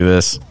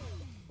this.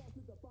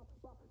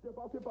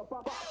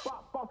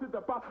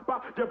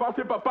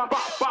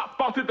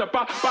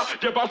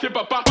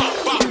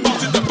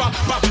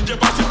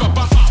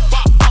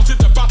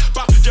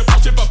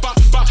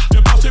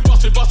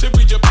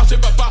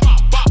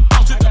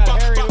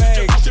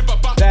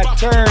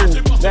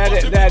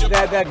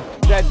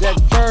 That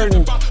turn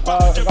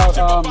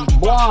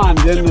blonde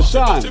in the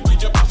sun.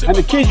 And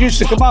the kids used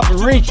to come up and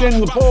reach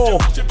in the pool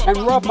and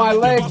rub my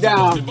leg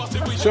down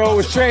so it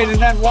was straight,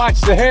 and then watch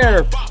the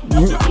hair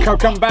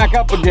come back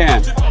up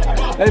again.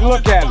 They'd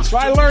look at it. So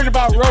I learned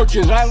about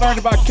roaches. I learned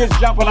about kids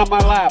jumping on my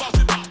lap.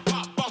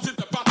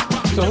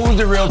 So who's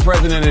the real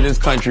president of this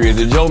country? Is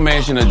it Joe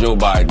Manchin or Joe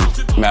Biden,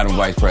 Madam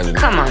Vice President?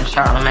 Come on,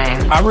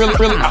 Charlamagne. I really,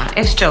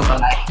 it's Joe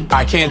Biden.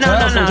 I can't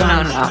tell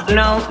sometimes.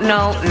 No.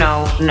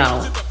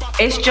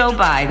 It's Joe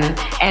Biden.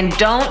 And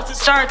don't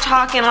start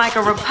talking like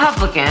a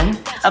Republican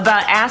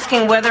about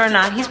asking whether or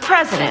not he's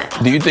president.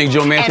 Do you think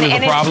Joe Manchin is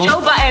a problem?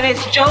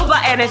 It's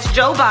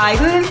Joe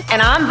Biden,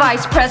 and I'm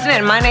vice president,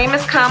 and my name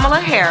is Kamala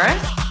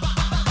Harris.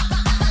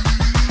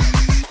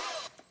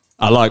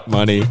 I like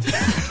money. I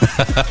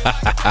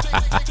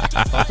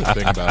thought the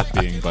thing about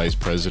being vice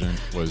president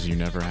was you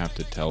never have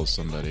to tell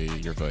somebody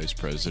you're vice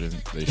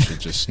president. They should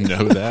just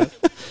know that.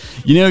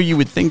 You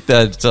would think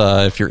that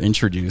if you're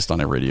introduced on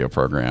a radio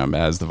program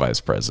as the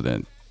vice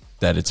president,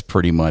 that it's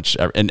pretty much,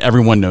 and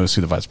everyone knows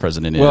who the vice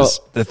president is. Well,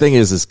 the thing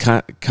is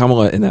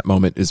Kamala in that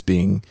moment is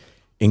being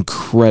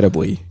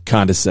incredibly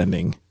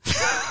condescending.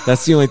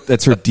 That's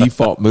her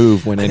default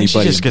move when anybody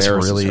she just gets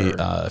really her.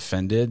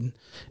 Offended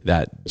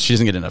that she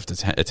doesn't get enough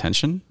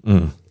attention,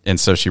 and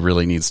so she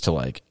really needs to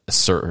like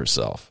assert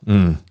herself.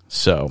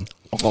 So,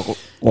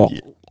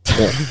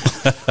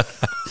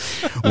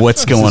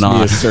 what's going on?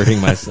 Me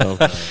asserting myself.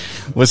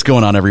 What's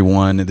going on,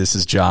 everyone? This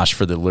is Josh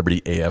for the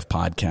Liberty AF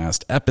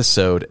podcast,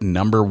 episode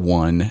number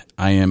 1.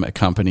 I am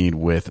accompanied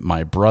with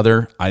my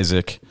brother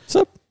Isaac. What's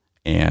up?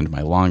 And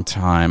my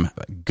longtime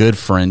good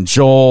friend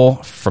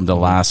Joel from the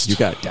last. You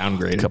got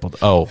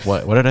downgraded.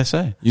 What did I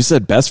say? You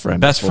said best friend.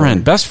 Best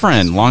friend,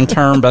 long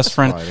term best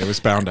friend. It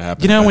was bound to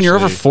happen. When you're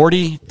over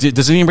 40,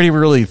 does anybody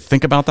really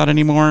think about that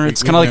anymore?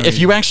 It's kind of like if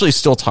you actually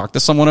still talk to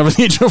someone over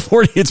the age of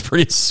 40, it's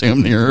pretty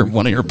assumed you're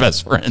one of your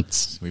best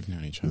friends. We've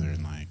known each other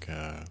in like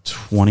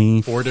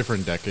 24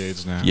 different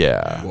decades now.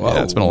 Yeah,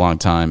 it's been a long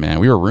time, man.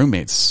 We were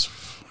roommates a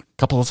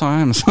couple of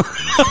times,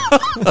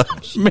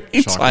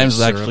 many times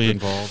actually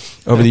involved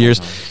over the years.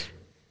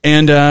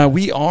 And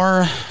we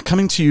are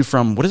coming to you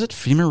from, what is it?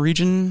 FEMA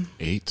region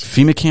 8,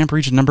 FEMA camp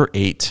region number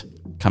 8,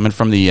 coming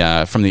from the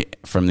Alamo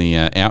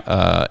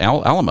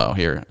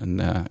here in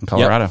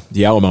Colorado. Yep,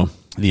 the Alamo.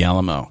 The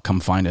Alamo.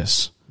 Come find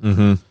us.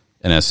 In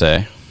SA.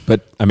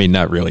 But I mean,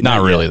 not really.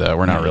 Not really, though.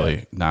 We're not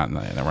really. We're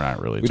not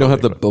really. We don't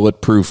have the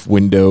bulletproof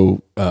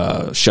window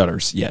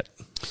shutters yet.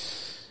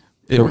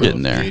 We're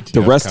getting there.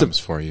 The rest comes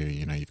for you.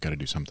 You've got to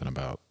do something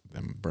about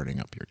them burning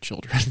up your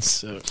children.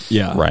 So.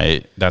 Yeah,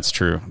 right. That's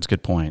true. That's a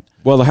good point.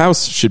 Well, the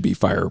house should be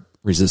fire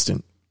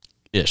resistant,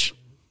 ish.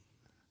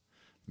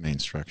 Main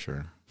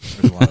structure.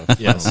 There's a lot of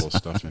horrible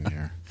stuff in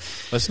here.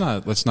 Let's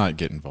not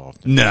get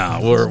involved.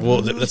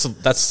 No,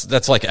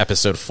 that's like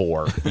episode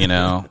 4.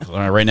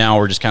 Right now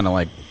we're just kind of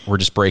like we're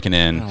just breaking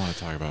in. I don't want to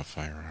talk about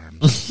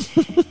firearms.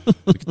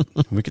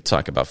 we could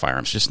talk about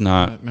firearms, just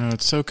not. No,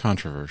 it's so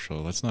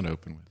controversial. Let's not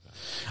open with that.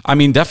 I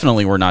mean,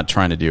 definitely, we're not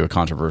trying to do a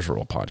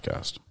controversial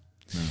podcast.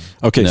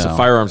 Okay, so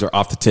firearms are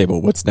off the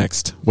table. What's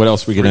next? What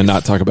else are we going to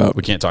not talk about?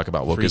 We can't talk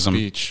about wokeism.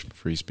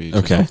 Free speech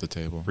is off the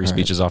table. Free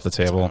speech is off the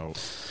table.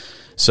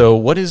 So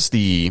what is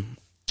the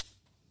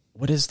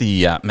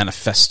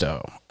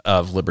manifesto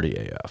of Liberty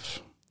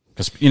AF?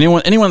 Because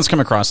anyone that's come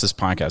across this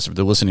podcast, if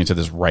they're listening to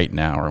this right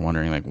now, are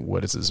wondering like,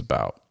 what is this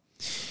about?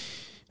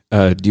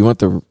 Do you want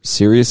the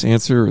serious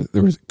answer or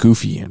the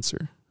goofy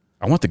answer?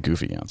 I want the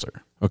goofy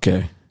answer.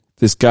 Okay,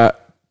 this guy.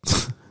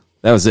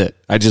 That was it.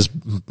 I just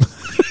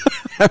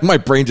my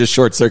brain just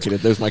short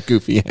circuited. There's my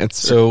goofy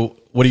answer. So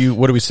what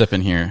are we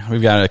sipping here?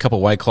 We've got a couple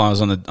White Claws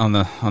on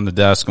the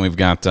desk, and we've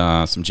got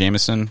some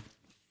Jameson.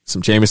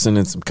 Some Jameson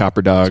and some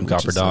Copper Dog.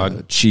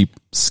 A cheap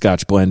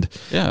Scotch blend.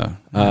 Yeah.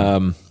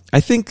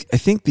 I think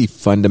the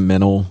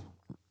fundamental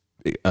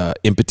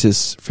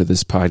impetus for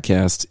this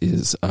podcast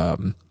is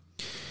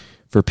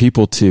for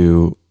people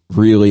to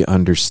really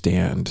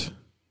understand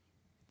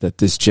that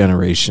this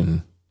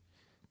generation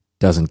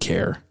doesn't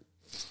care.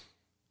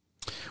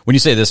 When you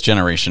say this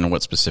generation,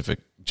 what specific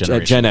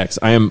generation? Gen X.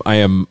 I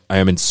am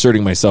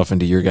inserting myself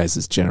into your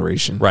guys'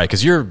 generation. Right,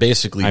 because you're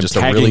basically I'm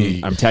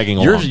tagging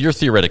along. You're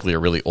theoretically a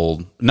really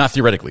old, not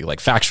theoretically, like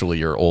factually,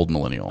 you're old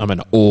millennial. I'm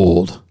an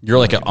old. You're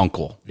like an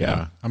uncle.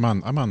 Yeah. I'm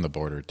on the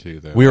border too,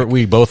 though.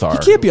 We both are. You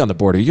can't be on the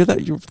border.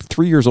 You're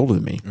 3 years older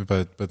than me.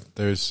 But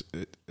there's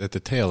at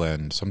the tail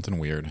end something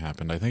weird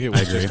happened. I think it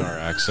was just our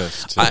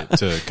access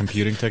to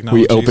computing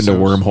technology. We opened a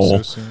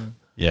wormhole. So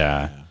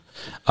yeah.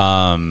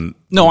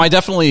 No, I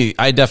definitely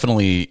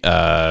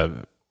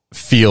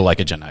feel like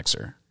a Gen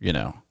Xer,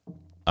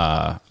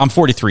 I'm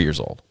 43 years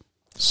old.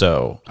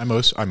 So I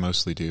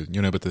mostly do,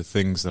 but the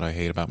things that I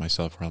hate about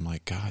myself, where I'm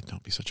like, God,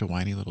 don't be such a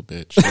whiny little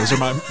bitch.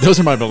 Those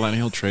are my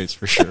millennial traits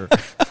for sure.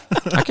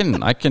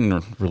 I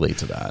can relate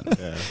to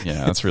that.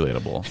 Yeah, that's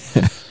relatable.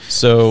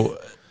 So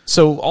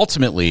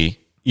ultimately,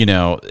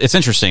 it's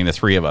interesting, the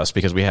three of us,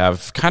 because we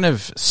have kind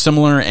of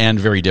similar and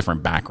very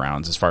different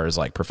backgrounds as far as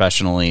like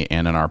professionally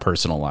and in our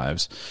personal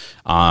lives.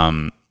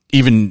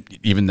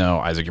 Even though,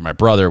 Isaac, you're my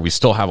brother, we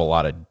still have a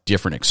lot of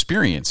different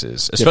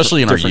experiences,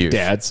 especially in our youth.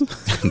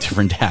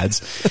 Different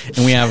dads.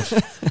 And we have,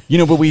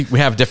 but we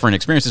have different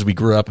experiences. We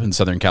grew up in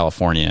Southern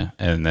California,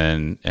 and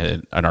then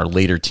in our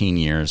later teen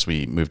years,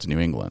 we moved to New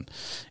England.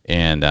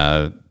 And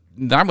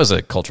that was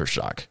a culture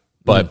shock.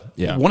 But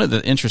one of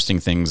the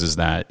interesting things is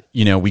that,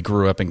 we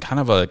grew up in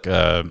kind of like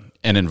an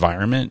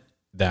environment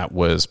that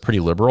was pretty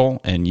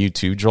liberal. And you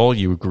too, Joel,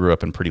 you grew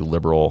up in pretty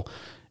liberal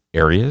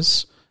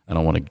areas. I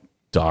don't want to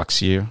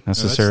dox you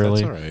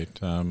necessarily. No,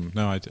 that's all right.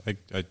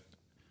 No,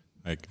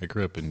 I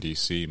grew up in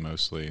DC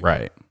mostly.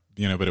 Right.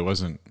 But it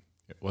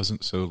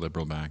wasn't so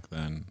liberal back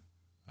then.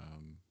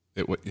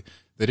 They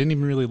didn't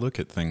even really look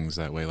at things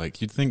that way.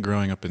 Like, you'd think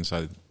growing up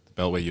inside the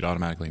Beltway, you'd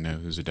automatically know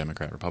who's a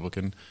Democrat,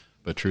 Republican.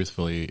 But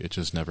truthfully, it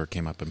just never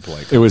came up in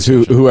polite. It was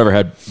whoever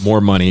had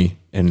more money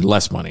and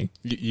less money.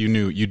 You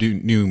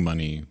knew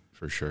money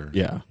for sure.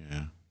 Yeah.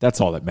 That's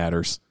all that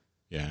matters.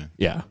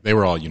 Yeah. They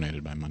were all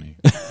united by money.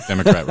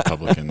 Democrat,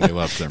 Republican, they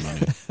loved their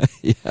money.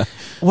 Yeah.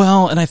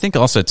 Well, and I think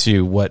also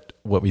too what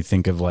we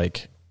think of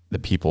like the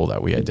people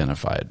that we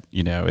identified,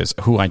 is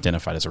who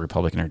identified as a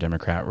Republican or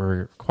Democrat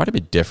were quite a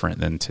bit different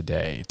than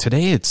today.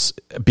 Today, it's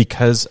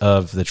because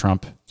of the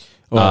Trump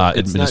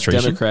administration. It's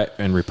not Democrat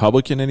and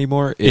Republican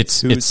anymore.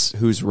 It's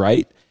who's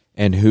right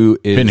and who's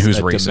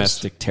racist.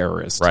 Domestic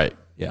terrorist. Right.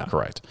 Yeah.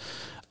 Correct.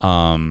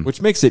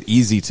 Which makes it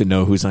easy to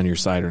know who's on your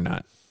side or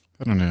not.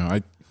 I don't know.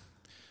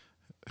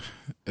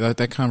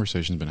 That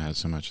conversation's been had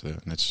so much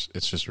that, and it's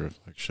just a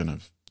reflection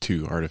of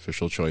two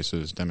artificial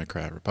choices,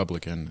 Democrat,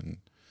 Republican,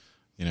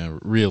 and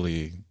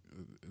really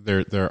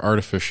they're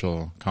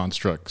artificial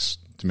constructs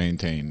to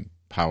maintain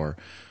power.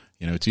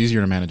 It's easier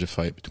to manage a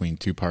fight between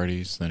two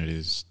parties than it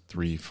is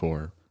 3,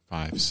 4,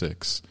 5,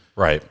 6.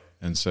 Right.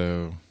 And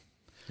so,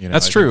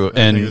 that's true. I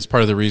think it's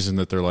part of the reason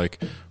that they're like,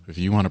 if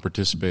you want to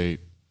participate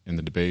in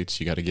the debates,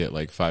 you got to get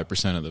like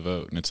 5% of the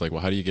vote. And it's like,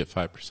 well, how do you get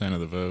 5% of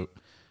the vote?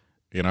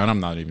 And I'm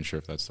not even sure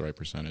if that's the right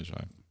percentage.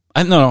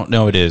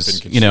 No, it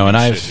is. And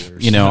I've,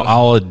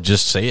 I'll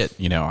just say it.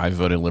 I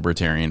voted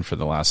Libertarian for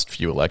the last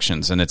few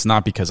elections, and it's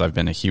not because I've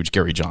been a huge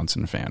Gary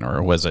Johnson fan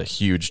or was a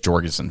huge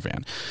Jorgensen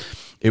fan.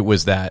 It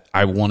was that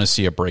I want to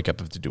see a breakup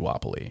of the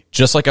duopoly.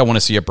 Just like I want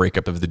to see a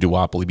breakup of the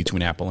duopoly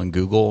between Apple and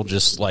Google,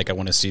 just like I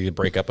want to see the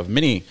breakup of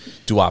many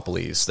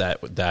duopolies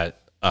that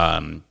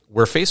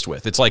we're faced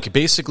with. It's like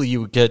basically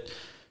you get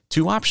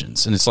two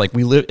options, and it's like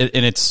we live,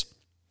 and it's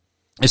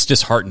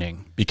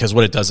disheartening because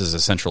what it does is it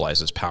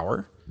centralizes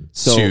power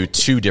to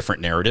two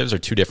different narratives or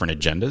two different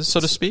agendas, so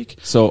to speak.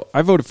 So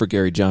I voted for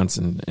Gary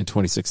Johnson in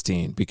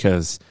 2016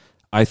 because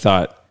I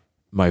thought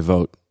my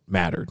vote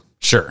mattered.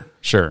 Sure.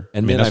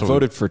 And then I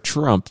voted for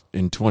Trump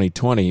in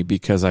 2020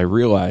 because I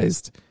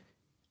realized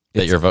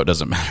that your vote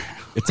doesn't matter.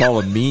 It's all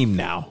a meme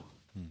now.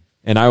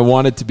 And I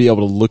wanted to be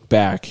able to look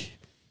back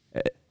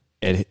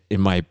at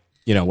in my,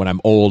 when I'm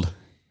old,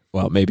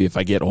 well, maybe if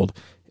I get old,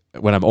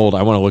 when I'm old,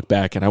 I want to look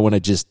back and I want to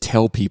just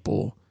tell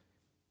people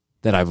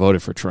that I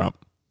voted for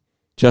Trump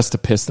just to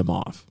piss them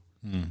off.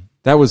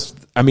 That was,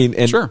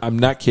 sure. I'm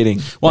not kidding.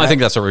 Well, I think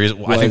that's the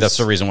reason. I think that's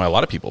the reason why a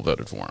lot of people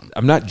voted for him.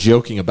 I'm not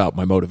joking about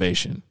my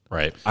motivation.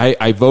 Right.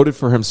 I voted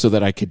for him so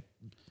that I could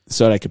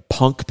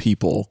punk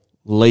people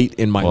late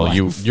in my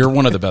life. You're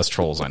one of the best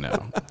trolls I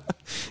know.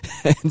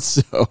 And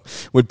so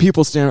when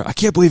people stand, I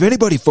can't believe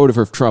anybody voted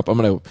for Trump. I'm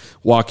going to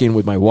walk in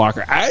with my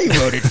walker. I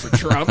voted for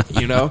Trump,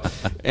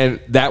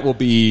 and that will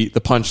be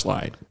the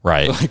punchline.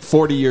 Right. Like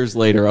 40 years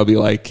later, I'll be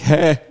like,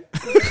 hey.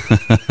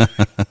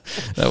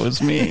 That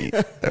was me.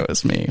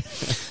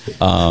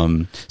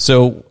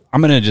 So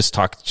I'm going to just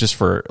talk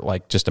for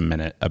just a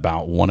minute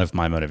about one of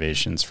my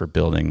motivations for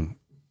building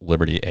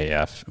Liberty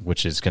AF,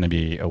 which is going to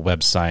be a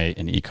website,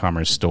 an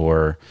e-commerce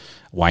store.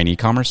 Why an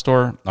e-commerce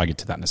store? I'll get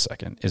to that in a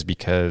second. Is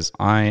because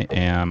I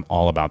am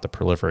all about the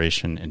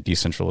proliferation and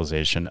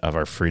decentralization of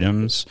our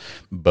freedoms,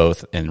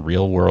 both in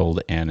real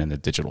world and in the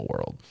digital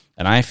world.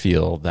 And I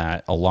feel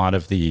that a lot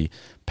of the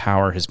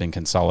power has been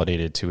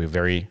consolidated to a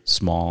very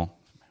small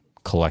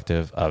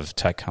collective of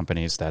tech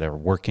companies that are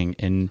working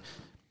in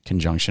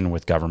conjunction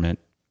with government.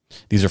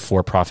 These are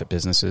for-profit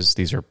businesses.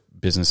 These are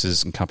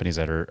businesses and companies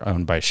that are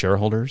owned by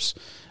shareholders,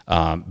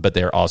 but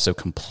they're also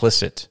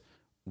complicit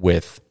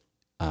with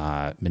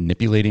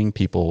manipulating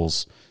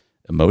people's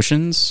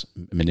emotions,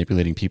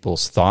 manipulating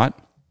people's thought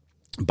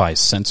by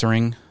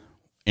censoring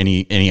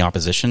any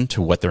opposition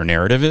to what their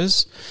narrative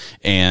is.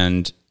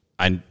 And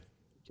I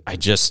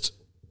just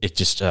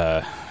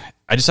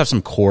have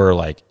some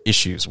core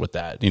issues with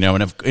that,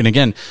 and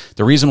again,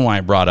 the reason why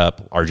I brought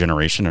up our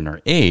generation and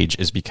our age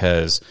is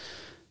because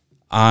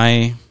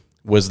I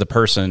was the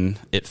person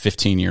at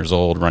 15 years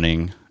old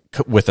running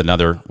with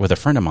a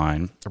friend of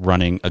mine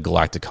running a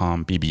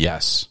Galacticom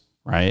BBS,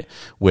 right?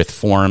 With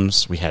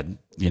forums, we had,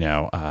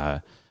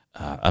 a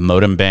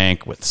modem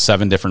bank with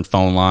 7 different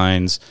phone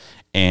lines.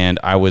 And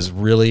I was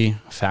really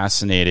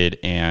fascinated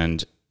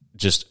and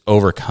just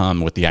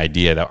overcome with the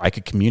idea that I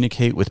could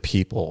communicate with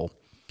people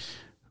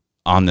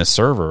on this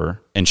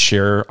server and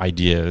share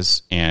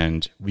ideas,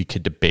 and we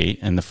could debate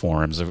in the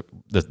forums.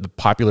 The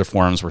popular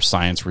forums were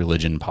science,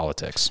 religion,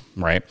 politics,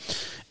 right?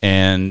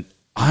 And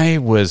I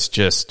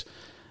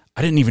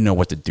didn't even know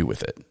what to do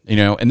with it,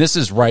 and this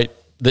is right.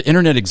 The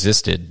internet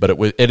existed, but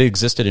it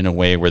existed in a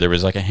way where there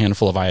was like a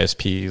handful of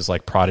ISPs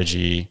like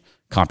Prodigy,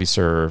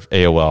 CompuServe,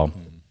 AOL,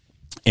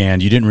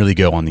 and you didn't really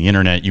go on the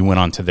internet. You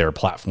went onto their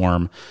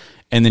platform,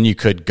 and then you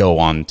could go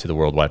on to the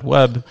World Wide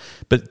Web,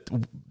 but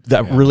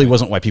that really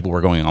wasn't why people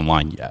were going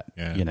online yet.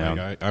 Yeah,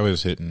 like I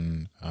was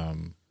hitting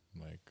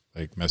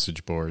like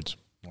message boards,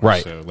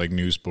 right? So like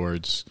news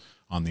boards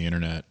on the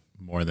internet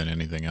more than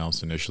anything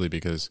else initially,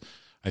 because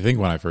I think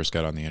when I first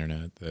got on the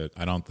internet, that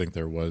I don't think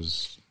there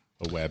was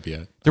a web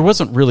yet. There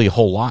wasn't really a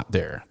whole lot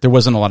there. There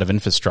wasn't a lot of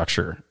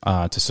infrastructure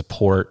to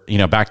support.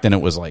 Back then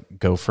it was like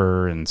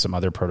Gopher and some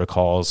other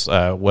protocols.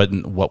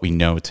 What we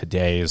know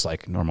today is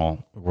like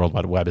normal World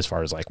Wide Web as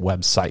far as like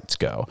websites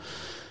go.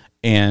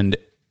 And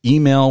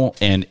email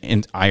and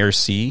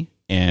IRC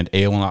and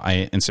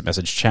AOL Instant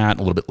Message Chat a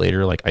little bit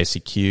later, like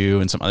ICQ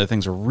and some other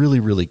things are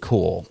really, really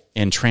cool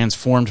and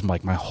transformed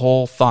like my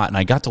whole thought. And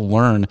I got to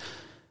learn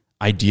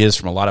ideas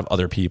from a lot of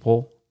other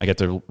people. I get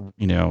to,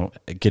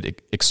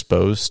 get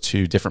exposed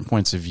to different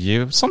points of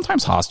view,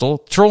 sometimes hostile.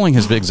 Trolling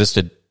has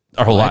existed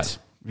our whole lives.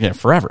 Yeah,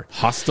 forever.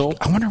 Hostile?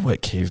 I wonder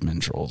what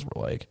caveman trolls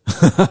were like.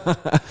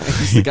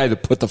 He's the guy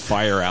that put the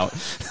fire out.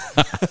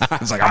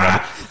 It's like, I'm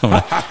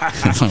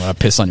gonna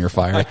piss on your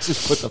fire. I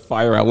just put the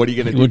fire out. What are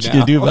you going to do What you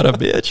gonna do about a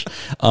bitch?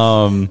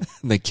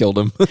 They killed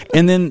him.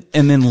 and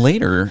then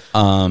later,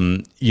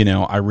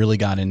 I really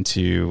got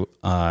into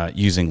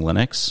using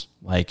Linux,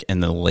 like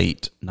in the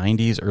late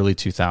 90s, early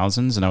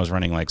 2000s, and I was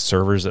running like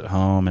servers at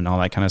home and all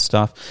that kind of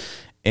stuff.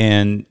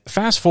 And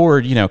fast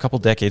forward, a couple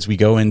decades, we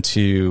go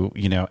into,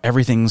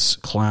 everything's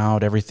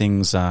cloud,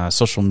 everything's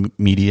social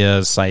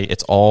media site.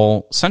 It's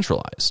all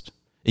centralized.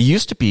 It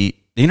used to be,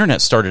 the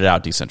internet started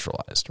out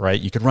decentralized, right?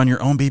 You could run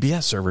your own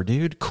BBS server,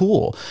 dude.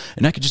 Cool.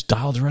 And I could just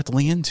dial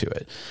directly into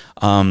it.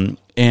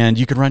 And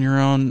you could run your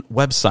own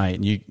website,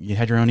 and you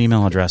had your own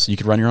email address. And you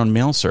could run your own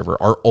mail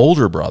server. Our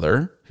older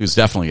brother, who's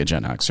definitely a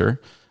Gen Xer,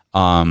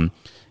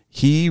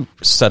 he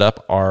set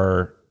up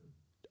our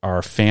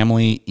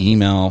family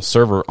email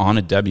server on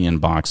a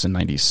Debian box in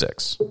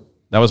 96.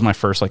 That was my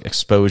first like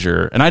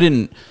exposure. And I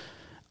didn't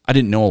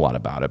know a lot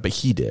about it, but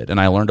he did. And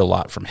I learned a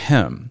lot from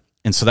him.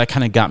 And so that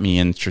kind of got me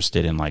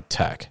interested in like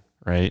tech,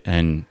 right?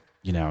 And,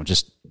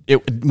 just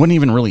it wasn't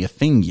even really a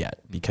thing yet,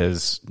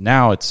 because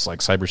now it's like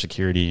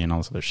cybersecurity and all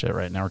this other shit,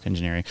 right? Network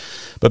engineering.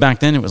 But back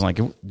then it was like,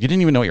 you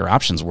didn't even know what your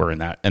options were in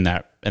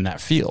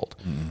that field.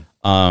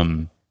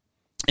 Mm.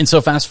 And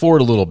so fast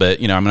forward a little bit,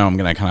 I'm going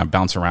to kind of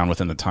bounce around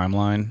within the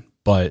timeline.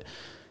 But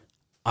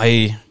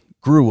I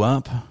grew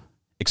up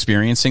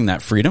experiencing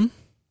that freedom,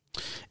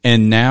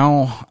 and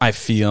now I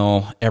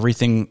feel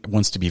everything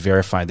wants to be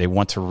verified. They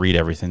want to read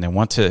everything. They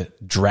want to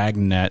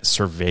dragnet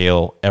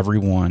surveil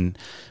everyone,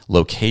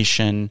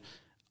 location,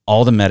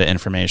 all the meta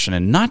information,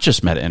 and not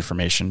just meta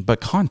information,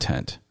 but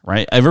content,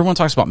 right? Everyone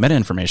talks about meta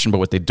information, but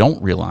what they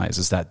don't realize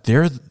is that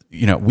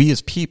we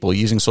as people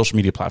using social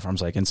media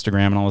platforms like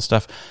Instagram and all this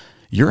stuff,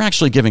 you're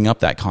actually giving up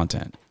that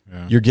content.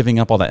 Yeah. You're giving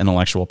up all that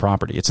intellectual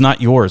property. It's not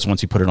yours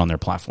once you put it on their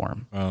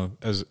platform. Well,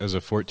 as a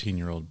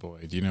 14-year-old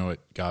boy, do you know what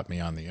got me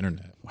on the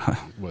internet?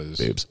 Was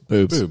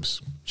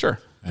boobs. Sure,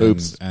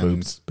 boobs.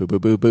 Boobs.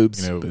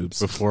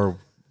 Before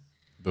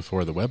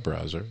the web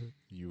browser,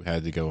 you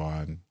had to go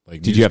on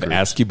like. Did you have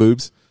ASCII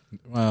boobs?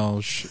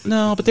 Well,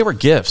 no, but they were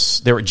GIFs.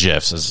 They were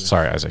GIFs.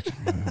 Sorry, Isaac.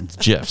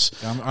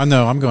 GIFs.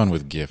 I'm going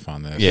with GIF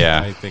on this.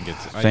 Yeah, I think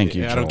it's. Thank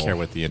you. I don't care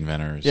what the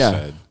inventors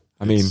said.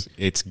 I mean,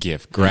 it's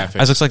GIF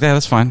graphics. Isaac's like that.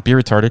 That's fine. Be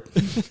retarded.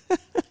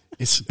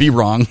 Be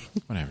wrong.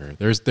 Whatever.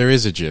 There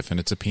is a GIF, and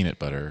it's a peanut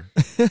butter.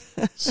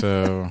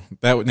 So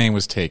that name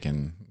was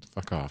taken.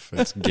 Fuck off.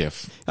 It's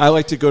GIF. I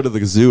like to go to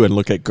the zoo and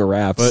look at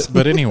giraffes.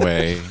 But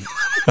anyway,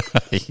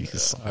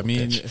 I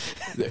mean,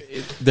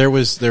 there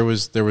was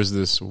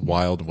this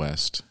Wild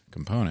West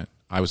component.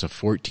 I was a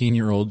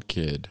 14-year-old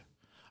kid.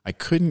 I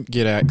couldn't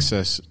get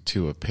access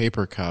to a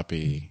paper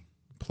copy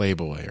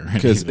Playboy or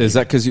anything. Is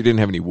that because you didn't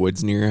have any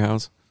woods near your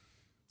house?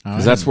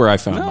 Because that's where I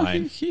found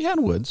mine. He had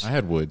woods. I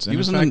had woods. And he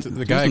was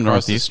the guy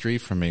across the street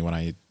from me when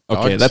I...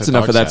 Okay, that's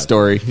enough of that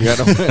story. He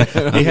had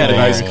a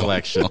nice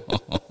collection.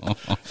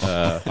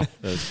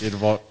 It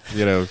involved,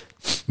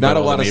 not a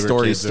lot of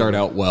stories start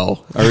out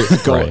well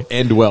or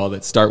end well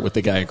that start with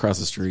the guy across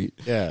the street.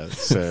 Yeah,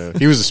 so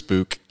he was a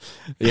spook.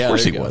 Yeah, of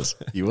course he was.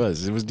 He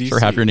was. It was DC.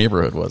 Sure, half your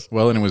neighborhood was.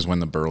 Well, and it was when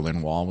the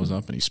Berlin Wall was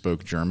up, and he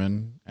spoke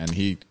German, and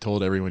he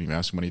told everyone, you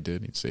asked him what he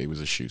did, he'd say he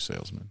was a shoe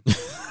salesman.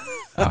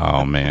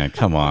 Oh, man,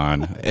 come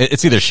on.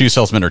 It's either shoe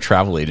salesman or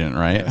travel agent,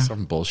 right? Yeah,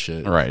 some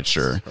bullshit. Right,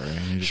 sure.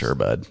 Sure,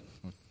 bud.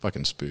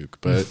 Fucking spook.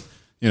 But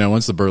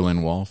once the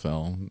Berlin Wall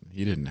fell,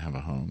 he didn't have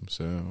a home.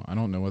 So I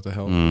don't know what the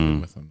hell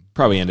happened with him.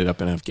 Probably ended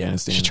up in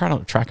Afghanistan. Just try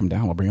to track him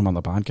down. We'll bring him on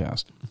the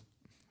podcast.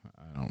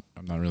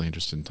 I'm not really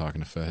interested in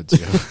talking to feds.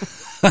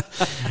 Yeah.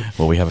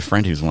 Well, we have a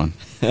friend who's one.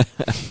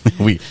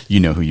 You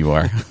know who you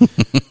are.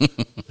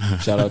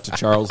 Shout out to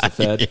Charles the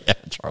Fed. Yeah,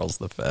 Charles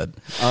the Fed.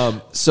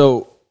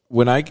 So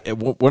one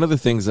of the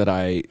things that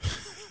I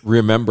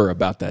remember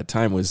about that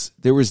time was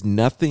there was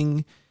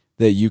nothing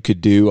that you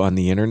could do on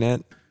the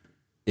internet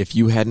if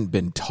you hadn't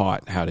been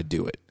taught how to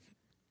do it.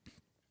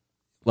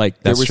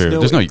 Like That's true.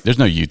 There's no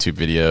YouTube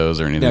videos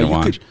or anything to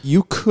watch.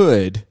 You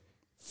could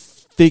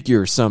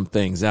figure some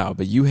things out,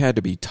 but you had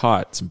to be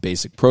taught some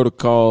basic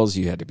protocols.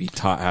 You had to be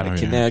taught how to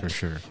connect. Yeah, for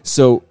sure.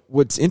 So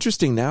what's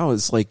interesting now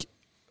is like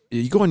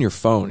you go on your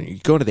phone, you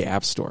go to the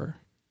App Store,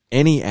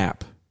 any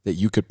app that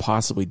you could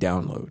possibly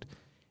download,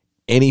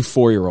 any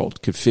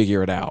 4-year-old could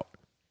figure it out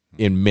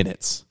in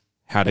minutes.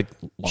 How to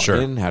log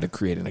in, how to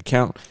create an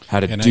account, how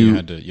to do. You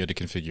had to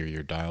configure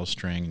your dial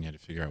string, and you had to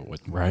figure out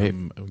what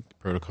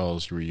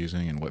protocols you were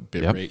using and what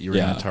bit rate you were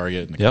going to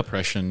target, and the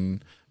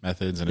compression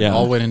methods, and it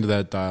all went into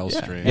that dial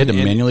string. You had to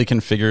manually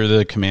configure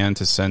the command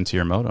to send to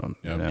your modem.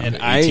 And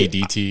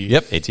ATDT.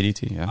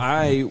 ATDT. Yeah.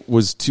 I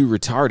was too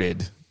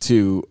retarded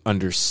to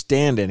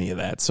understand any of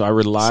that, so I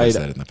relied.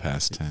 Says that in the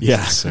past tense. Yeah,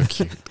 that's so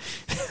cute.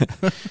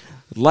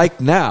 Like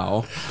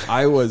now,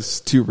 I was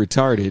too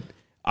retarded.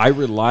 I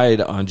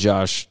relied on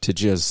Josh to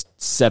just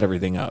set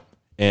everything up,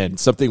 and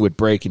something would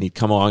break, and he'd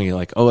come along, and he'd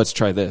like, "Oh, let's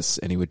try this,"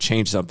 and he would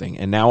change something,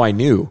 and now I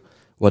knew.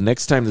 Well,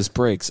 next time this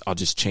breaks, I'll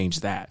just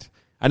change that.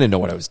 I didn't know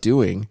what I was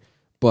doing,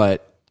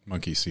 but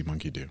monkey see,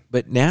 monkey do.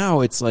 But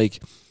now it's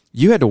like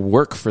you had to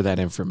work for that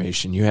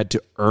information. You had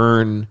to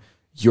earn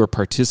your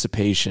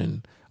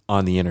participation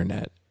on the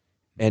internet,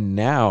 and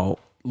now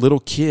little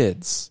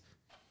kids,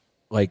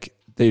 like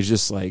they're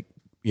just like.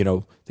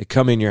 They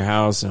come in your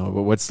house and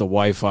what's the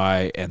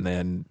Wi-Fi, and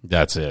then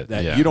that's it.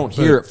 You don't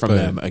hear it from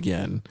them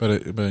again. But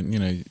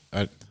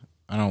I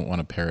don't want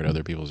to parrot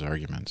other people's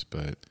arguments,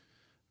 but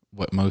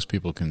what most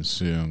people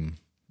consume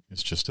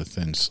is just a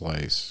thin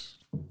slice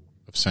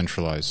of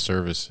centralized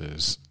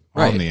services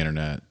on the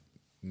internet.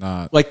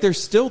 Not like they're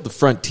still the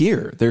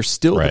frontier. They're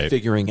still the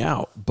figuring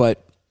out,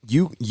 but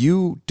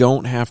you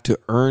don't have to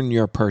earn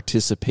your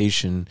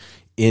participation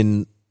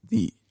on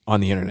the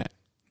internet.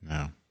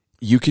 No.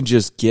 You can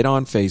just get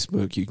on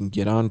Facebook. You can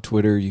get on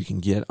Twitter. You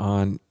can get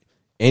on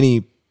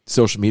any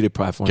social media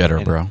platform. Get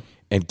her, bro.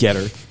 And get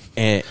her.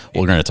 And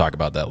we're going to talk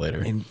about that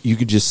later. And you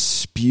can just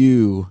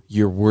spew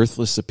your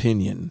worthless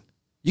opinion.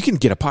 You can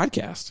get a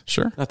podcast.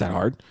 Sure. Not that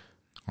hard.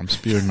 I'm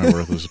spewing my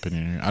worthless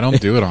opinion. I don't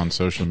do it on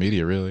social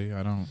media, really.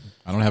 I don't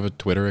have a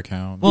Twitter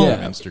account.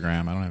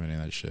 Instagram. I don't have any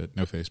of that shit.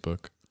 No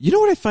Facebook. You know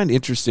what I find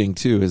interesting,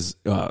 too, is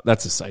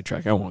that's a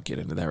sidetrack. I won't get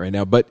into that right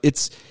now. But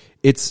it's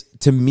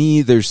to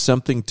me, there's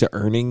something to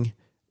earning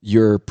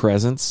your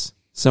presence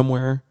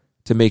somewhere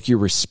to make you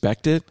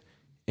respect it.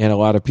 And a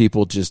lot of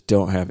people just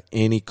don't have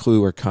any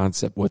clue or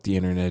concept what the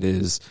internet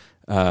is.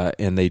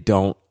 And they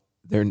don't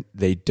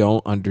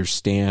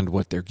understand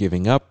what they're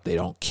giving up. They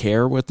don't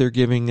care what they're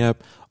giving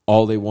up.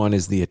 All they want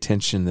is the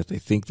attention that they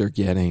think they're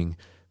getting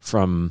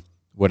from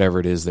whatever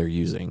it is they're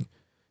using,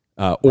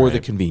 or the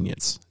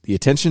convenience, the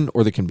attention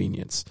or the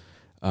convenience.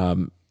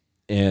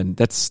 And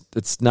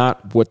that's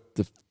not what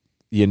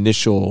the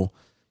initial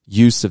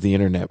use of the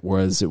internet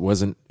was. It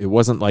wasn't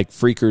like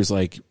freakers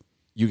like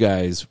you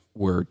guys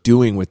were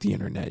doing with the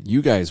internet.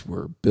 You guys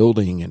were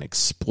building and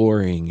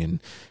exploring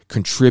and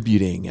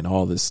contributing and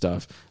all this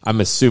stuff. I'm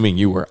assuming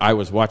you were. I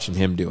was watching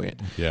him do it.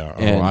 Yeah.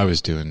 I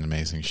was doing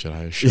amazing shit.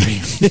 I assure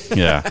you.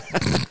 Yeah.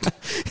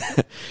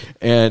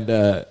 And,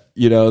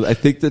 I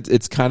think that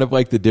it's kind of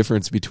like the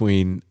difference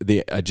between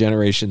a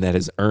generation that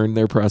has earned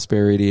their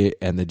prosperity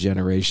and the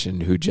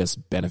generation who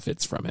just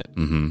benefits from it.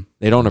 Mm-hmm.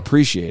 They don't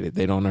appreciate it.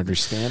 They don't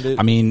understand it.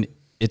 I mean,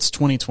 it's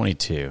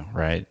 2022,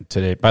 right?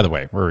 Today, by the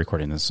way, we're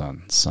recording this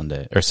on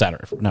Saturday,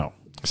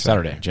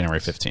 January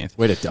 15th.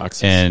 Way to dox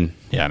us. And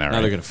yeah, no,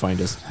 now they're going to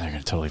find us. They're going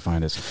to totally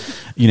find us.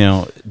 Do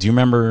you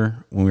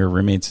remember when we were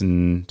roommates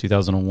in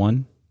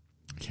 2001?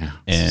 Yeah,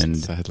 and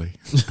sadly,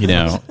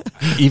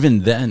 even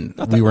then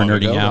we were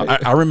nerding out.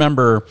 Right? I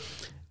remember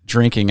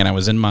drinking, and I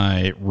was in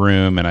my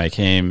room, and I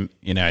came.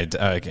 I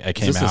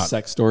came is this out. A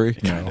sex story?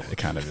 It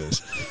kind of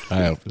is.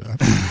 I hope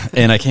not.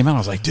 And I came out. I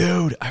was like,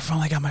 dude, I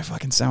finally got my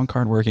fucking sound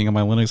card working on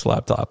my Linux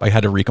laptop. I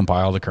had to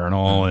recompile the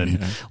kernel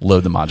and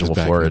load the module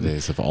for it. The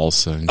days of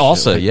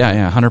ALSA.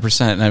 Yeah,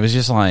 100%. And I was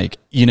just like,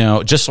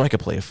 just so I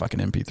could play a fucking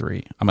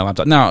MP3 on my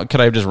laptop. Now,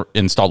 could I have just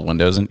installed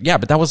Windows? And yeah,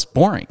 but that was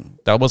boring.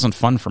 That wasn't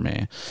fun for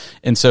me.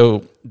 And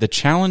so the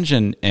challenge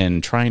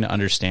in trying to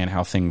understand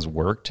how things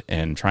worked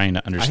and trying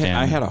to understand.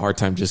 I had a hard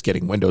time just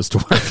getting Windows to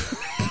work.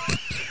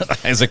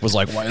 Isaac was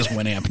like, "Why is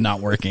Winamp not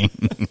working?"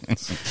 I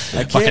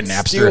Fucking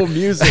can't steal Napster.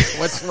 music.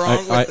 What's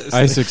wrong with this?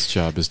 Isaac's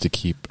job is to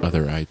keep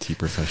other IT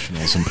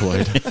professionals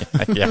employed.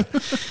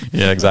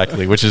 yeah,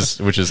 exactly. Which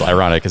is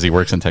ironic because he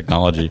works in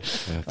technology.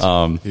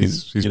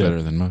 He's you know,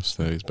 better than most,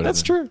 though. He's better That's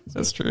than, true.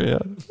 That's true. Yeah,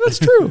 that's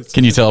true.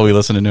 Can you tell we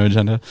listen to No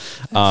Agenda?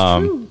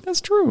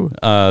 That's true.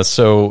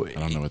 So I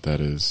don't know what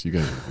that is. You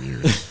guys are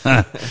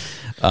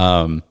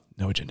weird.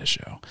 No Agenda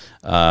show.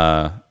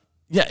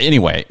 Yeah.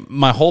 Anyway,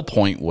 my whole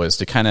point was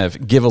to kind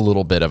of give a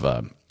little bit of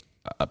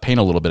paint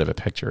a little bit of a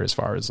picture as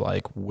far as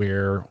like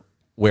where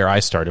I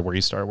started, where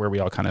you started, where we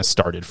all kind of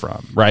started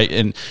from, right?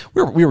 And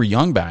we were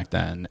young back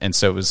then, and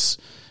so it was,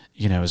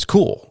 it was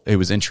cool, it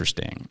was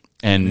interesting,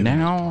 and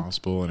now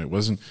possible, and it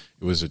wasn't.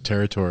 It was a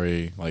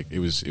territory like it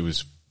was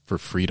for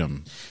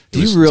freedom.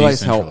 Do you realize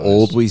how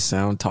old we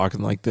sound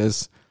talking like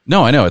this?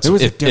 no, I know It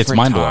was a it's different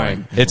mind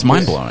blowing. time. It's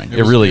mind blowing.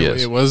 It really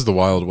is. It was the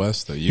Wild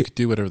West, though. You could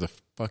do whatever the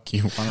fuck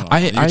you want. I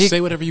You could say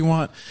whatever you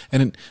want,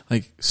 and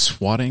like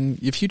swatting.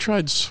 If you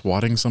tried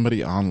swatting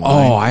somebody online,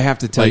 Oh, I have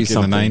to tell you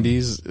something. In the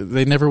 90s,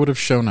 they never would have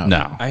shown up.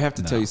 No, I have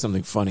to tell you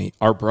something funny.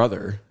 Our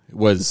brother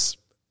was,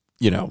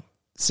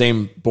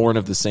 born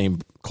of the same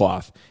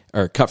cloth,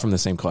 or cut from the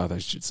same cloth, I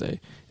should say.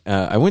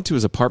 I went to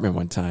his apartment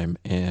one time,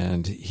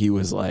 and he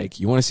was like,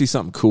 "You want to see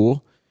something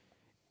cool?"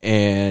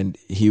 And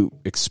he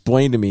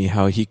explained to me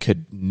how he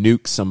could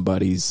nuke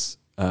somebody's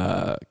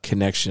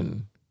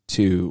connection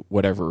to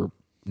whatever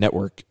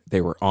network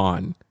they were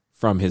on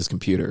from his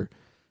computer.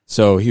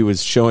 So he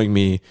was showing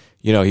me,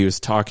 he was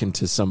talking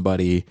to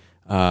somebody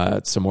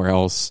somewhere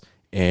else,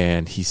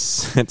 and he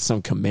sent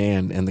some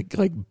command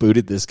and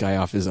booted this guy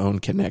off his own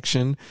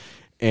connection.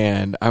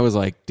 And I was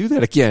like, do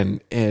that again.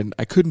 And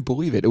I couldn't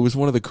believe it. It was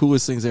one of the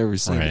coolest things I ever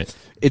seen. Right.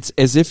 It's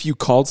as if you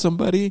called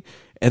somebody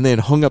and then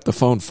hung up the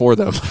phone for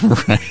them.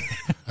 right.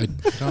 I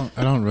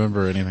don't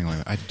remember anything like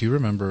that. I do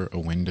remember a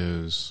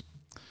Windows.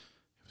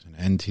 It was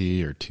an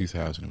NT or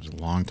 2000. It was a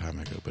long time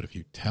ago. But if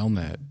you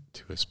telnet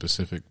to a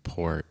specific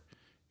port,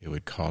 it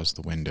would cause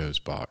the Windows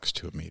box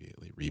to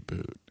immediately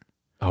reboot.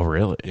 Oh,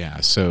 really?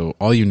 Yeah. So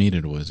all you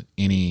needed was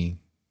any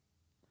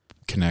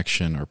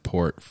connection or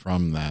port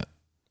from that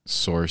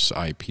source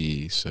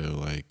IP. So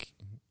like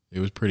it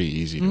was pretty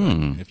easy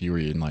to, if you were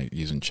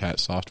using chat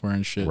software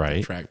and shit, Right.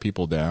 to track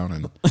people down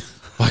and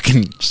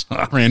fucking just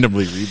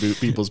randomly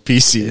reboot people's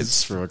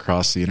PCs from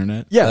across the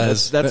internet. Yeah,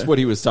 that's what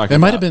he was talking It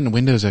about. might have been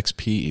Windows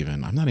XP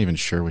even. I'm not even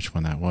sure which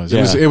one that was.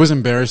 Yeah. It was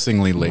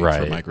embarrassingly late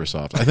Right. for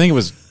Microsoft. I think it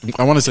was,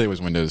 I want to say it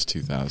was Windows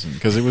 2000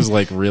 because it was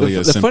like really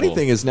The a simple. funny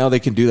thing is now they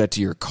can do that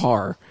to your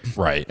car.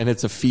 Right. And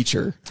it's a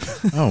feature.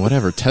 Oh,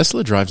 whatever.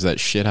 Tesla drives that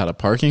shit out of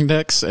parking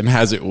decks and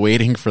has it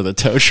waiting for the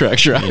tow truck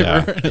driver.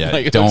 Yeah, and, yeah.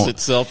 like, hooks Don't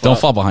itself don't up.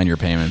 fall behind your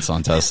payments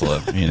on Tesla.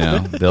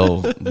 They'll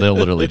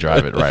literally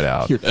drive it right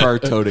out. Your car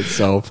towed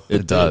itself.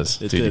 It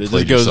does. It Dude, did. you It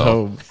played just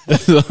goes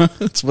yourself. home.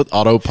 That's what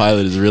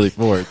autopilot is really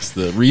for. It's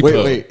the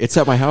repo. Wait. It's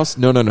at my house?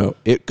 No.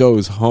 It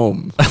goes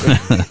home.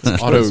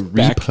 Auto goes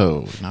back-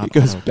 repo. Not It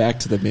goes auto. back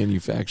to the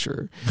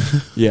manufacturer.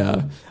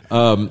 Yeah.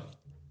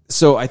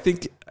 So I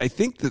think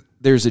that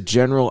there's a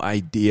general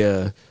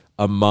idea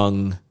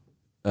among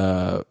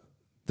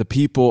the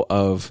people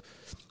of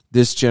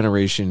this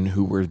generation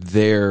who were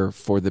there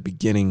for the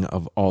beginning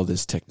of all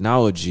this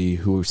technology,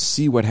 who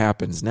see what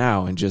happens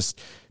now and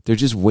they're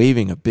just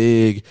waving a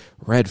big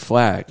red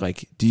flag.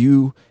 Like, do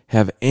you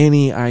have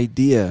any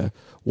idea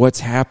what's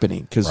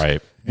happening? Because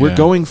Right. we're Yeah.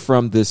 going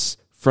from this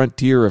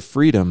frontier of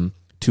freedom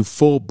to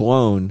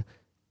full-blown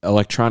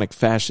electronic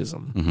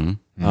fascism.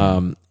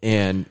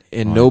 And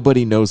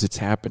nobody knows it's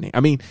happening.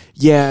 I mean,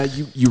 yeah,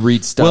 you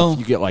read stuff, Well,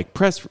 you get like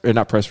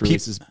not press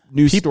releases,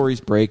 news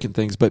stories break and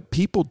things, but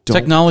people don't.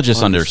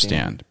 Technologists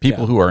understand.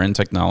 People Yeah. who are in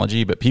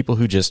technology, but people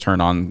who just turn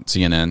on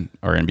CNN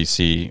or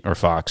NBC or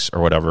Fox or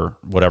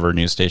whatever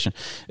news station,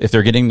 if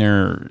they're getting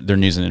their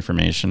news and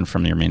information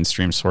from your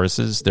mainstream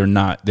sources, they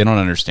don't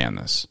understand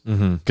this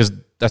because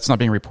that's not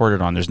being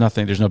reported on. There's no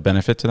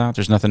benefit to that.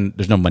 There's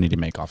no money to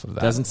make off of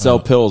that. Doesn't sell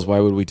pills. Why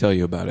would we tell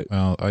you about it?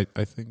 Well,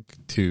 I think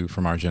too,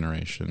 from our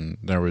generation,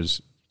 there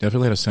was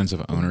definitely had a sense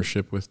of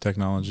ownership with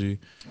technology.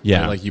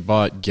 Yeah. Like you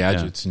bought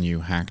gadgets and you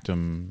hacked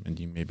them and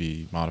you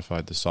maybe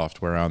modified the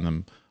software on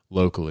them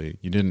locally.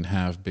 You didn't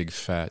have big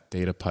fat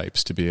data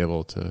pipes to be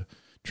able to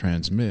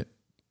transmit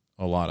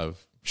a lot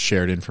of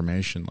shared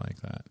information like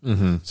that.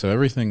 Mm-hmm. So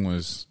everything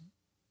was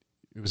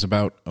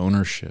about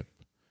ownership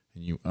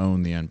and you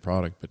own the end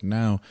product. But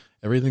now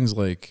everything's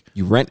like,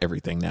 You rent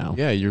everything now.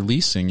 yeah, you're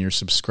leasing, you're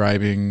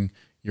subscribing,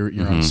 you're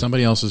on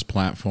somebody else's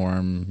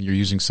platform, you're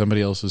using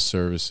somebody else's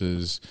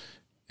services,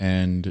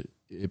 and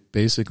it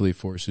basically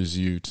forces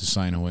you to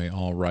sign away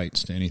all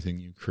rights to anything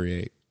you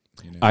create.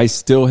 You know? I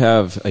still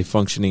have a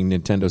functioning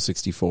Nintendo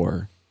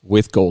 64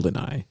 with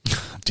GoldenEye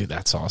Dude,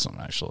 that's awesome,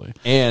 actually.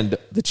 and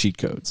the cheat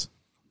codes.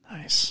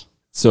 Nice.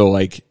 So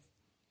like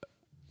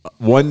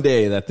one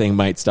day that thing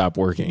might stop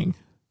working,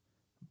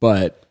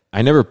 but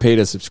I never paid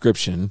a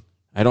subscription.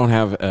 I don't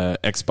have a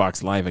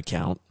Xbox Live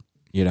account.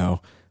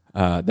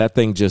 That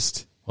thing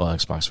just, Well,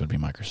 Xbox would be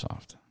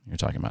Microsoft. You're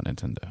talking about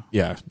Nintendo.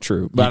 Yeah,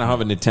 true. But I don't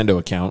have a Nintendo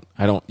account.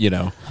 I don't,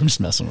 I'm just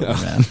messing with you,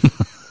 man.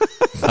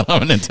 I don't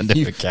have a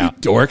Nintendo account.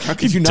 You dork. How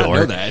could you not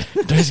know that?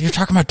 You're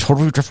talking about a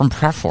totally different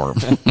platform.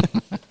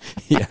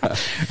 Yeah.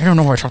 I don't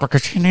know why I talk like a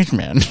teenage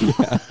man.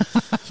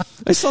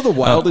 I saw the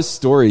wildest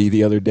story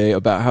the other day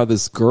about how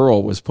this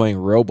girl was playing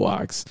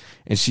Roblox,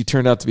 and she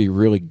turned out to be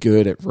really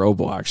good at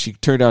Roblox. She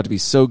turned out to be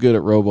so good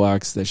at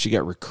Roblox that she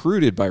got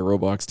recruited by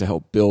Roblox to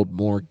help build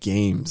more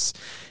games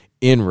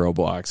in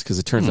Roblox, because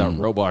it turns out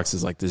Roblox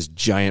is like this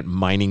giant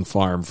mining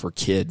farm for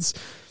kids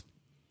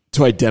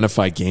to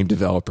identify game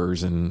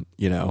developers and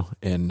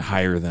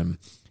hire them.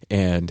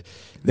 And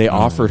they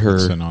offered her...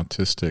 It's an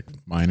autistic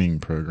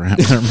mining program.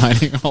 They're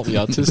mining all the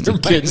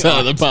autistic kids out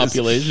of the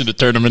population to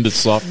turn them into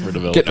software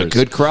developers. Getting a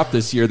good crop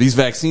this year. These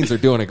vaccines are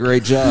doing a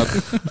great job.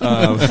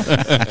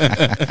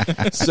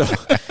 So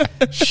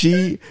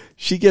she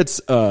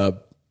gets hired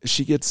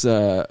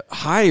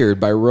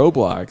by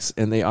Roblox,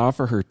 and they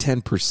offer her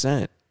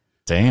 10%.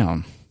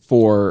 Damn.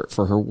 For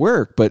her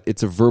work, but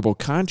it's a verbal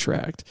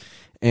contract,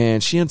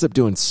 and she ends up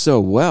doing so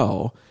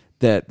well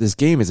that this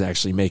game is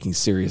actually making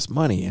serious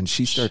money, and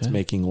she starts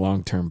making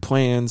long-term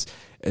plans.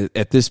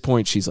 At this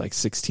point, she's like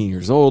 16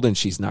 years old, and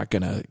she's not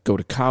going to go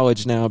to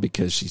college now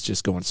because she's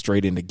just going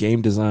straight into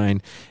game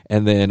design.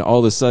 And then all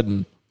of a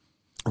sudden,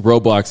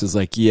 Roblox is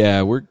like,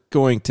 yeah, we're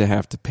going to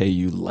have to pay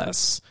you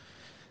less,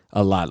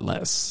 a lot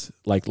less,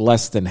 like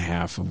less than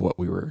half of what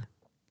we were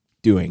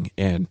doing.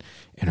 And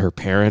her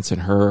parents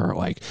and her are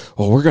like,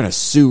 well, we're going to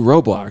sue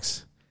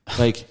Roblox.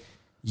 Like,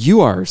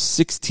 you are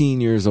 16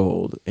 years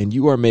old and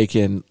you are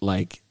making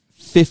like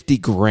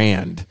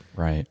 $50,000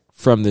 right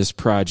from this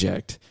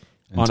project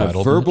on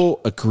a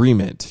verbal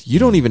agreement. You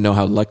don't even know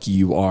how lucky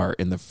you are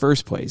in the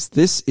first place.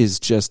 This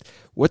is just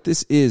what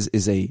this is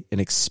an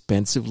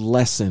expensive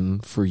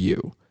lesson for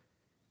you.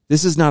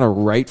 This is not a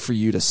right for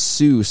you to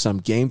sue some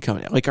game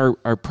company. Like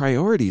our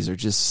priorities are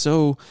just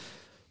so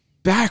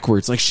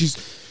backwards. Like it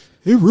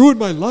ruined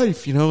my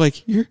life.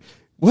 Like you're,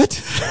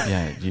 what?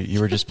 Yeah, you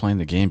were just playing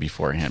the game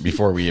beforehand,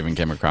 before we even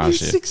came across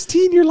You're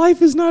 16, your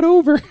life is not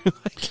over.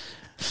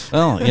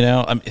 Well,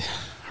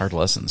 hard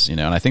lessons,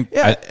 and I think...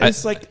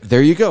 it's like,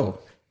 there you go.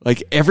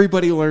 Like,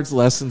 everybody learns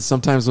lessons.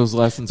 Sometimes those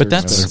lessons but are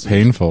that's expensive.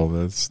 They're painful.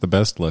 That's the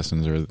best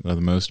lessons are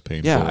the most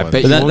painful. Yeah, I ones.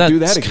 bet But you won't do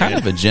that's that again. kind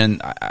of a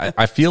Gen...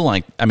 I feel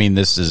like...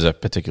 this is a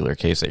particular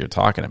case that you're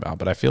talking about,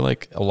 but I feel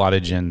like a lot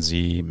of Gen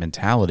Z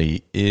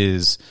mentality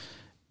is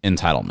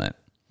entitlement.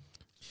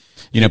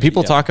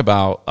 People talk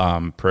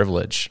about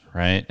privilege,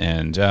 right?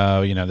 And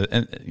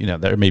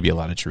there may be a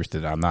lot of truth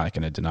to that. I'm not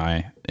going to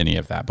deny any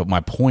of that. But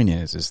my point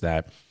is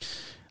that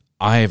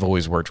I've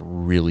always worked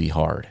really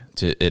hard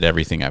at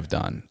everything I've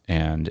done,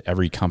 and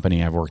every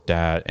company I've worked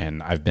at,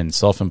 and I've been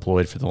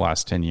self-employed for the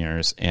last 10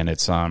 years, and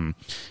it's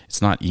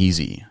not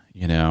easy,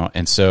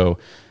 And so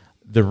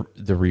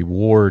the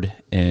reward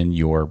and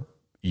your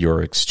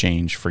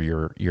exchange for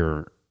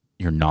your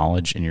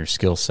knowledge and your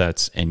skill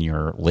sets and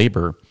your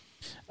labor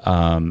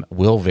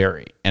will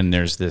vary. And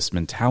there's this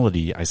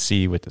mentality I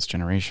see with this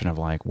generation of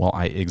like, well,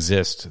 I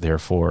exist,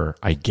 therefore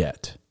I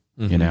get,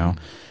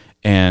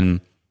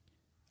 and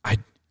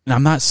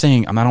I'm not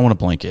saying, I don't want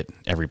to blanket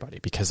everybody,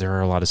 because there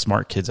are a lot of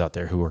smart kids out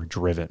there who are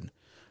driven.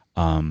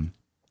 Are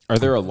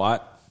there a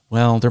lot?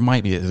 Well, there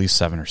might be at least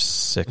 7 or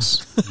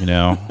 6, I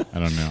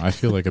don't know. I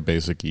feel like a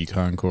basic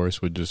econ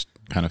course would just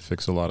kind of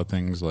fix a lot of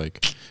things,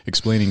 like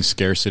explaining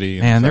scarcity.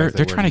 And they're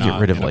trying to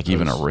get rid of like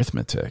even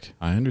arithmetic.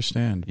 I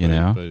understand,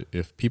 but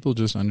if people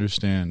just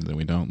understand that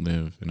we don't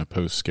live in a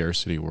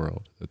post-scarcity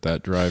world,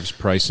 that drives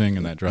pricing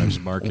and that drives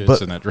markets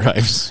and that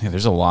drives. Yeah,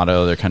 there's a lot of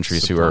other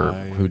countries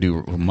who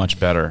do much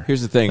better.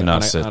 Here's the thing: than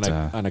us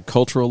on a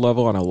cultural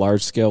level, on a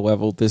large scale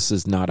level, this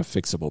is not a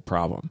fixable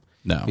problem.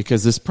 No,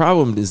 because this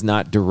problem is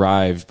not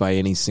derived by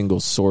any single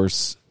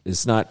source.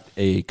 It's not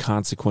a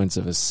consequence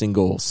of a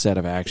single set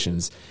of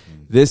actions.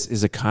 This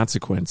is a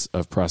consequence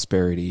of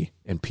prosperity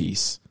and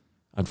peace.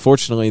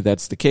 Unfortunately,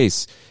 that's the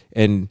case.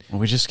 And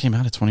we just came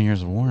out of 20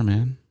 years of war,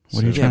 man.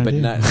 What are you trying to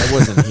do? I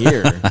wasn't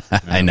here.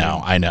 I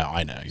know.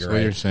 You're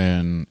What you're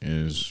saying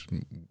is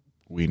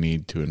we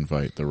need to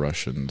invite the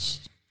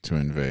Russians to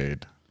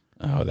invade.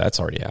 Oh, that's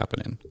already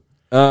happening.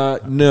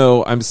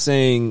 No, I'm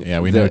saying...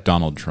 Yeah, we know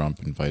Donald Trump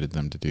invited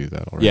them to do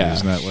that already. Yeah.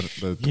 Isn't that what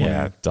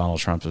the Donald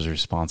Trump was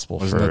responsible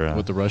wasn't for... that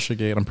with the Russia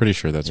gate? I'm pretty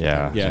sure that's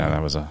Yeah,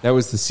 that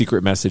was the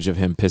secret message of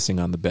him pissing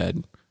on the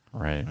bed.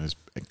 Right. It was,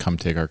 come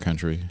take our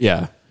country.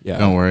 Yeah.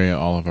 Don't worry,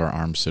 all of our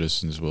armed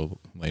citizens will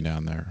lay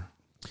down there.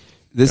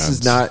 This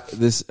is not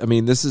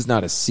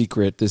a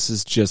secret. This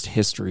is just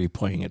history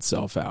playing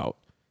itself out.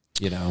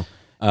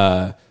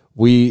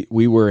 We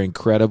were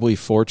incredibly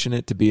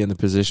fortunate to be in the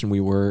position we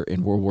were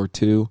in World War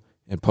II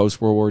and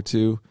post World War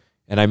II,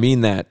 and I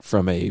mean that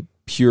from a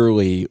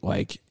purely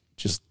like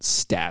just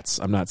stats.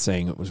 I'm not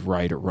saying it was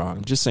right or wrong.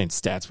 I'm just saying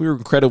stats. We were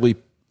incredibly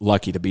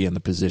lucky to be in the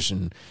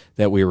position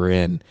that we were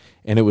in,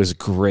 and it was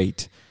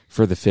great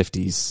for the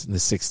 50s and the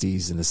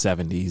 60s and the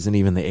 70s and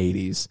even the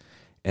 80s.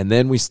 And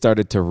then we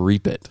started to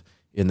reap it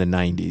in the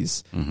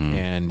 90s. Mm-hmm.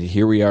 And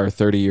here we are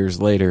 30 years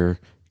later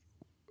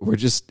we're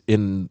just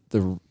in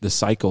the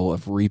cycle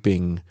of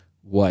reaping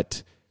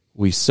what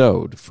we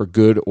sowed, for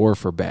good or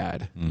for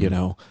bad, you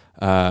know.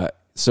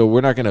 So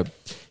we're not going to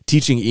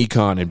teaching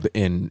econ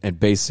and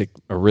basic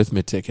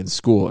arithmetic in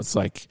school. It's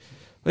like,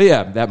 well,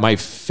 yeah, that might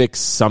fix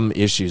some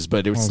issues,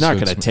 but it's not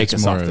going to take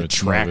us off the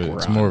track we're on.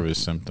 It's more of a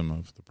symptom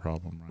of the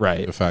problem,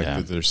 right? The fact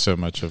that there's so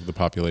much of the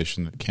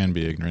population that can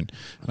be ignorant.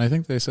 And I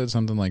think they said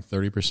something like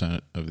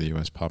 30% of the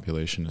U.S.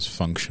 population is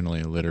functionally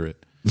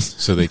illiterate.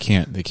 So they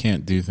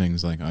can't do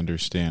things like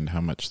understand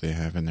how much they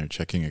have in their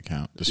checking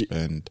account to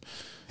spend.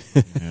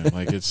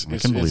 Like it's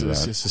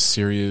a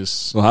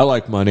serious. Well, I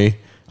like money.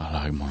 I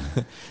like money.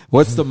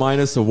 What's the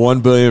minus of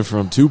 1 billion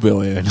from 2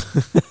 billion?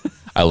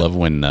 I love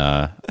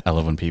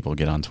when people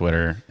get on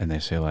Twitter and they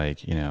say,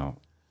 like, you know,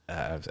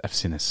 I've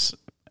seen this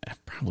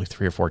probably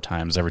 3 or 4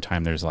 times. Every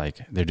time there's like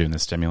they're doing the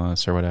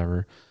stimulus or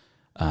whatever,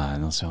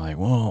 and they'll say like,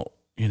 well,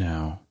 you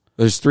know,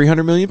 there's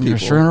 300 million people.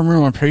 There's 300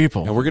 million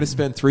people, and we're going to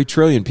spend 3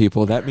 trillion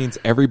people. That means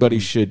everybody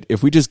should.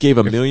 If we just gave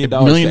 $1 million,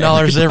 $1 million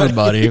to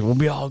everybody, we'll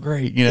be all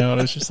great. You know,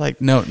 and it's just like,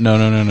 no.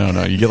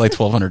 You get like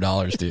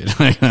 $1,200, dude.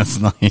 Like,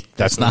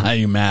 that's not how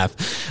you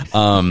math.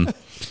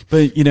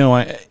 But you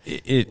know,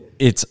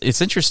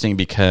 it's interesting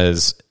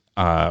because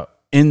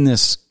in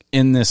this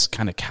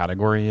kind of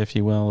category, if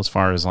you will, as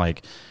far as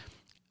like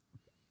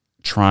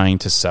trying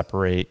to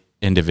separate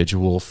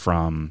individual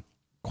from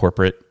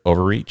corporate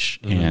overreach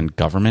and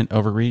government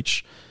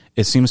overreach,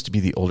 it seems to be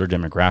the older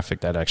demographic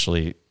that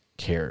actually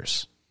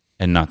cares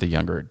and not the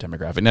younger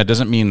demographic. Now, it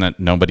doesn't mean that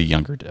nobody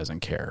younger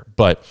doesn't care,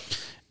 but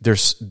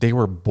they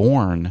were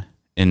born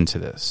into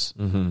this.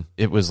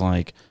 It was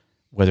like,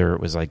 whether it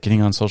was like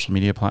getting on social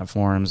media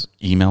platforms,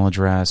 email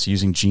address,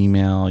 using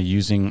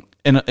Gmail,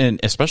 and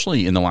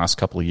especially in the last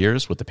couple of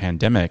years with the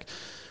pandemic,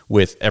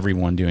 with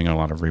everyone doing a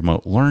lot of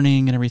remote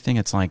learning and everything,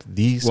 it's like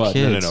these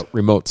kids. No.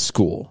 Remote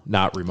school,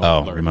 not remote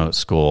learning. Remote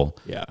school.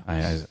 Yeah.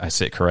 I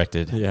sit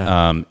corrected.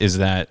 Yeah. Is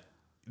that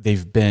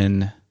they've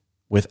been,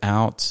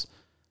 without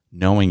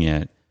knowing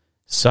it,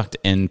 sucked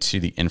into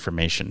the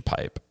information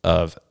pipe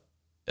of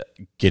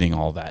getting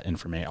all that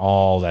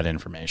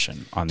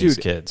information on these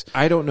kids.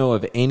 I don't know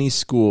of any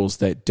schools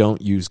that don't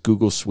use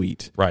Google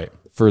Suite. Right.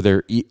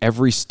 For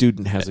every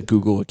student has a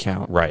Google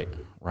account. Right.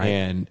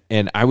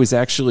 And I was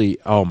actually,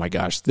 oh my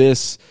gosh,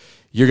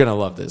 you're going to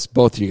love this.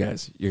 Both of you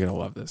guys, you're going to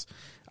love this.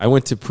 I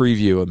went to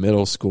preview a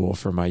middle school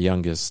for my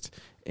youngest,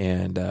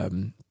 and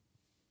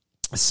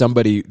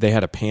they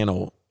had a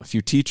panel, a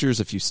few teachers,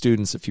 a few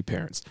students, a few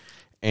parents.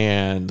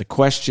 And the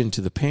question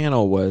to the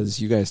panel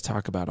was, you guys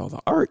talk about all the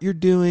art you're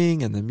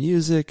doing and the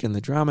music and the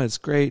drama. It's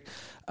great.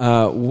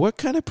 What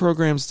kind of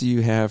programs do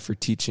you have for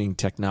teaching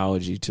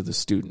technology to the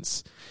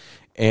students?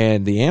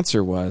 And the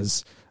answer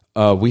was,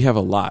 we have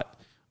a lot.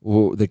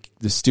 Well,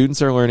 the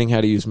students are learning how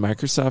to use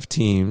Microsoft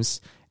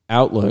Teams,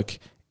 Outlook,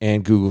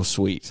 and Google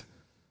Suite.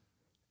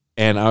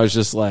 And I was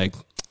just like,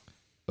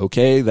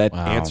 okay, that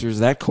answers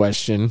that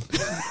question.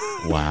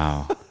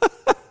 Wow.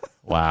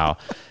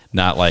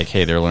 Not like,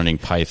 hey, they're learning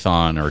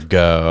Python or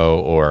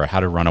Go or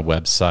how to run a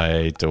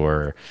website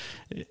or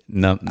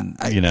no,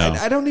 you know.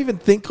 I don't even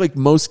think like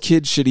most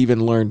kids should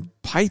even learn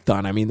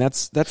Python. I mean,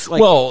 that's like,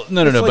 well,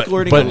 no, like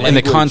but in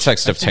the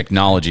context of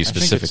technology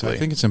specifically, I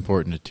think it's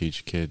important to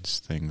teach kids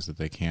things that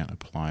they can't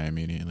apply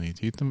immediately.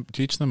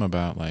 Teach them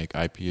about like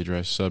IP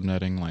address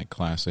subnetting, like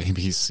class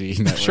ABC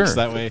networks. Sure.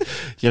 That way,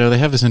 you know, they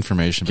have this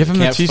information, but Give they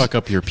them can't fuck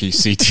up your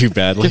PC too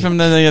badly. Give them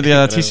the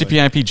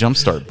TCP/IP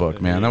Jumpstart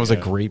book, man. That was a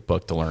great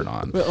book to learn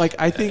on. But like,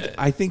 I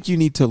think you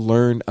need to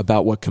learn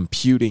about what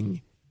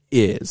computing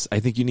is.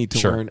 I think you need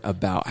to learn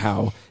about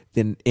how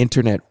the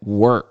internet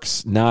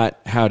works, not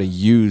how to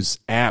use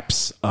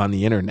apps on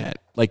the internet.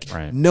 Like,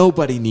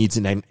 nobody needs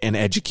an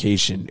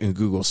education in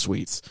Google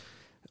Suites.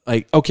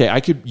 Like,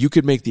 okay, you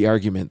could make the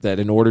argument that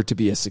in order to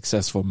be a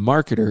successful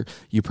marketer,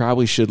 you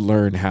probably should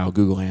learn how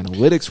Google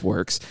Analytics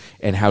works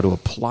and how to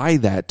apply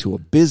that to a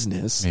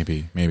business.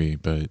 Maybe,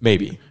 but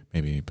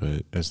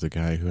as the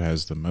guy who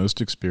has the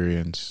most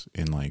experience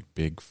in like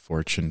big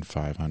Fortune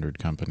 500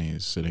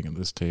 companies sitting at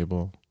this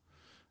table,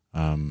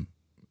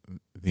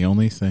 the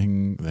only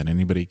thing that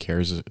anybody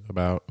cares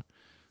about,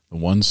 the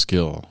one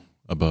skill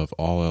above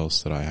all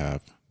else that I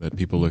have, that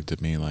people looked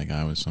at me like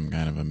I was some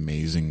kind of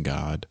amazing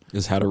god,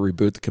 is how to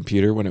reboot the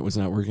computer when it was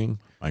not working.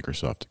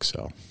 Microsoft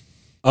Excel.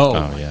 Oh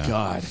my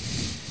God.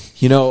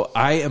 You know,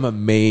 I am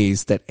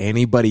amazed that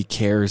anybody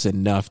cares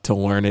enough to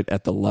learn it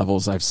at the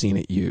levels I've seen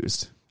it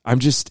used. I'm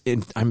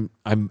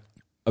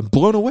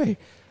blown away.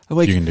 I'm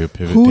like, you can do a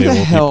pivot who table.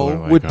 the hell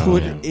Like, would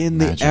put in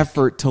magic. the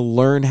effort to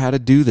learn how to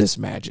do this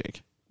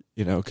magic?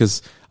 You know,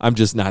 because I'm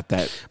just not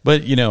that.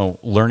 But, you know,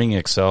 learning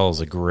Excel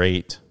is a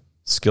great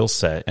skill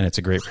set, and it's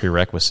a great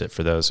prerequisite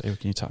for those. Hey,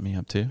 can you top me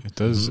up too? It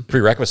does.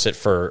 Prerequisite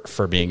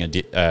for being a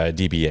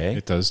DBA.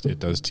 It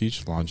does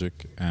teach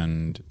logic,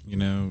 and you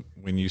know,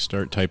 when you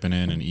start typing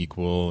in an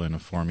equal and a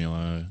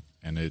formula,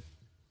 and it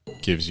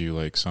gives you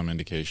like some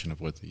indication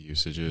of what the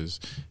usage is,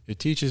 it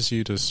teaches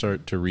you to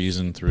start to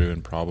reason through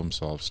and problem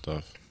solve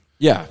stuff.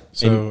 Yeah.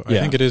 So I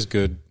think it is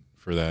good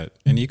for that.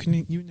 And you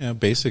can,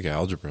 basic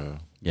algebra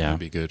Yeah. It'd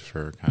be good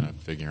for kind of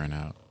figuring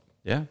out.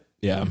 Yeah.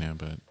 Yeah. You know,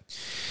 but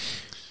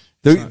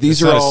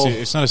These are all.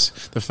 It's not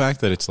the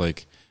fact that it's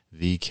like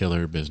the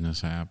killer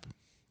business app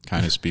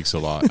kind of speaks a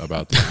lot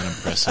about the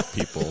unimpressive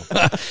people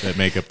that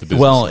make up the business.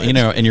 Well, sites. you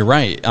know, and you're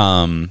right.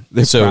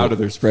 They're proud of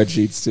their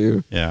spreadsheets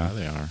too. Yeah,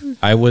 they are.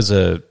 I was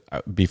in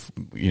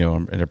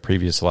a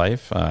previous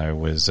life, I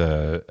was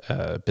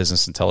a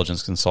business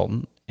intelligence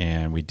consultant,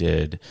 and we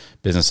did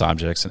business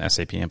objects and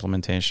SAP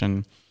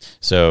implementation.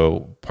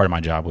 So part of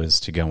my job was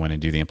to go in and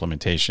do the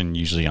implementation,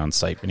 usually on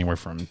site, anywhere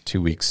from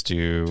 2 weeks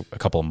to a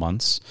couple of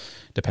months,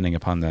 depending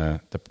upon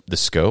the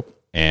scope.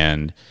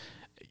 And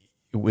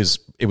it was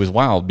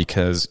wild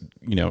because,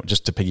 you know,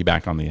 just to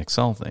piggyback on the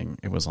Excel thing,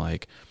 it was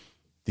like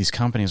these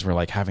companies were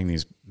like having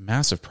these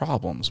massive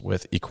problems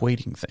with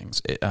equating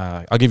things.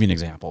 I'll give you an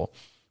example.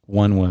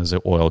 One was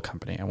an oil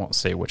company. I won't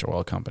say which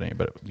oil company,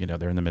 but you know,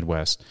 they're in the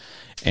Midwest,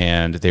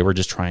 and they were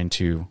just trying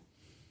to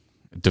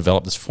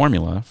develop this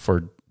formula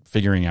for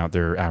figuring out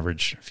their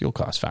average fuel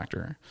cost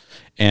factor.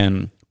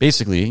 And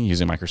basically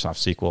using Microsoft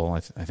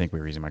SQL, I think we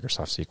were using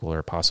Microsoft SQL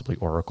or possibly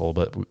Oracle,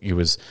 but it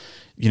was,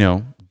 you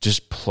know,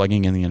 just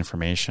plugging in the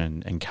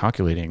information and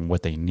calculating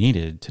what they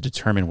needed to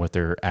determine what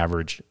their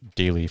average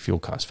daily fuel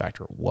cost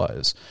factor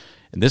was.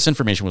 And this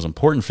information was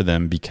important for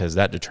them because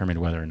that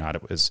determined whether or not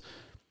it was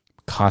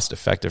cost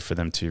effective for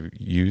them to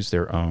use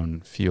their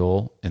own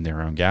fuel in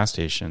their own gas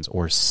stations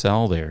or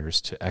sell theirs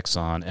to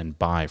Exxon and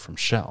buy from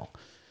Shell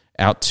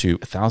out to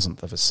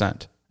 1,000th of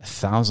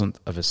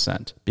a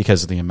cent,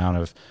 because of the amount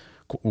of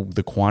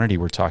the quantity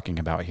we're talking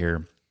about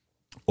here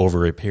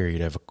over a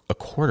period of a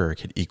quarter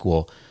could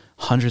equal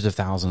hundreds of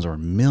thousands or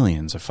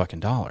millions of fucking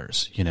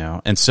dollars, you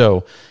know? And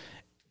so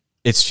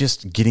it's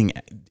just getting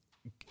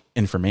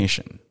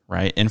information,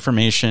 right?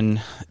 Information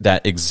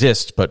that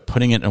exists, but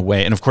putting it in a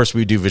way. And of course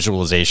we do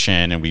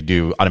visualization and we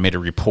do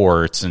automated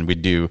reports and we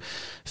do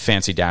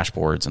fancy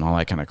dashboards and all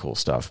that kind of cool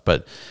stuff.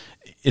 But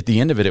at the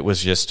end of it, it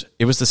was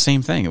the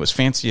same thing. It was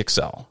fancy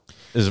Excel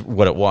is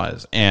what it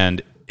was.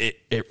 And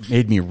it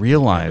made me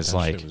realize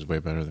it was way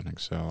better than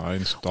Excel. I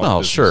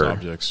installed business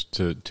objects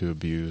to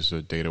abuse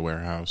a data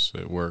warehouse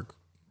at work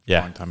a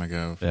long time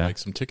ago for like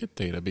some ticket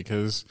data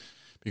because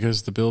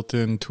the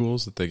built-in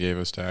tools that they gave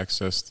us to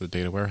access the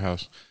data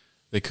warehouse,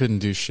 they couldn't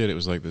do shit. It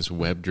was like this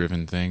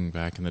web-driven thing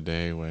back in the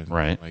day when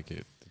like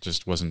it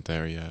just wasn't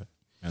there yet.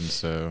 And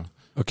so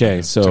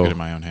so took it in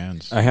my own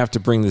hands. I have to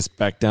bring this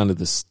back down to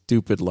the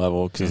stupid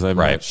level because I'm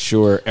not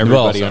sure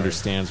everybody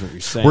understands what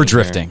you're saying. We're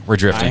drifting.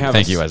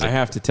 Thank you, Isaac. I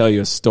have to tell you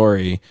a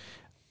story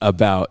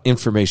about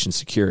information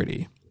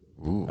security.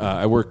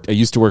 I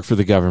used to work for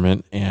the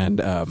government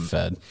and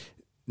Fed.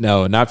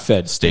 No, not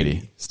Fed.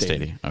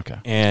 Stady. Okay.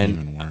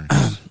 And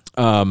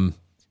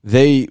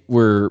they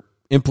were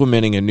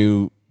implementing a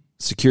new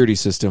security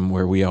system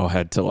where we all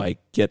had to like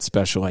get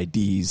special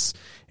IDs,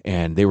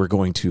 and they were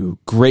going to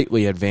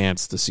greatly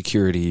advance the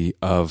security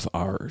of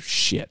our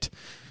shit,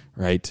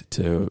 right?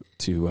 To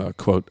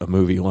quote a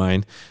movie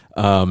line.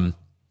 And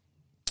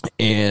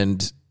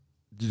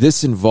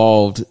this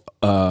involved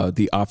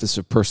the Office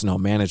of Personnel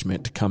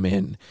Management to come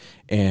in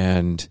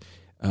and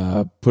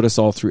put us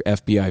all through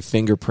FBI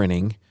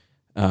fingerprinting,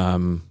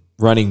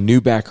 running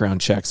new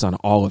background checks on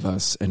all of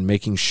us, and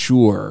making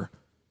sure,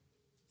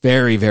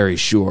 very, very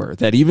sure,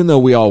 that even though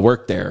we all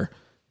worked there,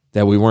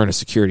 that we weren't a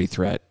security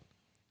threat,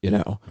 you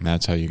know. And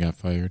that's how you got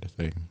fired.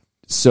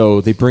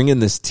 So they bring in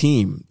this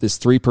team, this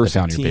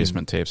 3-person team. They found your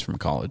basement tapes from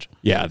college.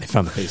 Yeah, they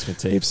found the basement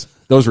tapes.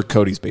 Those were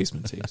Cody's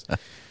basement tapes.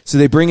 So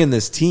they bring in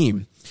this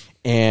team,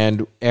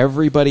 and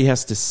everybody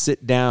has to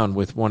sit down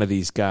with one of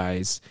these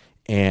guys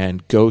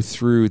and go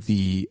through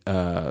the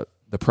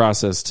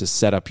process to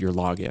set up your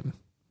login,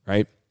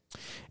 right?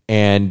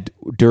 And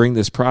during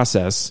this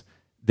process,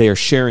 they are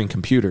sharing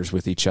computers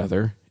with each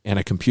other, and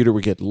a computer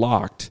would get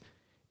locked,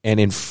 and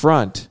in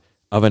front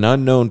of an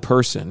unknown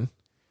person,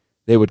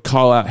 they would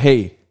call out,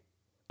 hey,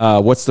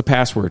 what's the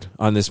password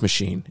on this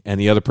machine? And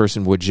the other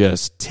person would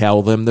just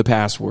tell them the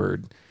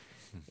password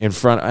in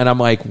front. And I'm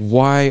like,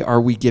 why are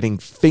we getting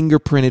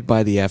fingerprinted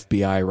by the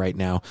FBI right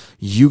now?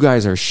 You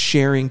guys are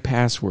sharing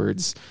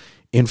passwords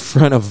in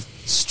front of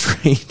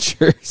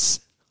strangers.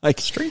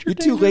 Like, you're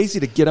too lazy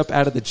to get up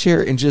out of the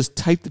chair and just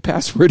type the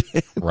password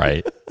in.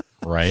 Right.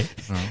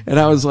 And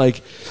I was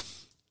like,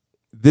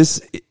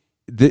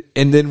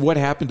 and then what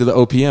happened to the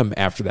OPM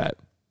after that?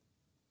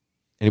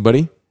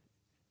 Anybody?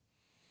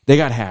 They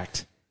got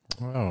hacked.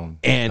 Oh,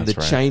 and the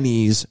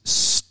Chinese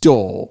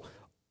stole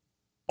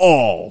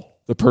all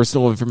the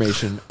personal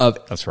information of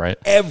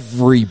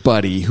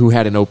everybody who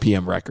had an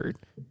OPM record.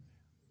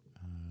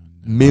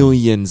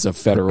 Millions of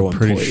federal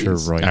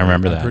employees. I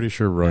remember that. I'm pretty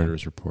sure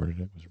Reuters reported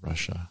it was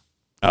Russia.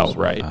 Oh,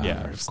 right.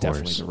 Yeah, it's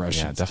definitely the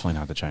Russians. Yeah, definitely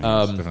not the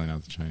Chinese. Definitely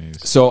not the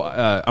Chinese. So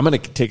I'm going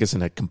to take us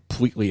in a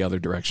completely other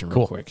direction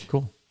real quick.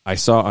 Cool. I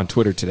saw on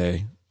Twitter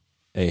today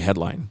a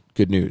headline.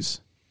 Good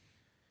news.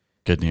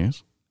 Good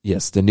news?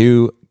 Yes, the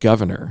new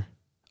governor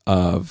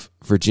of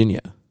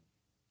Virginia,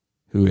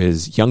 who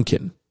is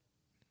Youngkin,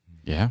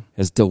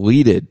 has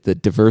deleted the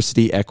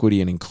diversity, equity,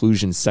 and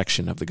inclusion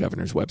section of the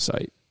governor's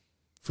website.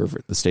 for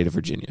the state of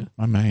Virginia.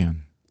 My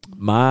man.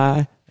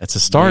 It's a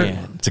start.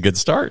 Man. It's a good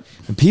start.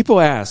 And people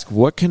ask,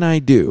 what can I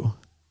do?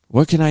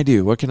 What can I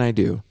do? What can I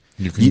do?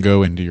 You can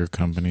go into your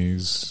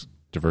company's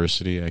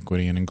diversity,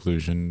 equity, and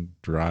inclusion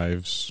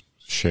drives,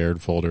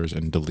 shared folders,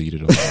 and delete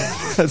it all.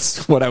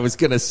 That's what I was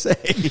going to say.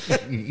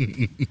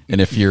 And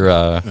if you're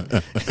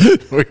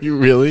Are you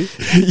really?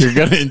 You're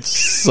going to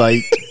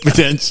incite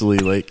potentially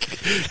like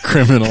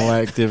criminal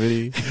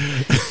activity?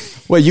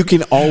 Well, you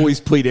can always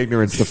plead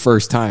ignorance the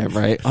first time,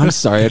 right? I'm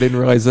sorry, I didn't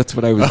realize that's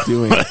what I was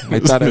doing. I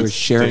thought I was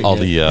sharing all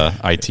it. the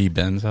IT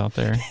bens out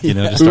there,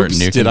 just start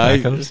nuking did I-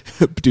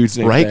 backhoes. Dude's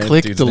name Right Ben.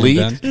 click, Dude's delete.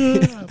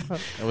 name That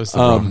was the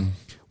problem.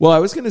 Well, I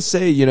was going to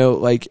say,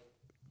 like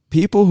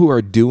people who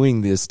are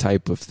doing this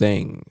type of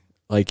thing,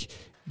 like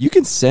you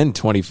can send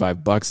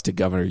 $25 to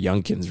Governor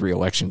Youngkin's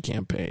reelection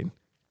campaign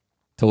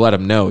to let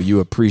him know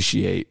you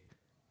appreciate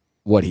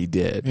what he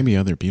did. Maybe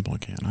other people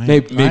can.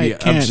 Maybe I I'm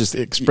can't just-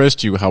 express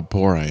to you how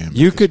poor I am.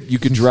 You could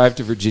drive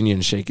to Virginia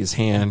and shake his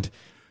hand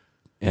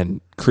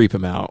and creep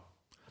him out.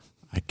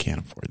 I can't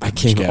afford that. I much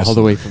came gas. all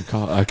the way from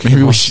college. Maybe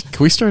can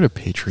we start a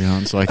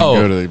Patreon so I can Oh.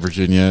 go to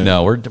Virginia?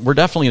 No, we're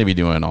definitely going to be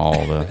doing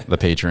all the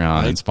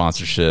Patreon and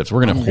sponsorships.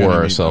 We're going to whore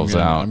ourselves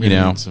out. I'm You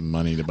gonna know, need some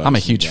money to buy I'm a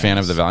some huge fan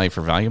gas. of the value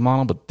for value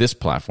model, but this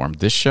platform,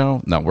 this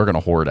show, no, we're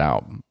going to whore it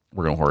out.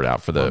 We're going to whore it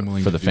out for I'm the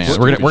willing for to the do fans.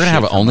 stupid We're going to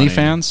have an shit for money.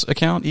 OnlyFans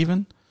account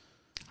even.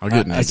 I'll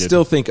get I naked.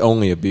 still think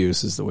only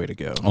abuse is the way to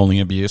go. Only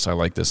abuse. I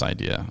like this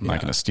idea. I'm not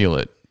going to steal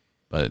it,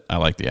 but I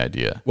like the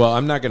idea. Well,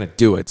 I'm not going to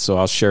do it, so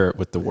I'll share it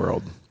with the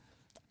world.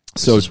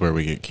 This is where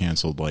we get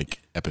canceled, like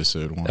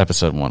episode 1.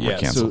 Episode 1 we're Yeah,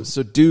 canceled.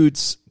 so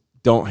dudes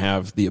don't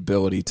have the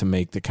ability to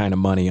make the kind of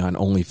money on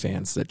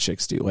OnlyFans that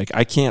chicks do. Like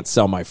I can't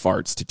sell my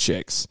farts to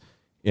chicks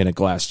in a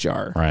glass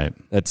jar. Right.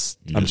 That's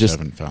You I'm just just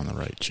haven't found the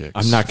right chicks.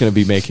 I'm not going to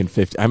be making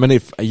 50.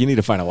 You need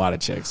to find a lot of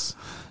chicks.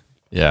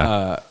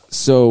 Yeah.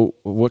 So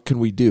what can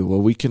we do?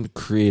 Well, we can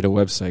create a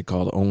website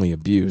called Only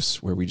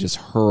Abuse where we just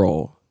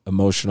hurl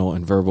emotional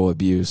and verbal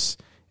abuse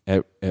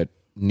at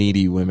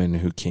needy women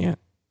who can't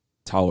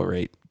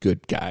tolerate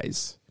good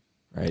guys.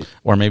 Right.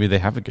 Or maybe they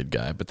have a good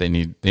guy, but they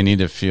need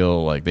to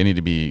feel like they need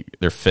to be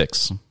their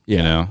fix. You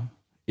Yeah. know.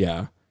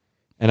 Yeah.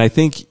 And I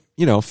think,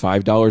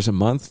 $5 a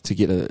month to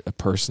get a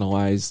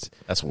personalized.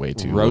 That's way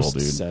too Roast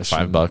little, dude. session.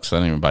 $5. I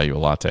don't even buy you a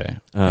latte.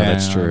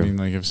 That's true. I mean,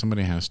 like if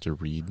somebody has to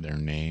read their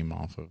name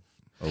off of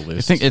a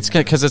list, I think it's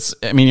because it's.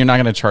 I mean, you're not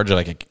going to charge it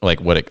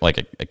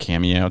like a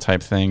cameo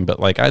type thing, but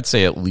like I'd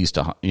say at least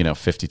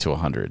 50 to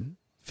 100.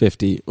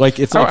 50. Like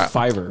it's Oh, like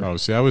Fiverr. Oh,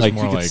 see, I was Like,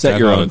 more you could like set I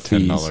your thought own a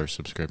 $10 fees.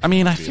 subscription. I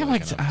mean, I would be feel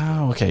like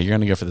okay, you're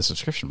going to go for the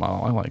subscription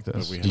model. I like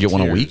this. We Do have you get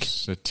one a week?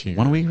 tiers, a tier.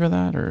 1 week for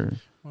that, or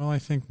Well, I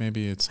think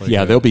maybe it's like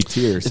Yeah, there'll be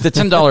tiers. at the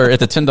 $10 at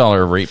the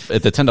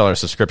 $10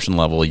 subscription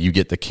level, you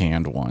get the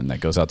canned one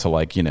that goes out to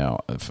like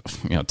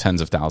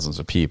tens of thousands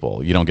of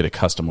people. You don't get a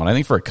custom one. I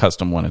think for a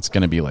custom one, it's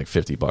going to be like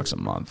 $50 a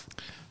month.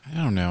 I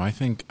don't know. I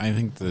think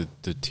the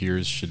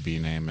tiers should be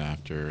named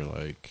after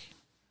like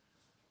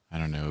I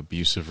don't know,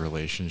 abusive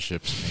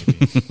relationships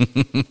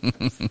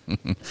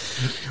maybe.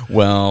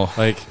 Well,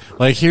 like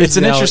here's It's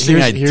an the interesting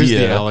here's the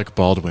idea. Alec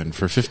Baldwin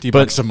for $50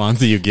 But a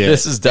month you get.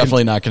 this is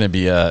definitely not going to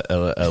be a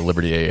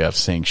Liberty AF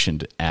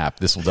sanctioned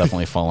app. This will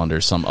definitely fall under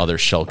some other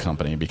shell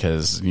company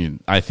because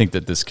I think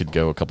that this could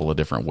go a couple of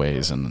different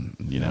ways, and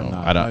I'm we don't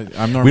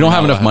normally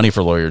have enough not- money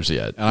for lawyers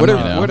yet. I'm What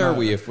not- what are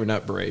we if we're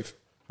not brave?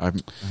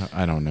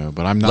 I don't know,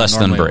 but I'm not Less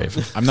than normally-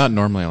 brave. I'm not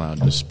normally allowed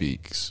to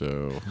speak,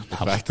 so the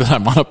fact that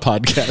I'm on a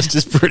podcast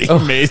is pretty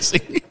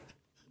amazing.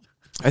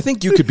 I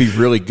think you could be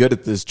really good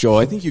at this, Joel.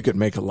 I think you could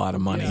make a lot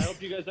of money. I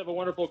hope you guys have a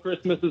wonderful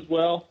Christmas as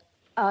well.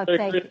 Oh, Merry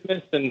thank you.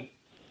 Christmas, and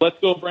let's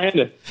go,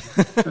 Brandon.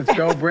 Let's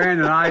go,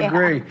 Brandon. I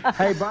agree.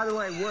 Hey, by the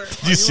way,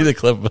 Did you see the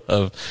clip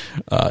of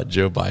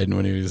Joe Biden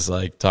when he was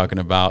like talking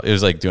about it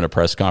was like doing a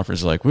press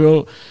conference like,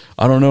 well,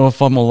 I don't know if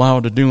I'm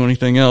allowed to do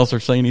anything else or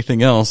say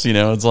anything else.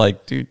 It's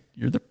like, dude,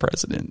 you're the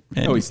president.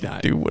 Man. No, he's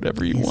not. Do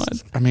whatever you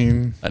want. I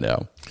mean, I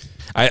know.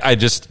 I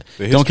just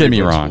the don't get history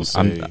me books wrong. will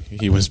say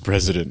he was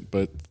president,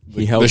 but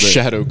He held the it.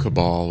 shadow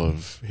cabal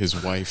of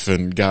his wife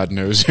and God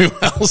knows who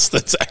else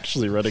that's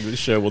actually running the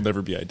show will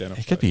never be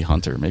identified. It could be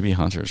Hunter. Maybe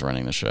Hunter's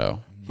running the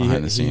show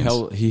behind the scenes.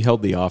 He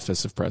held the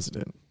office of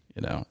president.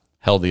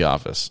 Held the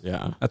office.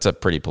 Yeah. That's a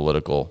pretty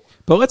political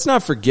But let's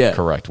not forget.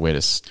 correct way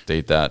to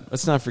state that.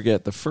 Let's not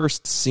forget the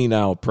first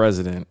senile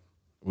president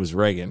was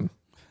Reagan.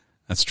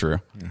 That's true.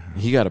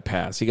 He got a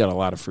pass. He got a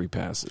lot of free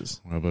passes.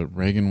 Well, but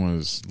Reagan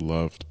was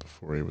loved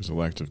before he was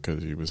elected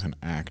because he was an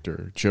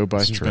actor. Joe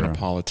Biden's been a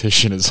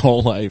politician his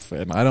whole life,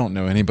 and I don't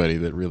know anybody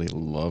that really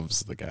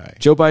loves the guy.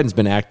 Joe Biden's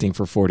been acting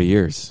for 40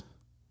 years.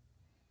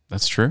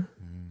 That's true.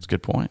 That's a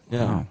good point.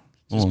 Yeah. Wow.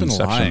 He's Little been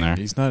inception lying. there.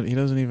 He's not. He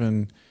doesn't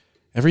even.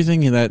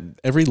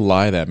 Every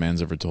lie that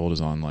man's ever told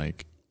is on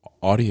like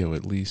audio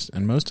at least,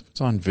 and most of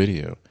it's on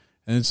video,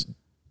 and it's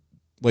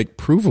like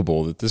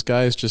provable that this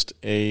guy is just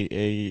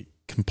a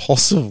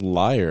compulsive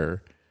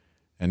liar,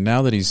 And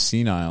now that he's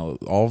senile,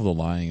 all of the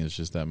lying is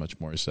just that much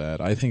more sad.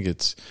 I think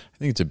it's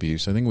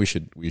abuse. I think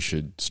we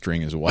should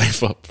string his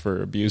wife up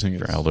for abusing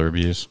For his. elder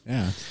abuse.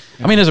 Yeah.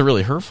 I mean, is it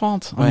really her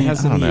fault? I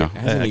don't know.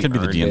 hasn't It he could be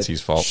the earned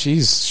DNC's fault.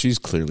 She's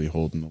clearly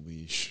holding the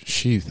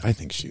leash. I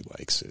think she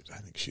likes it. I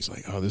think she's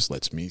like, oh, this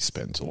lets me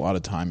spend a lot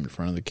of time in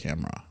front of the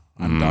camera.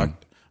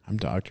 I'm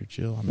Dr.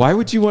 Jill. Why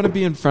would you want to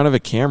be in front of a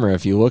camera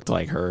if you looked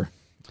like her?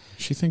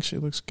 She thinks she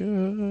looks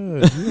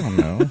good. You don't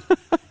know.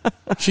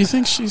 She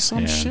thinks she's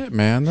some shit,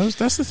 man.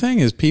 That's the thing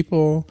is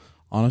people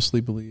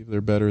honestly believe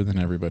they're better than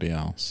everybody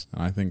else.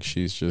 And I think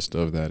she's just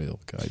of that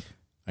ilk.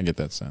 I get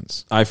that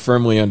sense. I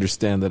firmly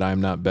understand that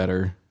I'm not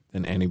better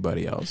than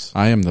anybody else.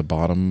 I am the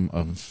bottom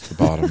of the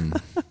bottom.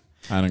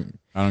 I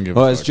don't give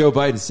Well, a as fuck. Joe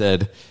Biden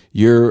said,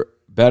 you're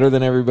better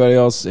than everybody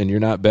else and you're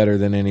not better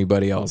than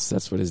anybody else.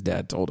 That's what his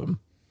dad told him.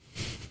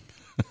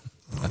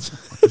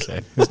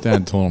 Okay. His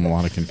dad told him a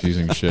lot of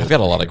confusing shit. I've got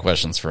a lot of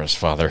questions for his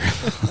father.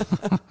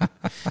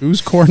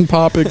 Who's Corn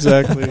Pop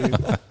exactly?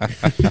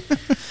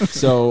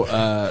 So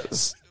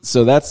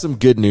that's some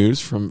good news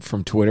from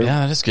Twitter. Yeah,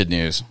 that is good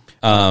news.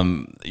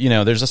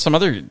 There's some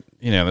other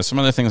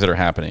things that are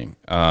happening.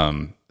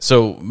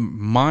 So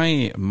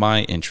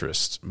my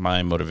interest,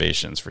 my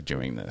motivations for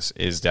doing this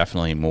is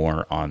definitely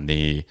more on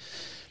the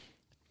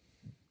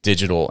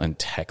digital and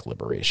tech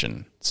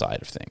liberation side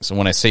of things. So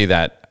when I say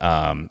that,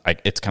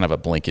 it's kind of a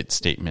blanket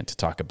statement to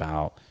talk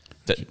about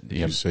that.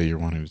 You say you're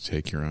wanting to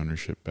take your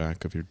ownership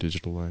back of your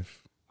digital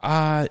life?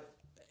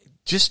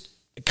 Just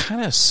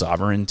kind of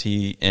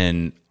sovereignty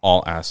in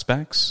all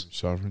aspects.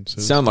 Sovereign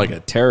citizen? Sound like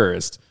a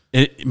terrorist.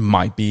 It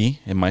might be.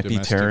 It might be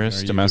Domestic- terrorists,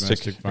 are you domestic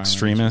domestic violence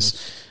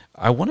extremists.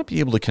 I want to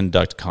be able to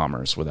conduct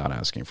commerce without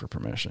asking for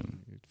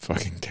permission.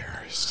 Fucking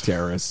terrorist.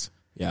 Terrorist.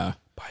 Yeah.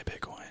 Buy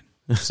Bitcoin.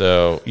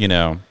 So,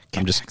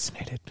 I'm just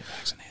vaccinated.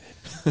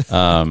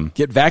 vaccinated.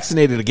 Get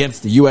vaccinated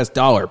against the U.S.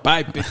 dollar.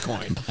 Buy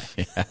Bitcoin.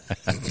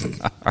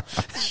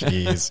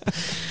 Jeez.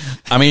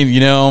 I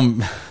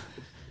mean,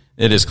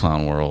 it is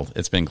Clown World.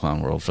 It's been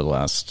Clown World for the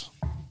last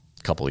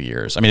couple of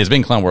years. I mean, it's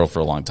been Clown World for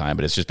a long time,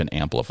 but it's just been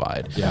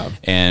amplified. Yeah.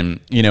 And,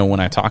 when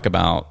I talk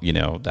about,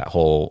 that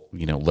whole,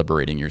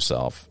 liberating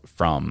yourself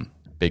from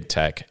big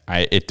tech,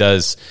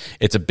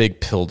 it's a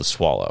big pill to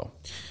swallow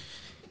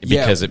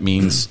because it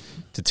means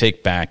to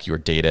take back your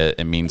data.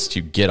 It means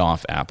to get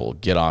off Apple,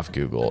 get off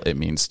Google. It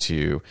means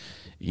to,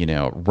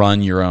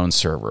 run your own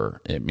server.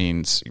 It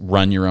means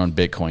run your own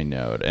Bitcoin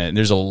node. And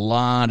there's a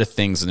lot of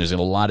things and there's a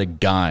lot of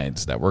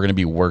guides that we're going to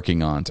be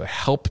working on to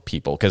help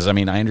people. Because, I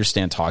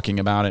understand talking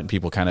about it and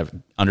people kind of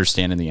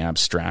understand in the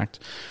abstract,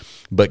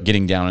 but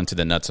getting down into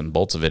the nuts and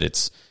bolts of it,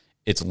 it's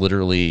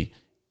literally,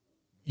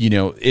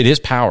 it is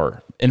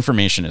power.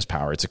 Information is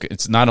power.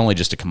 It's not only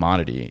just a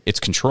commodity, it's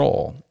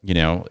control.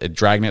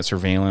 Dragnet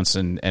surveillance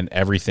and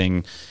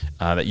everything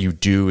that you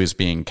do is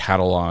being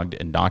cataloged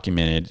and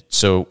documented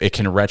so it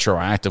can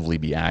retroactively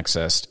be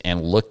accessed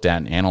and looked at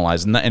and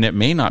analyzed. And it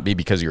may not be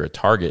because you're a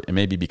target. It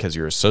may be because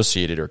you're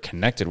associated or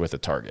connected with a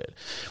target.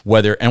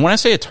 And when I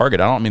say a target,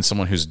 I don't mean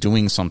someone who's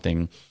doing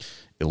something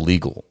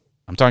illegal.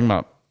 I'm talking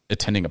about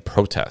attending a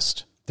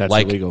protest. That's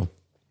illegal.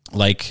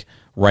 Like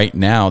right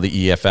now,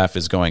 the EFF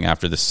is going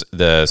after the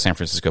San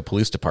Francisco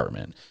Police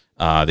Department.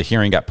 The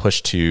hearing got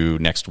pushed to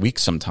next week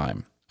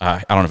sometime.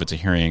 I don't know if it's a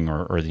hearing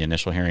or the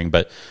initial hearing,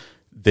 but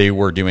they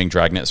were doing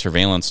dragnet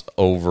surveillance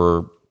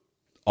over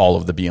all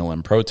of the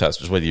BLM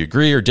protesters. Whether you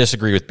agree or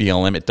disagree with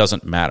BLM, it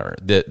doesn't matter.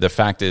 The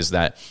fact is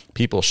that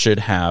people should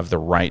have the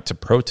right to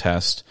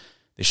protest.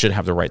 They should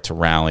have the right to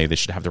rally. They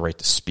should have the right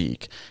to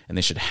speak. And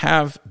they should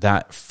have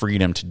that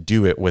freedom to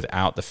do it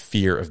without the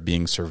fear of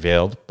being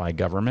surveilled by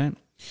government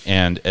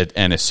and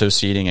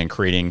associating and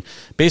creating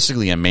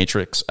basically a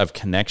matrix of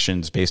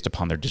connections based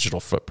upon their digital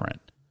footprint.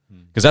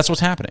 Because that's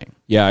what's happening.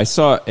 Yeah, I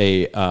saw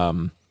a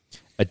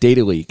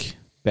data leak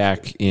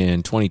back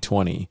in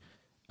 2020.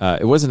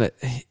 It wasn't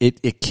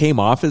it came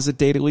off as a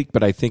data leak,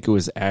 but I think it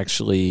was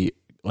actually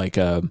like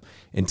a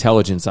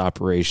intelligence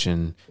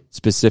operation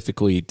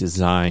specifically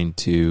designed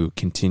to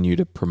continue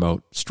to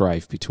promote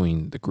strife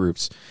between the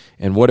groups.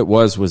 And what it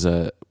was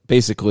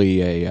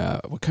basically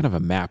what kind of a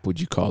map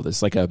would you call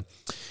this? Like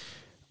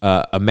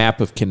a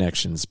map of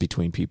connections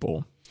between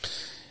people.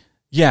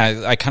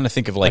 Yeah, I kind of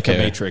think of like a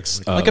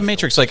matrix. Like a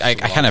matrix. Like I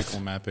kind of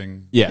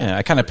mapping. Yeah,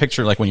 I kind of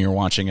picture like when you're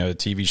watching a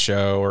TV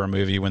show or a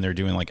movie when they're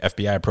doing like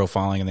FBI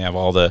profiling and they have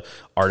all the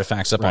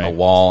artifacts up on a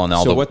wall and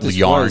all the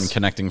yarn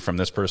connecting from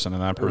this person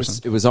and that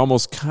person. It was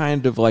almost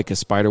kind of like a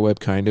spider web,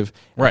 kind of.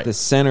 Right. At the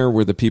center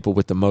were the people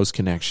with the most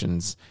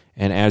connections,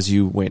 and as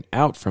you went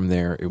out from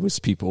there, it was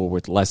people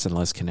with less and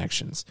less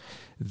connections.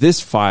 This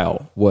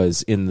file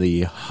was in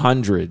the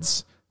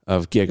hundreds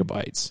of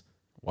gigabytes.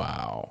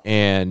 Wow.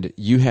 And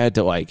you had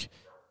to like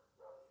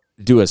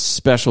do a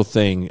special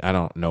thing. I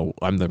don't know.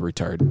 I'm the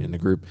retard in the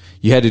group.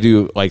 You had to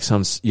do like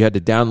you had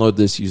to download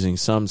this using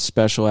some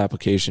special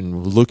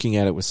application, looking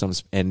at it with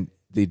and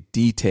the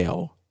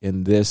detail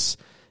in this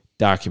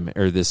document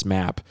or this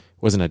map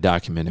wasn't a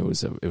document. It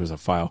was a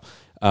file.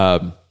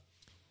 And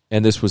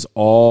this was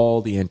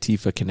all the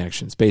Antifa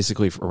connections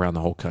basically around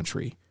the whole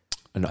country.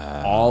 And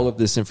all of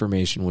this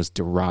information was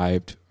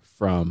derived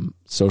from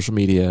social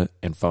media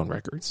and phone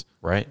records.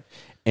 Right.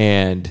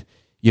 And,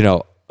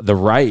 the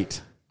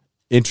right,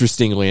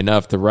 interestingly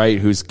enough, the right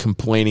who's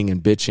complaining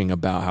and bitching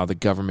about how the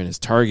government is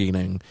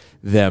targeting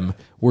them,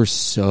 were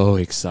so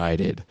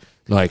excited.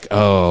 Like,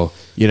 now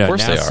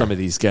some of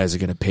these guys are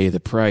going to pay the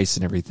price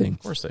and everything. Of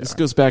course they This are.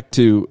 goes back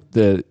to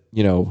the,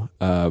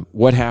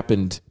 what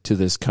happened to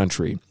this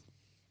country.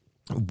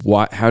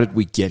 How did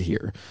we get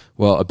here?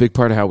 Well, a big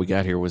part of how we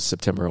got here was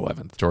September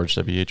 11th. George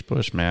W.H.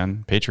 Bush,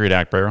 man. Patriot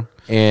Act, bro.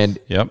 And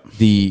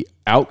the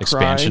outcry,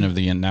 Expansion of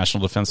the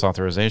National Defense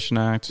Authorization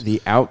Act.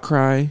 the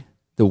outcry,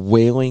 the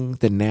wailing,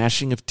 the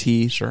gnashing of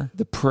teeth, Sure.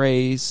 the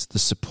praise, the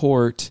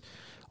support,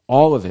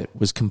 all of it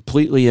was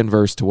completely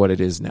inverse to what it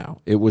is now.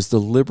 It was the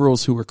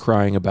liberals who were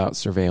crying about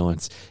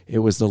surveillance. It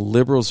was the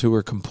liberals who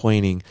were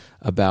complaining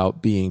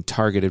about being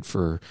targeted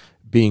for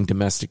being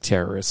domestic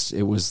terrorists.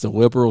 It was the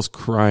liberals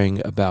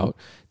crying about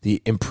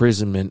the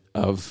imprisonment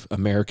of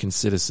American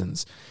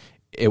citizens.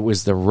 It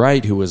was the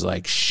right who was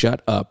like,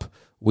 shut up.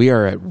 We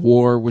are at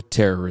war with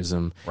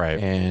terrorism. Right.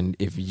 And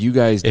if you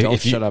guys don't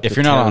shut up, if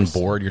you're not on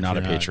board, you're not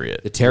a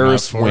patriot. The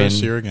terrorists You're not for win.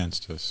 us, you're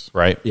against us.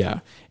 Right.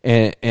 Yeah.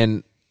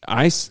 And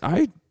I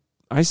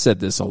said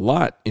this a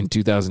lot in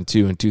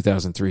 2002 and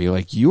 2003.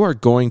 Like, you are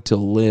going to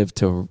live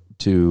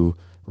to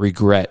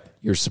regret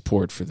your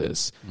support for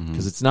this,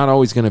 because it's not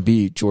always going to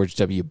be George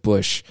W.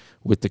 Bush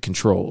with the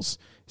controls.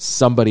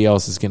 Somebody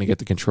else is going to get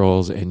the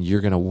controls, and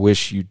you're going to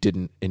wish you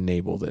didn't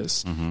enable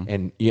this.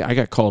 And I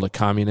got called a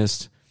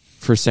communist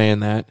for saying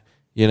that,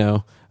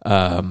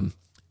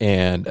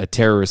 and a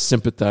terrorist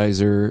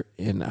sympathizer.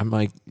 And I'm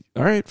like,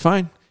 all right,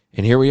 fine.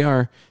 And here we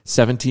are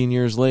 17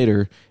 years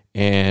later,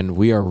 and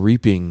we are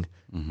reaping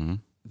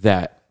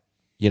that,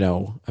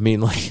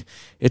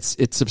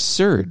 it's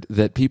absurd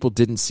that people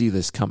didn't see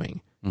this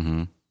coming.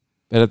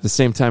 But at the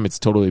same time, it's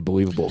totally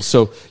believable.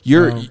 So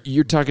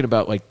you're talking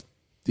about like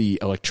the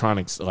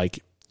electronics,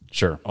 like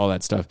Sure. all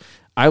that stuff.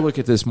 I look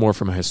at this more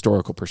from a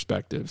historical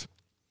perspective.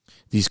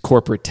 These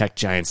corporate tech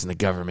giants in the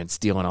government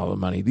stealing all the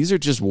money. These are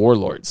just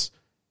warlords.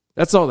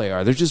 That's all they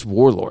are. They're just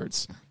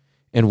warlords.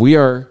 And we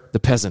are the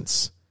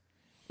peasants.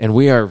 And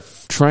we are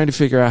trying to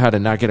figure out how to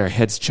not get our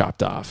heads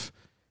chopped off.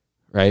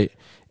 Right?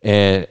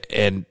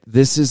 And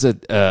this is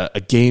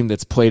a game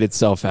that's played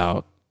itself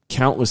out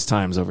countless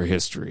times over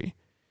history.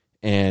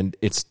 And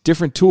it's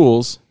different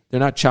tools. They're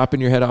not chopping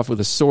your head off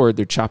with a sword.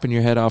 They're chopping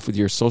your head off with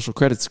your social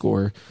credit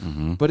score.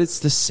 But it's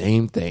the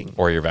same thing.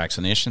 Or your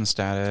vaccination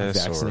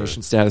status.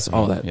 Vaccination status,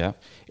 all that. Yeah.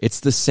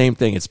 It's the same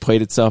thing. It's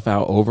played itself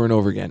out over and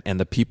over again. And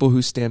the people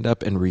who stand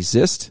up and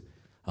resist,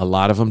 a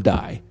lot of them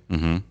die.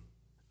 And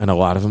a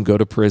lot of them go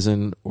to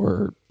prison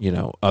or,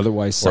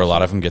 otherwise Or a suffer.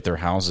 lot of them get their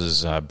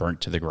houses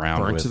burnt to the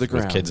ground, Burnt to the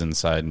ground. with kids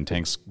inside and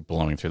tanks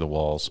blowing through the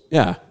walls.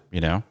 Yeah.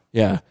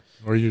 Yeah.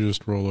 Or you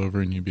just roll over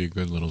and you be a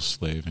good little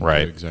slave and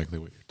Right. do exactly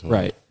what you're told.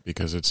 Right.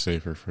 Because it's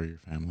safer for your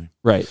family.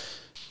 Right.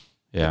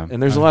 Yeah.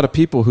 And there's a lot of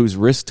people whose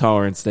risk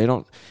tolerance,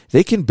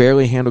 they can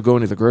barely handle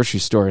going to the grocery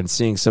store and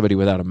seeing somebody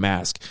without a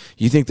mask.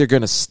 You think they're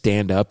going to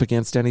stand up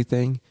against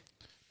anything?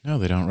 No,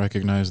 they don't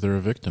recognize they're a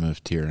victim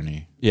of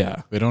tyranny.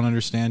 Yeah. They don't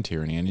understand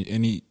tyranny. And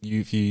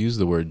if you use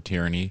the word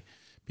tyranny,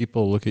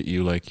 people look at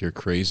you like you're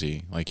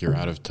crazy, like you're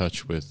out of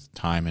touch with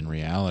time and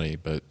reality.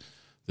 But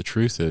the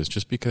truth is,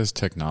 just because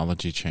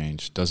technology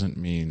changed doesn't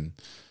mean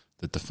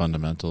that the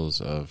fundamentals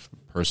of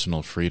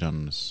personal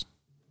freedoms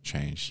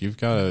change. You've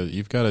got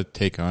to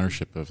take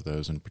ownership of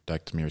those and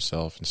protect them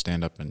yourself and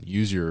stand up and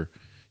use your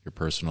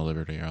personal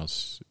liberty, or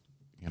else,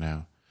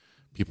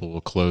 people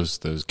will close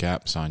those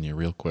gaps on you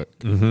real quick.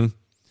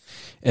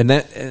 And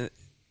that,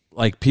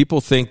 people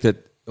think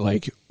that,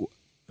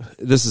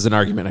 this is an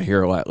argument I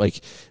hear a lot. Like,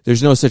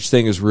 there's no such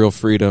thing as real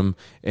freedom,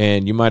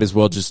 and you might as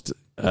well just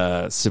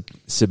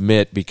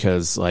submit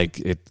because,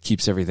 it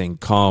keeps everything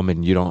calm,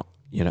 and you don't,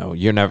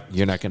 you're not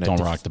going to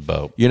Don't rock the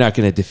boat. You're not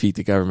going to defeat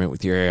the government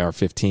with your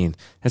AR-15.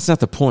 That's not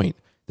the point.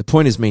 The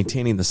point is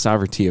maintaining the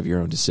sovereignty of your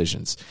own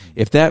decisions.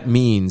 If that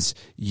means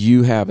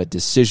you have a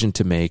decision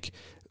to make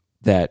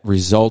that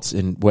results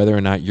in whether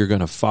or not you're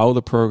going to follow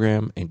the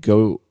program and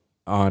go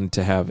on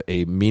to have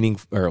a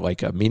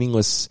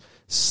meaningless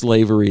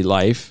slavery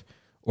life,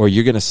 or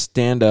you're going to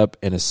stand up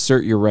and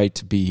assert your right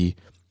to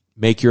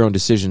make your own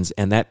decisions,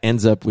 and that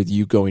ends up with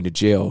you going to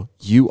jail,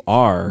 you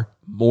are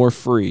more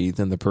free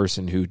than the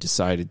person who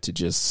decided to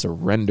just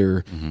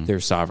surrender their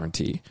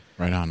sovereignty.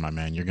 Right on, my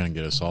man. You're going to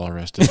get us all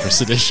arrested for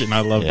sedition.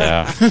 I love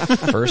Yeah.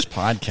 First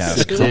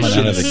podcast coming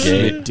out of the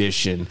gate.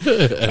 Edition.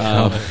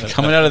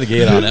 Coming out of the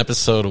gate on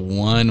episode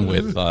 1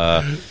 with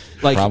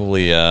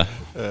probably a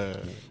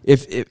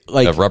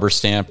If rubber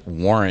stamp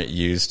warrant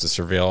used to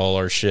surveil all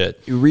our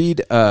shit. you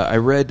read, I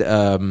read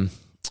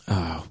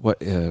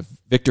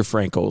Viktor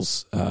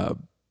Frankl's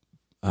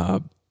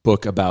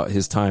book about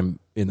his time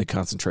in the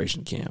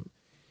concentration camp.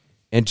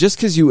 And just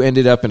because you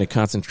ended up in a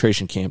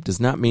concentration camp does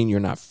not mean you're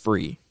not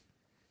free.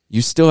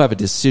 You still have a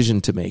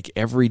decision to make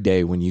every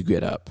day when you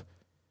get up.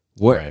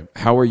 Right.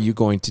 How are you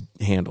going to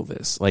handle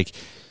this?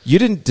 You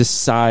didn't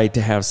decide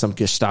to have some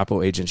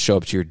Gestapo agent show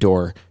up to your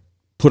door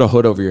put a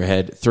hood over your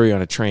head, throw you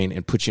on a train,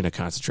 and put you in a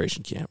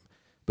concentration camp.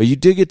 But you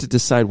do get to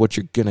decide what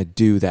you're going to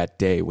do that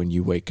day when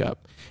you wake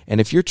up. And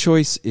if your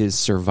choice is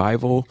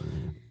survival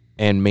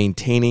and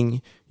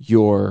maintaining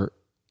your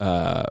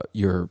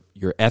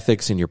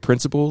ethics and your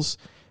principles,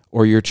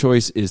 or your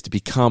choice is to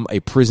become a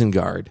prison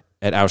guard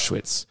at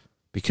Auschwitz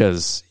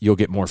because you'll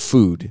get more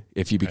food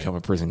if you become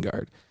a prison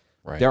guard.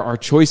 Right. There are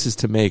choices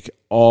to make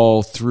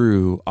all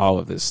through all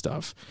of this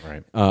stuff.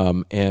 Right.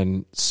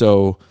 And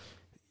so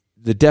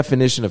the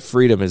definition of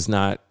freedom is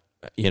not,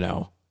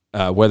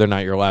 whether or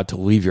not you're allowed to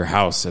leave your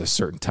house at a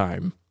certain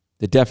time.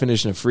 The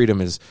definition of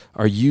freedom is,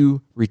 are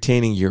you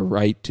retaining your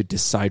right to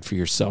decide for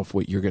yourself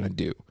what you're going to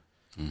do?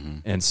 Mm-hmm.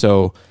 And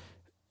so,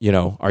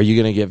 are you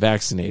going to get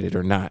vaccinated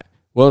or not?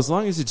 Well, as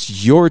long as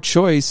it's your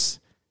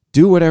choice,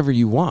 do whatever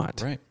you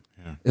want. Right.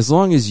 Yeah. As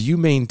long as you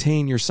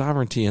maintain your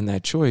sovereignty in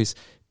that choice,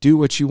 do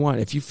what you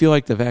want. If you feel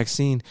like the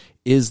vaccine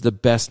is the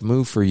best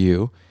move for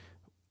you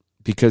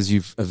because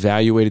you've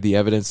evaluated the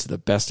evidence to the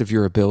best of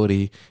your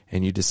ability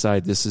and you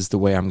decide this is the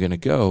way I'm going to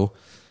go,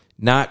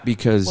 not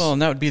because... Well,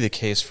 and that would be the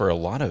case for a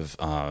lot of,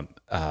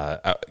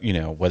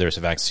 whether it's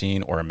a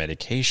vaccine or a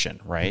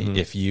medication, right? Mm-hmm.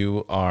 If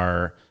you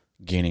are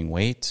gaining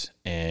weight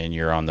and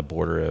you're on the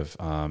border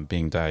of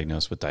being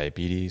diagnosed with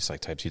diabetes, like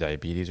type 2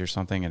 diabetes or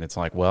something, and it's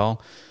like,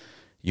 well,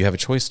 you have a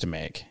choice to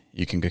make.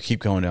 You can keep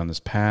going down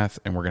this path,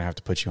 and we're going to have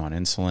to put you on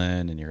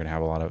insulin, and you're going to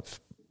have a lot of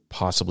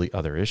possibly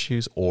other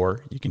issues,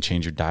 or you can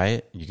change your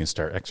diet. You can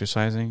start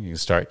exercising. You can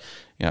start,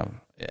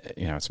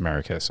 it's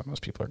America, so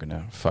most people are going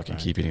to fucking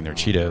keep eating their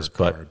Cheetos.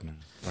 But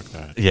fuck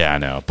that. Yeah, I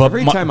know. But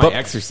every time I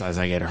exercise,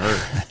 I get hurt.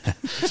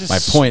 My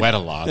point. Sweat a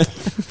lot.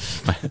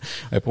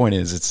 my point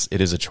is, it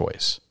is a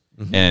choice,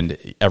 mm-hmm.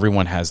 and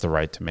everyone has the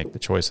right to make the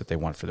choice that they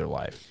want for their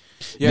life.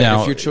 Yeah,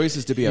 now, if your choice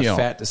is to be a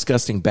fat,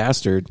 disgusting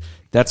bastard,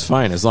 that's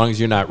fine, as long as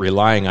you're not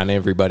relying on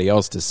everybody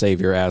else to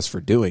save your ass for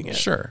doing it.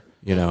 Sure.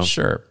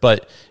 Sure.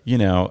 But,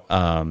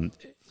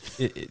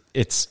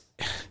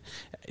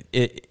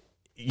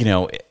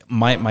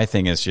 my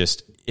thing is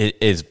just, it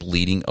is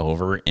bleeding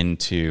over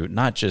into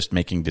not just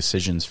making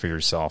decisions for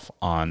yourself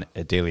on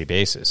a daily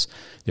basis.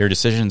 There are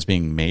decisions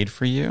being made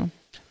for you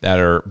that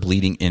are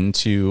bleeding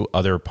into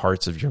other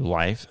parts of your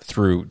life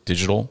through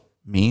digital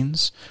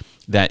means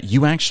that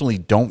you actually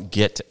don't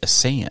get a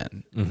say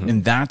in. Mm-hmm.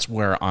 And that's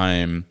where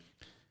I'm,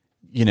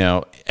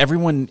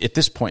 everyone at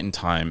this point in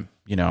time,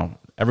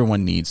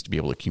 everyone needs to be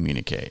able to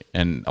communicate.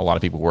 And a lot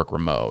of people work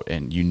remote,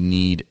 and you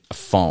need a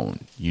phone.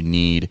 You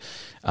need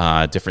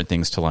different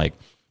things to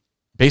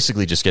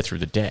basically just get through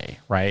the day,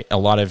 right? A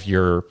lot of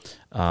your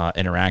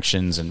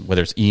interactions, and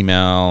whether it's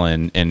email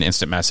and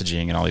instant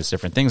messaging and all these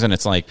different things, and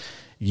it's like,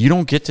 you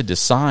don't get to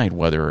decide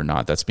whether or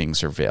not that's being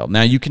surveilled.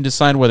 Now, you can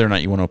decide whether or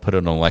not you want to put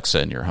an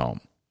Alexa in your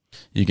home.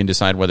 You can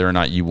decide whether or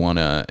not you want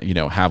to,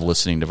 have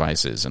listening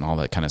devices and all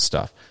that kind of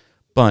stuff.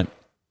 But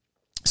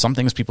some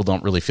things people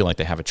don't really feel like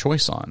they have a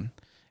choice on,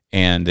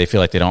 and they feel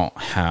like they don't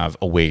have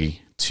a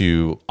way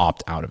to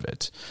opt out of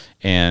it.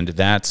 And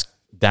that's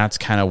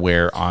kind of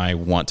where I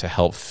want to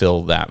help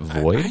fill that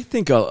void. I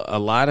think a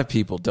lot of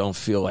people don't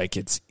feel like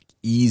it's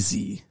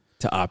easy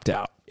to opt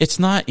out. It's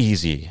not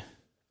easy.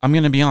 I'm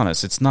going to be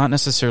honest. It's not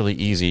necessarily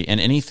easy, and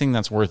anything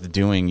that's worth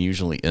doing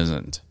usually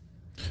isn't.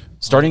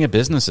 Starting a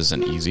business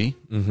isn't easy.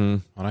 Mm-hmm.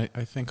 Well,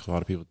 I think a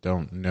lot of people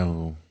don't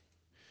know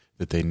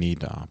that they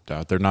need to opt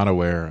out. They're not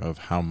aware of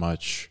how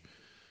much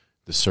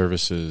the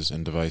services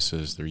and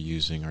devices they're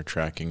using are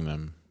tracking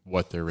them,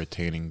 what they're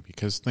retaining.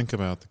 Because think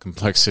about the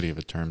complexity of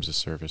a terms of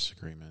service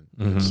agreement.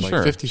 Mm-hmm. It's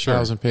like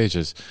 50,000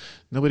 pages.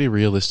 Nobody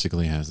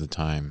realistically has the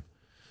time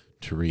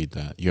to read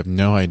that. You have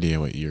no idea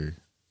what you're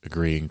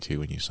agreeing to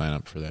when you sign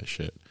up for that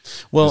shit.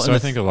 Well, so I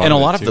think a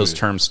lot of those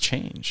terms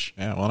change.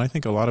 Yeah, well, and I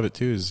think a lot of it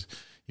too is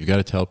you got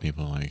to tell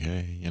people like,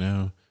 hey,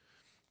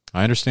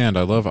 I understand.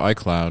 I love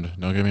iCloud.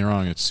 Don't get me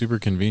wrong. It's super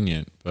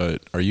convenient.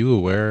 But are you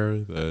aware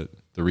that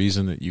the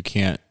reason that you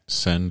can't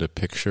send a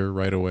picture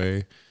right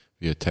away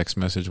via text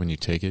message when you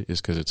take it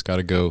is because it's got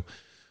to go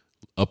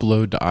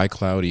upload to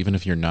iCloud even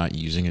if you're not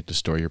using it to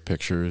store your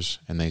pictures,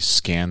 and they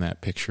scan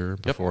that picture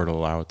before it'll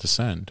allow it to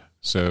send.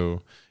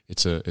 So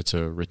it's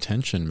a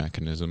retention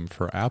mechanism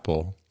for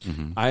Apple.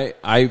 Mm-hmm.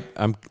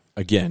 I'm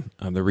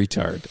the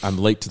retard. I'm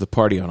late to the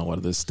party on a lot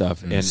of this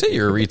stuff. And say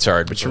you're a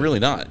retard, but you're really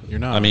not. You're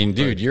not. I mean,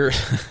 dude,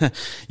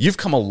 you've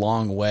come a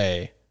long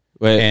way.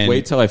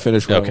 Wait till I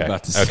finish what I'm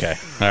about to say. Okay.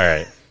 All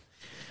right.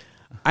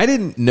 I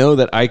didn't know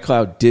that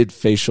iCloud did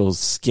facial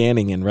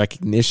scanning and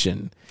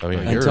recognition. Oh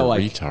yeah, you're a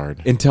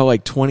retard. Until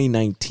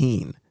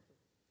 2019.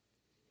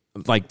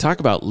 Talk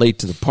about late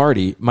to the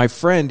party. My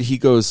friend, he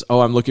goes,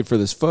 "Oh, I'm looking for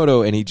this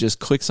photo," and he just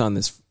clicks on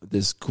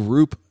this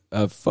group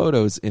of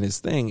photos in his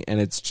thing,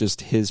 and it's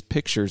just his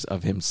pictures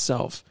of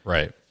himself.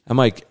 Right. I'm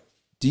like,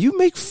 do you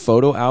make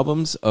photo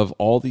albums of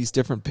all these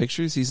different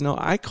pictures? He's no,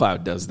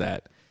 iCloud does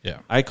that. Yeah.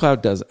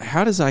 iCloud does.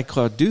 How does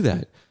iCloud do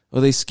that?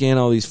 Well, they scan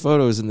all these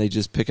photos and they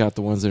just pick out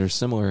the ones that are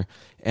similar.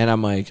 And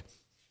I'm like,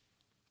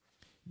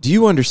 do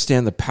you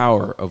understand the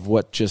power of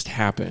what just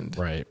happened?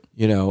 Right.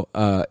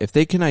 If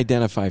they can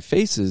identify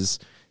faces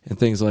and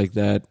things like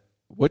that,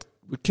 what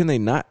can they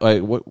not?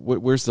 Like,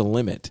 where's the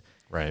limit?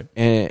 Right.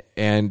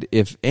 And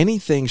if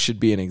anything should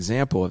be an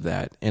example of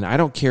that, and I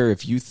don't care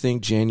if you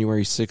think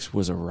January 6th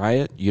was a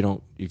riot,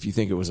 if you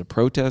think it was a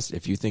protest,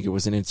 if you think it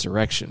was an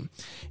insurrection,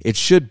 it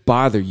should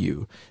bother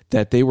you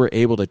that they were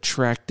able to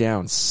track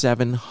down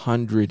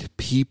 700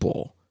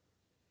 people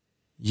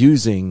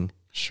using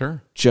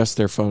just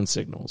their phone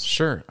signals.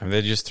 Sure. I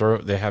mean,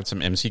 they have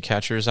some MC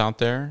catchers out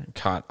there,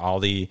 caught all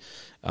the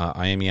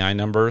IMEI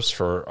numbers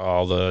for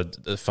all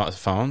the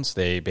phones.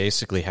 They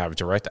basically have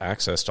direct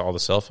access to all the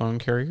cell phone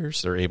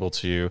carriers. They're able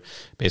to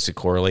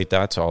basically correlate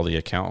that to all the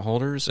account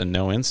holders and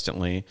know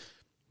instantly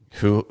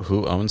who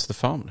owns the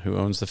phone, who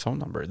owns the phone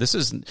number. This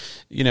is,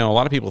 a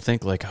lot of people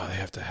think like, oh, they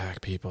have to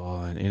hack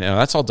people. And,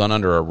 that's all done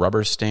under a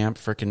rubber stamp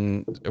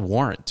freaking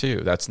warrant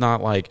too. That's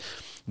not like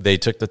they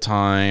took the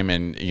time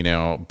and,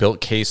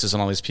 built cases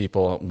on all these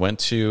people, went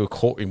to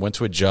court, went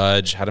to a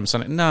judge, had them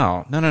sign it.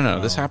 No.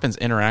 This happens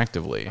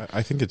interactively.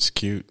 I think it's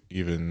cute,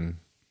 even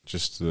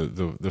just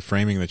the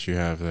framing that you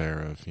have there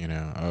of,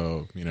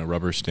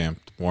 rubber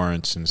stamped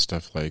warrants and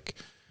stuff. Like,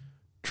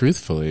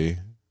 truthfully,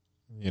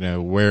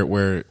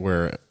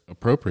 where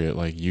appropriate,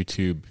 like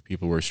YouTube,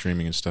 people were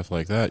streaming and stuff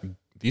like that.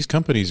 These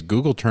companies,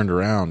 Google turned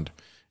around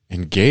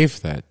and gave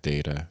that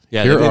data.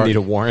 Yeah, they didn't need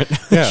a warrant.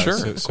 Yeah,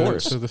 sure, of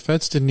course. So the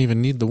feds didn't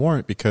even need the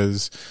warrant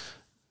because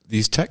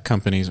these tech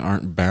companies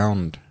aren't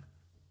bound.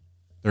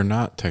 They're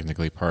not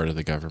technically part of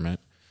the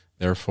government.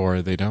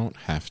 Therefore, they don't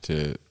have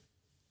to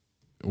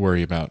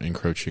worry about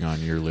encroaching on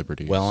your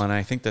liberties. Well, and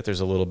I think that there's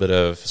a little bit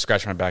of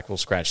scratch my back, will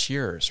scratch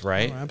yours,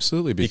 right? Oh,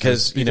 absolutely.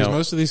 Because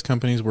most of these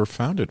companies were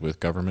founded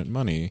with government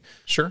money.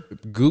 Sure.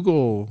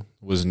 Google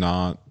was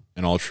not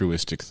an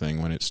altruistic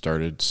thing when it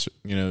started.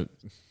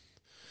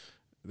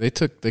 They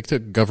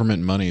took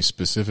government money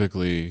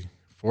specifically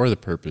for the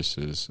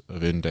purposes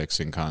of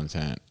indexing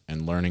content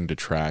and learning to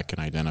track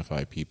and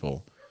identify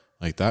people.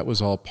 Like, that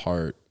was all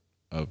part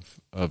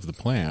of the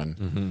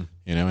plan,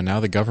 and now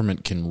the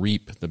government can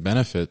reap the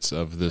benefits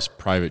of this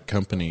private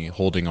company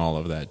holding all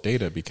of that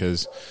data,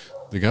 because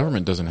the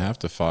government doesn't have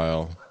to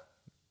file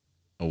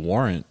a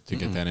warrant to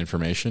get that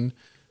information.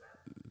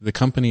 The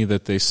company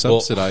that they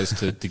subsidized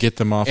to get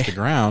them off the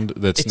ground,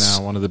 that's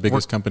now one of the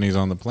biggest companies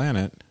on the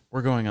planet.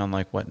 We're going on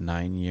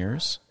 9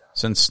 years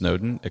since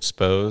Snowden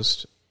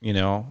exposed,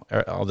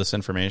 all this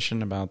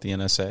information about the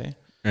NSA.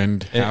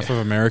 And half of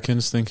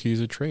Americans think he's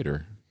a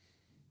traitor.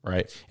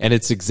 Right. And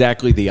it's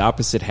exactly the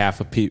opposite half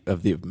of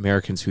the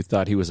Americans who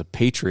thought he was a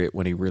patriot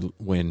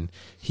when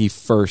he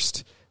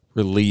first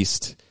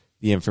released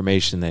the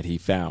information that he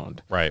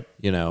found. Right.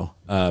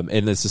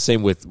 And it's the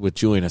same with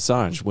Julian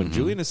Assange. When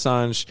Julian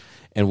Assange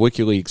and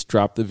WikiLeaks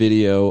dropped the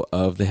video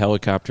of the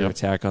helicopter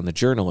attack on the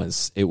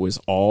journalists, it was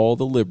all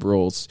the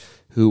liberals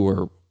who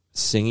were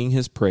singing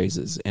his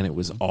praises, and it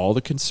was all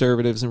the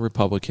conservatives and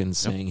Republicans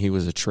saying he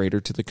was a traitor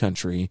to the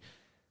country.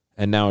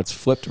 And now it's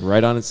flipped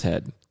right on its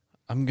head.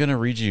 I'm going to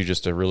read you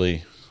just a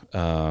really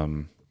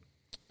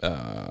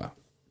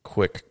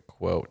quick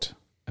quote,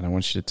 and I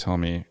want you to tell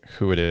me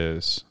who it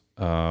is.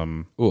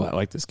 I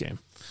like this game.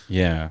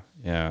 Yeah.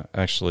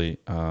 Actually,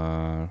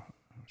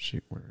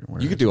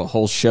 where you could do a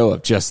whole show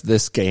of just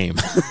this game.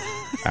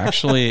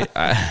 Actually, here,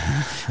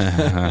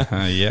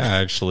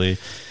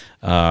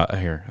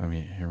 let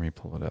me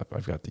pull it up.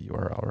 I've got the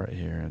URL right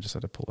here. I just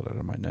had to pull it out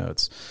of my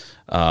notes.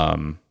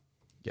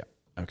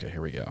 Okay,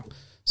 here we go.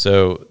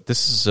 So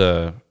this is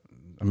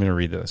I'm going to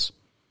read this.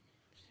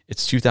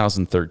 It's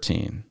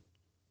 2013.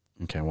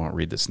 Okay, I won't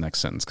read this next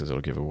sentence because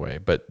it'll give away.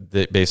 But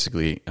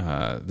basically,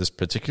 this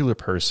particular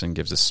person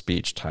gives a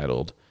speech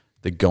titled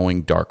 "The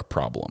Going Dark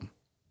Problem."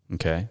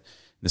 Okay,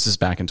 this is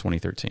back in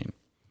 2013.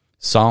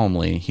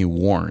 Solemnly, he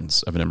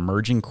warns of an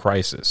emerging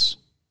crisis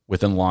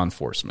within law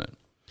enforcement.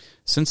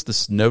 Since the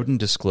Snowden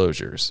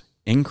disclosures,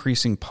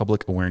 increasing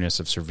public awareness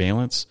of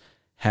surveillance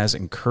has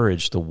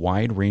encouraged the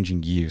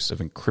wide-ranging use of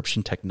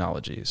encryption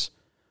technologies,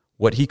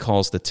 what he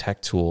calls the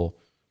tech tool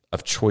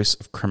of choice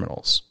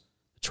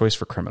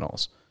for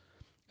criminals.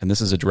 And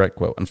this is a direct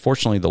quote.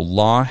 Unfortunately, the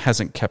law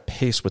hasn't kept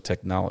pace with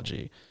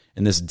technology,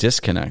 and this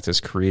disconnect has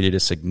created a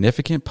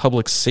significant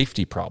public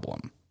safety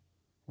problem.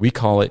 We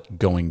call it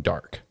going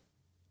dark.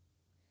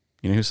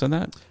 You know who said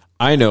that?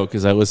 I know,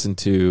 because I listened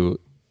to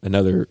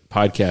another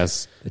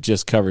podcast that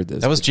just covered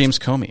this. That was James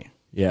Comey.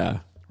 Yeah.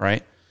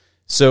 Right?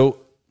 So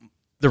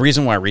the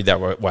reason why I read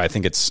that, why I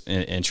think it's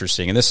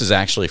interesting, and this is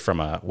actually from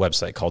a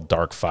website called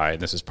DarkFi,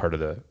 and this is part of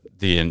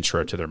the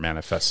intro to their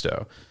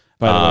manifesto.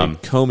 By the way,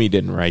 Comey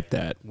didn't write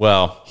that.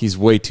 Well, he's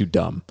way too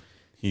dumb.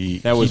 He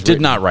did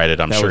not write it.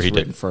 I'm sure he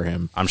did for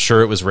him. I'm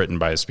sure it was written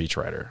by a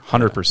speechwriter,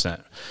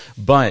 100%.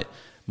 But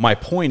my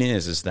point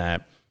is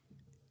that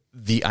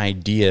the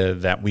idea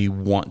that we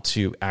want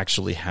to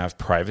actually have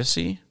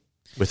privacy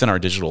within our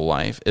digital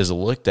life is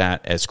looked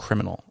at as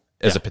criminal,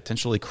 as a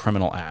potentially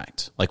criminal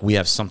act. Like we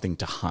have something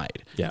to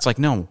hide. Yeah. It's like,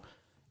 no,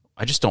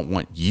 I just don't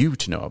want you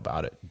to know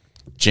about it,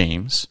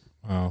 James.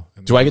 Well,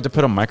 do I get to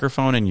put a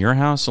microphone in your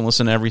house and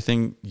listen to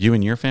everything you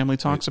and your family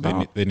talks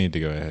about? They need to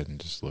go ahead and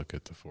just look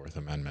at the Fourth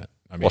Amendment.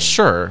 I mean, well,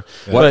 sure.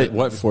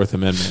 What Fourth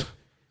Amendment?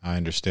 I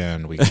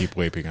understand we keep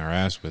wiping our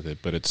ass with it,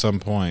 but at some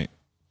point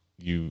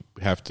you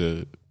have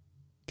to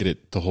get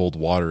it to hold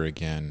water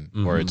again,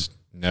 or it's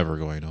never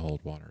going to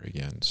hold water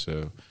again.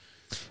 So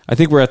I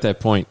think we're at that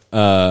point.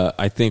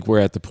 I think we're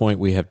at the point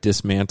we have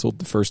dismantled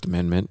the First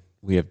Amendment.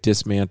 We have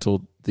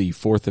dismantled the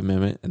Fourth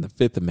Amendment and the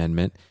Fifth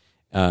Amendment.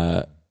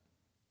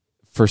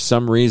 For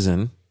some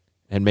reason,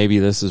 and maybe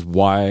this is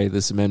why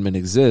this amendment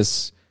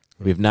exists,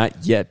 we have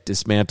not yet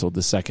dismantled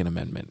the Second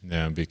Amendment.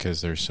 yeah,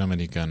 because there's so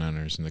many gun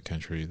owners in the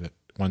country that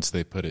once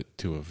they put it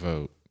to a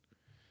vote,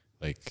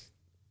 like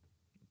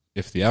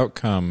if the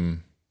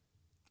outcome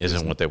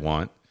Isn't what they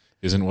want.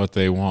 isn't what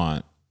they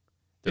want,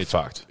 They're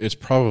fucked. it's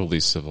probably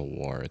civil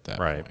war at that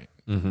Right. point.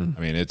 I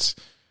mean, it's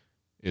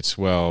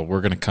well,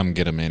 we're going to come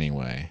get them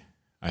anyway,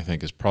 I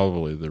think is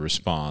probably the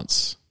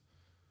response.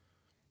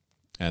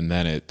 And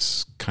then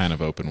it's kind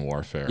of open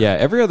warfare. Yeah,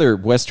 every other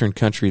Western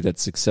country that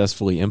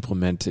successfully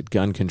implemented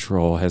gun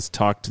control has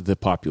talked the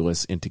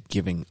populace into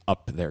giving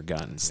up their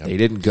guns. They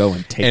didn't go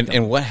and take them.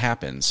 And what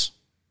happens?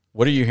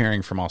 What are you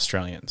hearing from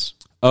Australians?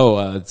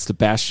 It's the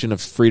bastion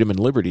of freedom and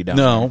liberty down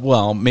No, there.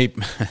 well,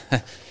 maybe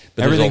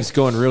Everything's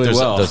going really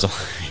well.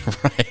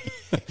 Right,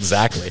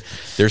 exactly.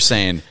 They're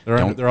saying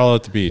They're all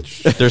at the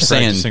beach. they're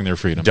saying practicing their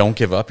freedom. Don't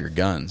give up your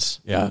guns.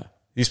 Yeah.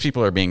 These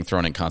people are being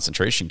thrown in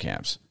concentration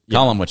camps.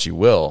 Call them what you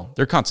will.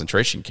 They're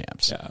concentration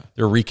camps. Yeah.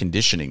 They're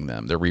reconditioning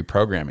them. They're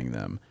reprogramming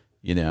them.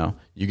 You know,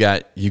 you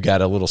got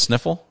a little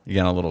sniffle. You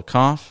got a little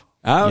cough.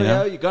 Oh, you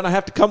know? yeah, you're going to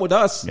have to come with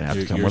us. You're gonna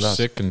have to come You're with us.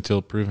 sick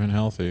until proven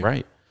healthy.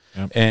 Right.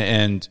 Yep.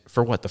 And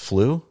for what, the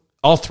flu?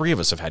 All three of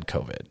us have had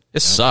COVID.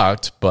 It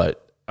sucked,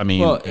 but I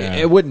mean, Well,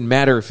 it wouldn't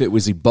matter if it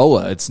was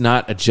Ebola. It's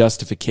not a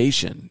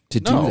justification to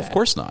do no, that. of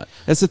course not.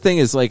 That's the thing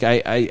is like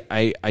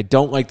I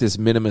don't like this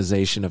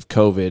minimization of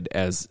COVID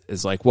as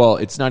like, well,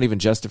 it's not even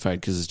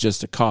justified because it's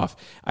just a cough.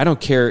 I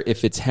don't care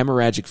if it's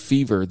hemorrhagic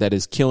fever that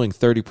is killing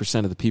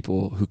 30% of the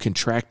people who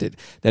contract it.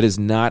 That is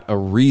not a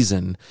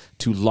reason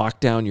to lock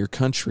down your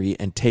country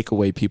and take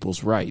away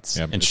people's rights.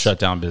 Yeah, And shut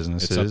down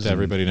businesses. It's up to and-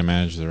 everybody to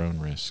manage their own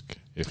risk.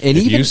 If And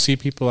even- you see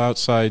people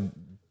outside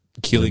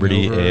keeling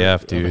Liberty over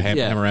AF, of dude.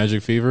 Yeah.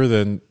 hemorrhagic fever,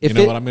 then If you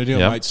know it- what I'm going to do?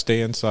 Yep. I might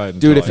stay inside.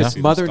 Dude, until if I it's see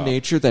them Mother stop.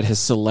 Nature that has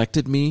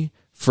selected me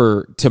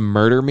to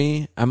murder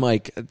me, I'm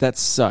like, that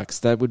sucks.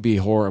 That would be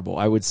horrible.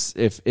 I would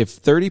if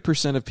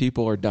 30% of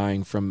people are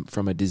dying from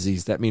a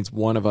disease, that means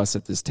one of us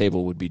at this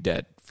table would be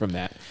dead from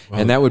that,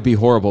 and that would be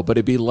horrible. But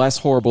it'd be less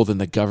horrible than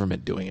the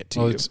government doing it to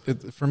Well, you.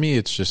 for me,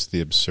 it's just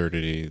the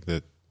absurdity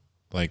that,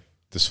 like,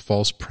 this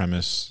false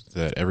premise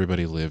that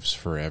everybody lives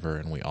forever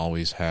and we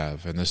always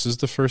have. And this is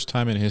the first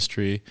time in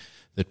history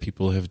that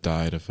people have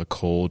died of a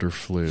cold or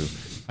flu.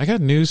 I got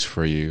news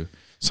for you.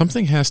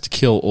 Something has to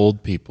kill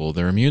old people.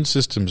 Their immune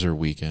systems are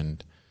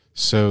weakened.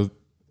 So,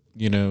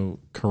 you know,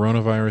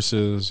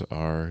 coronaviruses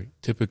are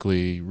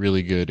typically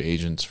really good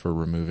agents for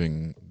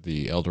removing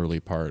the elderly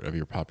part of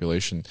your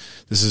population.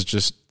 This is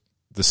just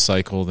the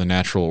cycle, the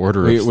natural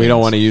order of things. We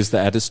don't want to use the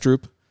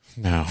Adestroop.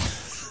 No.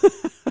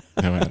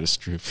 No, that is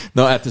true.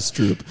 No, at the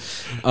Stroop.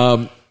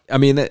 I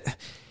mean,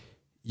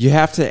 you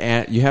have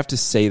to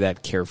say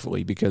that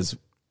carefully because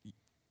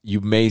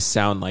you may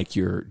sound like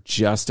you're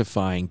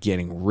justifying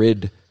getting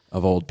rid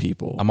of old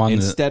people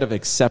instead of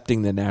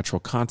accepting the natural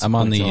consequences. I'm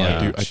on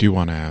the. I do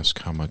want to ask,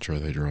 how much are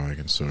they drawing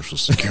in Social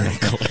Security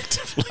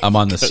collectively? I'm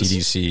on the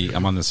CDC.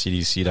 I'm on the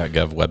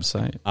CDC.gov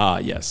website.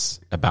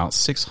 Yes. About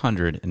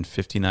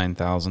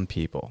 659,000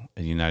 people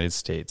in the United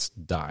States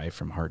die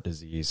from heart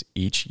disease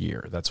each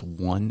year. That's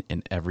 1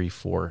 in every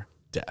 4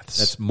 deaths.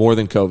 That's more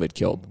than COVID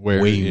killed.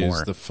 Where way is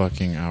more. the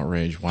fucking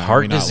outrage? Why are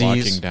Heart we not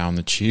disease- locking down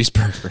the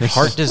cheeseburgers?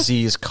 Heart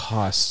disease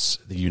costs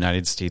the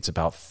United States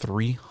about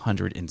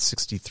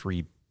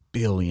 $363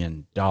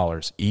 billion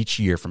each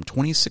year from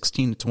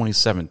 2016 to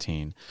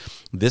 2017.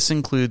 This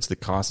includes the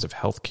cost of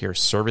healthcare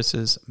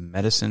services,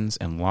 medicines,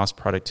 and lost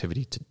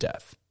productivity to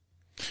death.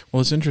 Well,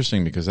 it's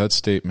interesting because that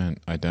statement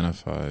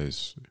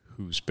identifies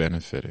who's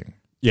benefiting.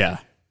 Yeah.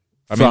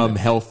 I From mean-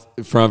 health,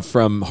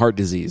 from heart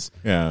disease.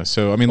 Yeah,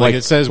 so I mean, like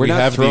it says, we're we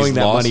not have throwing these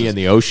that losses. money in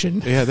the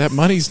ocean. Yeah, that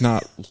money's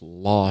not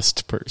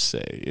lost per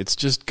se. It's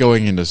just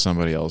going into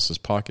somebody else's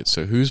pocket.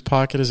 So whose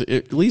pocket is it?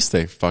 At least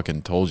they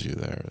fucking told you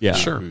there. Yeah.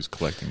 Sure. Who's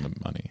collecting the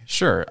money?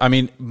 Sure. I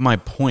mean, my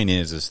point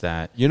is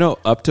that You know,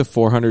 up to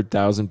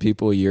 400,000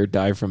 people a year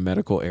die from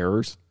medical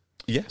errors.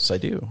 yes, I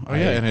do. Oh,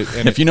 yeah,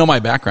 and if you know my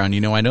background,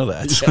 you know I know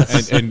that.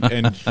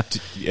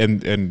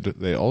 and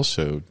they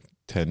also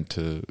tend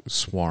to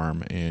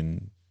swarm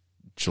in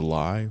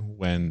July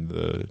when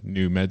the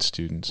new med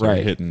students are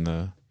Right. hitting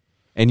the.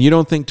 And you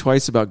don't think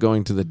twice about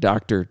going to the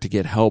doctor to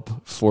get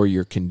help for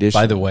your condition.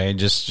 By the way,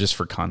 just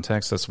for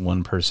context, that's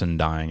one person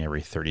dying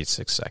every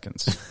 36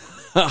 seconds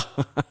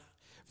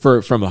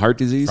from a heart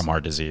disease? from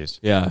heart disease.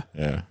 Yeah.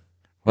 Yeah.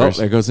 Well,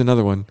 there goes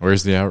another one.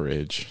 Where's the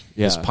outrage?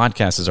 Yeah. This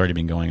podcast has already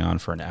been going on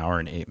for an hour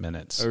and 8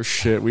 minutes. Oh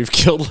shit, we've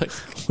killed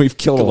We've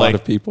killed a lot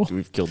of people.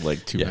 We've killed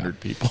like 200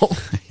 people.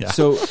 Yeah.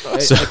 So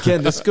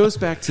again, this goes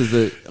back to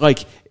the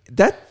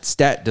that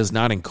stat does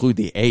not include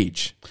the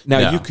age.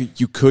 Now No.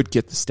 you could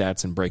get the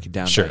stats and break it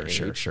down. Sure, by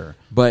sure, age. sure.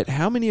 But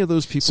how many of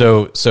those people?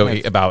 So it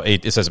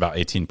says about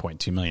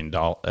 18.2 million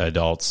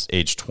adults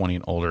age 20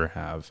 and older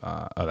have.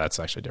 That's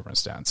actually a different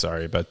stat.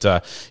 Sorry, but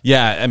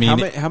yeah, I mean,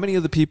 how many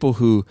of the people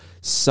who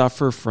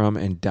suffer from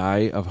and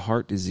die of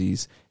heart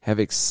disease have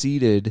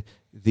exceeded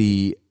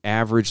the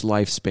average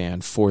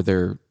lifespan for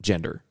their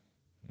gender?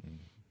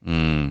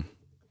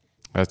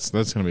 That's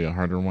going to be a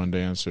harder one to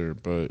answer,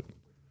 but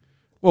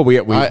Well, we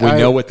I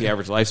know what the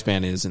average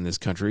lifespan is in this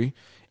country,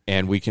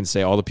 and we can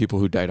say all the people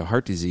who died of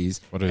heart disease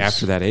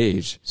after that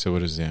age. So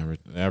what is the average?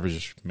 The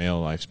average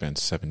male lifespan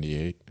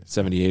 78,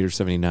 78 or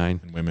 79,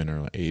 and women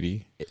are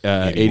 80,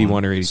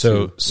 81 or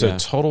 82. So Yeah.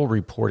 total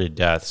reported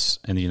deaths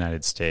in the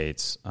United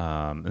States,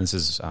 and this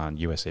is on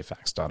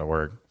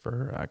usafacts.org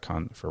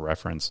for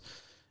reference,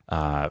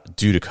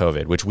 due to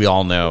COVID, which we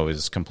all know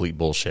is complete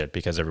bullshit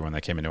because everyone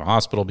that came into a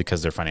hospital,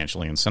 because they're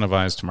financially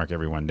incentivized to mark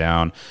everyone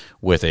down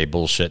with a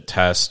bullshit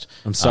test.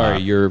 I'm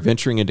sorry, you're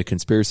venturing into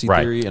conspiracy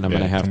right. theory, and I'm Yeah,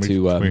 going to have can we-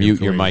 to can we- mute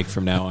can your we- mic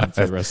from now on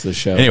for the rest of the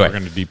show. Anyway. We're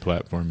going to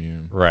deplatform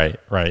you. Right.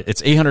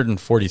 It's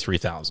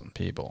 843,000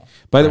 people.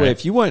 By the way,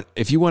 Right?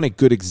 if you want a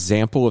good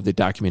example of the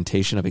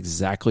documentation of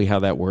exactly how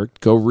that worked,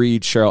 go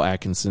read Cheryl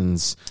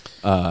Atkinson's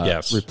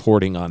Yes.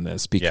 reporting on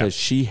this, because Yeah.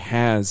 she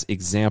has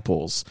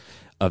examples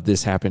of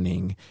this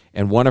happening,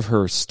 and one of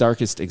her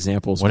starkest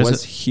examples What is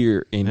was it?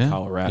 here in Yeah.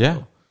 Colorado. Yeah.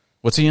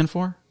 What's he in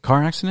for?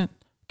 Car accident?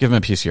 Give him a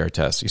PCR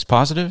test. He's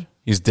positive.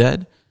 He's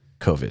dead.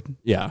 COVID.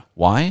 Yeah.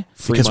 Why?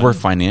 Free Because money. we're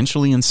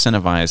financially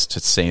incentivized to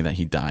say that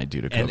he died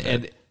due to COVID.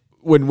 And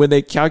when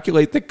they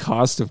calculate the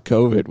cost of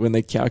COVID, when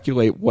they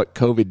calculate what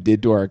COVID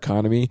did to our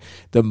economy,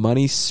 the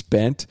money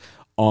spent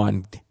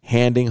on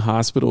handing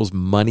hospitals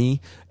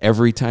money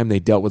every time they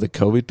dealt with a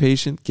COVID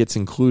patient gets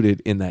included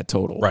in that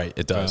total. right,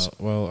 it does.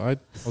 Well, I'd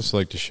also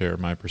like to share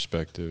my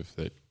perspective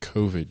that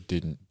COVID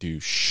didn't do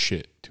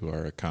shit to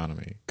our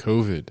economy.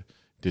 COVID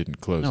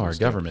didn't close No, us our down.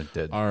 government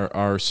did.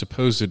 Our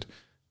supposed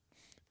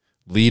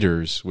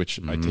leaders, which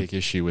I take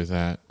issue with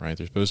that, right?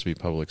 They're supposed to be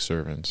public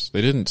servants.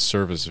 They didn't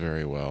serve us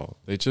very well.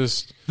 They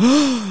just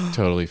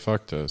totally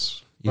fucked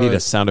us. You need a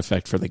sound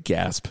effect for the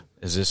gasp.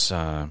 Is this?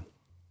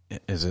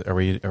 Is it? Are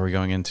we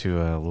going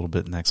into a little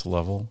bit next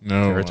level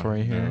No,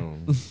 territory here? no.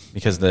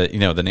 Because the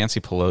Nancy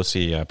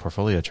Pelosi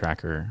portfolio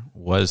tracker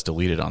was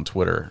deleted on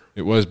Twitter,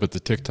 It was, but the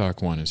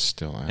TikTok one is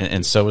still out.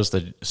 and so was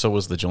the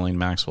Ghislaine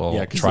Maxwell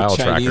Yeah, because trial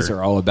the Chinese tracker.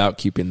 are all about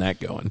keeping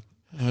that going.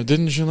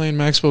 Didn't Ghislaine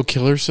Maxwell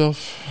kill herself?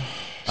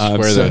 So-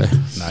 that.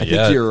 Not I think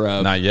yet.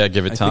 you're, Not yet.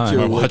 Give it I think time.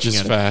 you're My watch looking is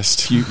at a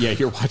fast. Yeah,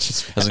 your watch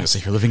is I was going to say,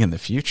 you're living in the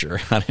future.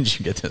 How did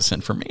you get this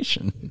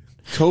information?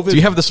 COVID. Do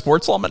you have the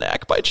sports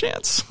almanac by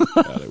chance?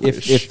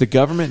 If the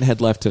government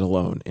had left it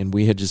alone and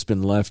we had just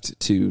been left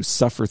to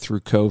suffer through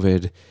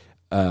COVID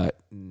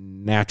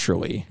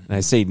naturally, and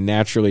I say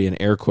naturally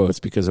in air quotes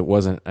because it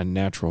wasn't a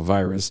natural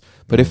virus,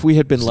 but if we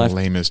had been It's left, the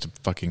lamest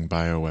fucking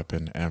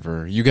bioweapon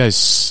ever. You guys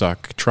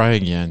suck. Try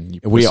again. You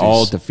we pussies.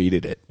 all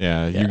defeated it.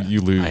 Yeah,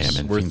 you lose. I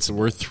am we're invincible.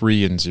 we're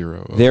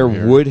 3-0. over There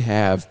here. would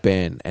have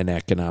been an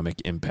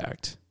economic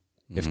impact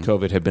if Mm-hmm.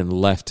 COVID had been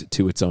left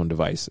to its own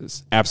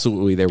devices.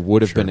 Absolutely, there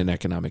would have been an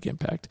economic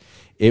impact.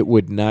 It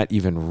would not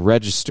even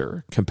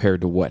register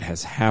compared to what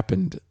has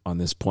happened on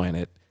this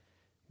planet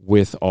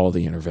with all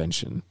the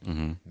intervention.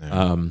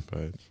 No,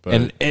 but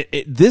And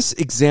this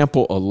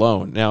example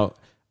alone, now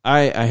I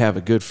have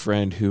a good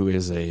friend who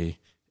is an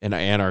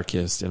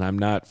anarchist, and I'm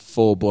not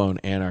full-blown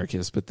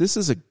anarchist, but this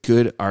is a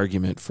good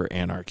argument for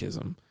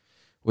anarchism,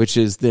 which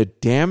is the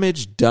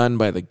damage done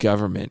by the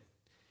government.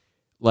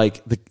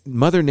 Like, the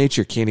Mother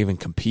Nature can't even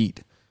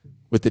compete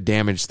with the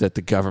damage that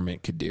the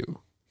government could do.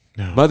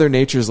 No. Mother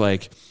Nature's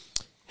like,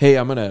 hey,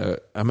 I'm gonna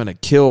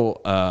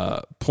kill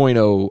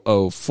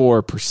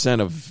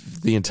 0.004%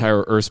 of the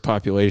entire Earth's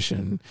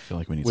population. I feel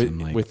like we need With- some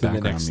like within the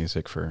background next-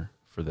 music for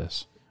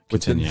this.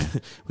 Within,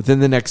 Continue. within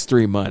the next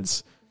 3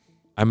 months,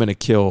 I'm going to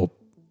kill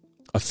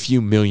a few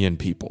million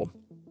people.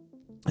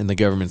 And the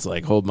government's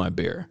like, hold my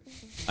beer.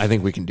 I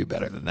think we can do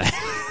better than that.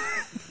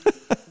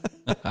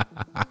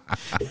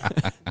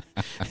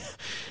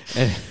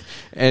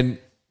 and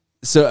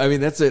so, I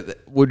mean,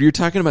 when you're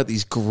talking about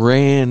these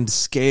grand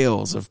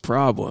scales of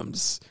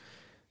problems,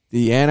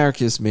 the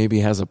anarchist maybe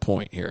has a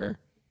point here,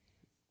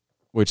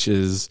 which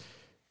is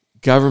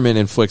government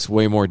inflicts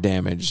way more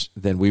damage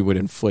than we would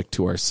inflict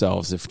to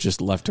ourselves if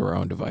just left to our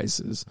own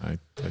devices. I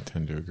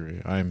tend to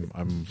agree. I'm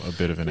a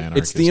bit of an anarchist.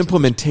 It's the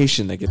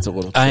implementation that gets a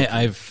little tricky.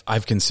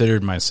 I've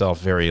considered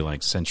myself very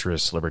like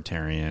centrist,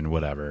 libertarian,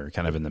 whatever,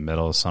 kind of in the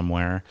middle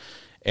somewhere.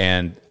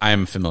 And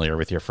I'm familiar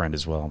with your friend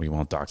as well. We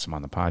won't dox him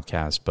on the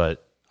podcast,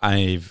 but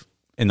I've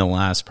in the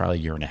last probably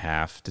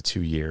 1.5 to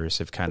 2 years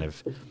have kind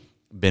of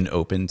been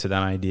open to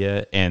that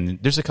idea. And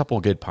there's a couple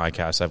of good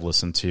podcasts I've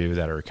listened to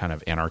that are kind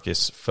of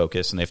anarchist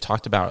focused, and they've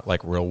talked about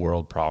like real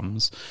world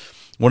problems.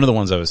 One of the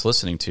ones I was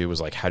listening to was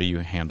like, how do you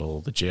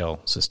handle the jail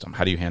system?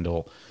 How do you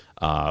handle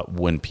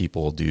when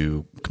people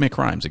commit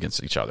crimes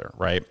against each other,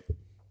 right?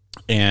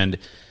 And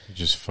You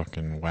just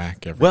fucking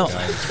whack every Well-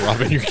 guy that's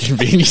robbing your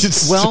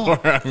convenience Well,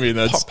 store. I mean,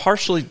 that's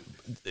partially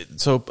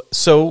So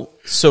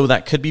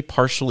that could be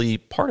partially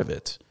part of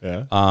it.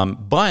 Yeah.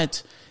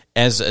 But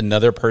as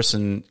another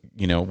person,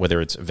 whether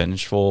it's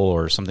vengeful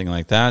or something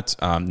like that,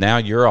 now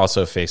you're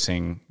also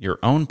facing your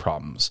own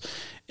problems.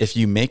 If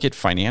you make it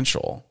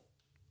financial,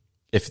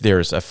 if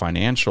there's a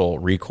financial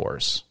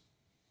recourse,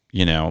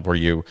 where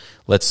you,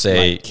 let's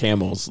say, like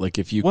camels. Like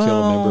if you kill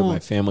a member of my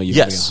family, you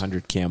yes, have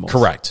 100 camels.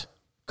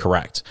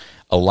 Correct.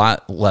 A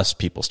lot less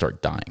people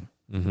start dying.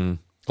 Mm-hmm.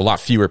 A lot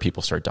fewer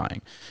people start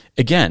dying.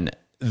 Again,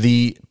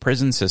 the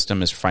prison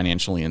system is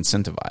financially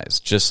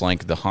incentivized, just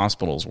like the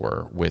hospitals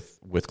were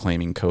with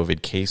claiming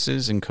COVID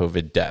cases and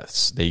COVID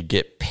deaths. They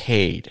get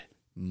paid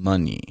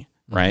money,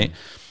 right?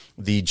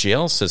 Mm-hmm. The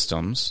jail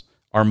systems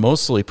are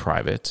mostly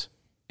private,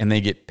 and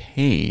they get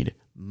paid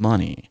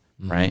money,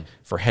 right,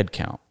 for head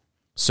count.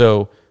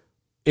 So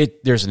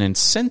there's an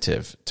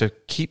incentive to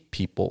keep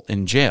people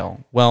in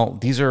jail. Well,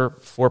 these are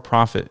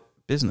for-profit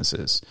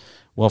businesses.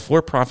 Well,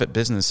 for-profit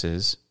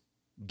businesses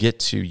get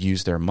to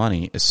use their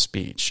money as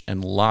speech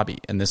and lobby.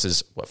 And this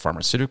is what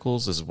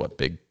pharmaceuticals, this is what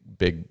big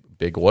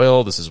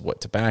oil, this is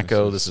what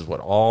tobacco, this is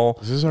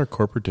our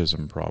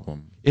corporatism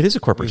problem. It is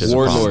a corporatism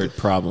warlord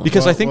problem.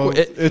 Because I think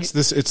it's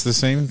the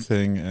same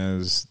thing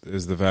as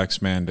the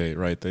vax mandate,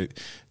 right?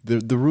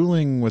 The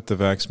ruling with the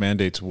vax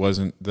mandates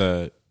wasn't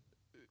that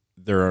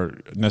they're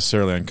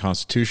necessarily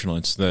unconstitutional.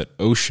 It's that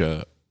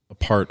OSHA, a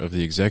part of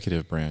the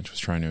executive branch, was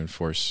trying to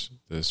enforce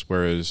this,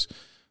 whereas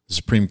the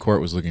Supreme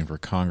Court was looking for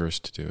Congress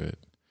to do it.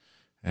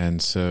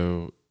 And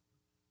so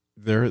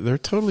they're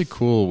totally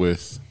cool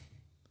with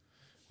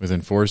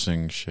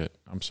enforcing shit.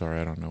 I'm sorry,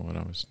 I don't know what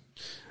I was.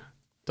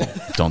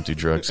 Don't do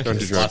drugs. Don't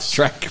do drugs.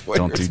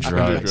 Don't do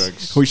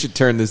drugs. We should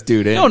turn this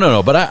dude in.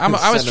 No. But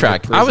I was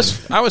tracking. I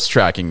was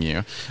tracking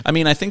you. I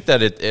mean, I think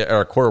that at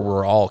our core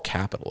we're all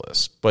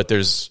capitalists, but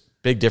there's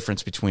big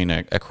difference between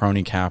a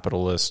crony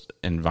capitalist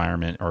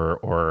environment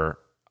or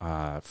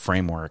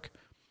framework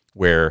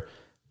where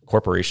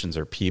corporations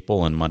are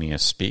people and money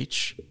is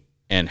speech.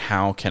 And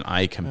how can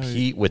I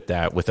compete with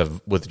that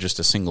with just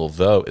a single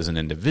vote as an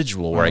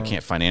individual where I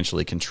can't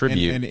financially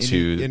contribute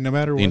to the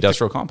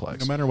industrial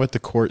complex? No matter what the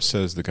court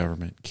says the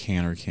government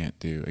can or can't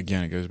do,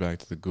 again, it goes back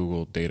to the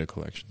Google data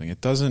collection thing. It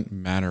doesn't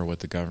matter what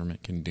the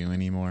government can do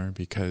anymore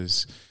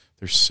because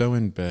they're so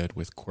in bed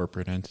with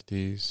corporate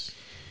entities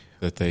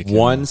that they can.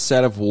 One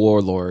set of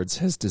warlords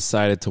has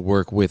decided to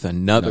work with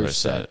another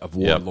set of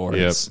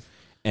warlords. Yep.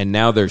 And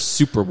now they're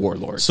super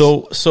warlords.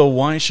 So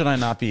why should I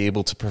not be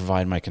able to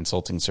provide my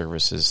consulting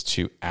services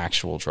to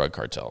actual drug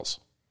cartels?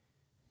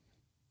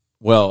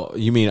 Well,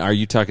 you mean, are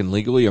you talking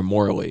legally or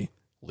morally?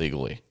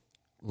 Legally.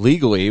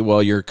 Legally,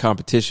 well, you're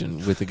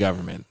competition with the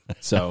government.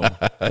 So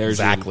there's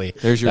exactly.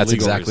 There's your That's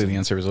legal exactly reason. the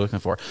answer I was looking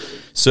for.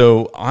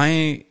 So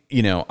I'm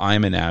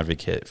an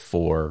advocate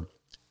for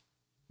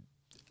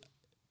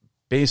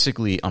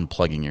basically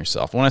unplugging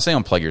yourself. When I say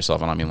unplug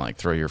yourself, I don't mean like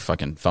throw your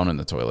fucking phone in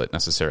the toilet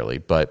necessarily,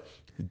 but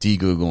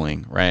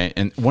de-Googling, right?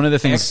 And one of the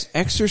things...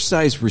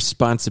 Exercise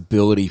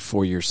responsibility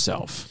for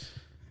yourself.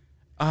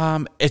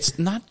 It's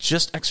not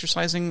just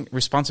exercising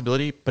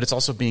responsibility, but it's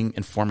also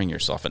informing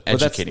yourself and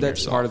educating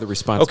that's yourself. Part of the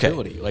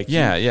responsibility. Okay.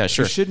 Like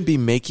sure. You shouldn't be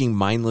making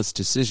mindless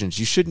decisions.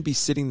 You shouldn't be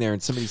sitting there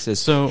and somebody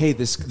says, hey,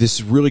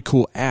 this really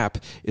cool app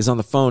is on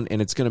the phone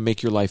and it's going to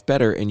make your life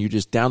better, and you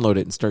just download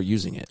it and start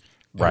using it.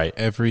 Right.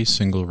 Every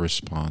single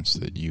response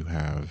that you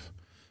have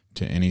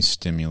to any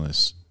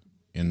stimulus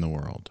in the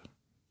world,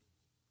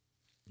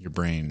 your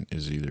brain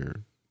is either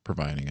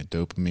providing a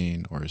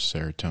dopamine or a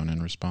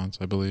serotonin response,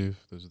 I believe.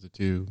 Those are the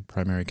two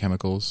primary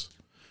chemicals.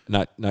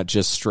 Not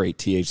just straight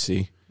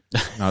THC.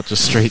 Not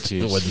just straight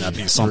THC. Wouldn't that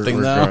be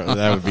something, though?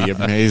 That would be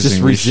amazing.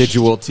 Just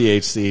residual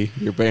THC.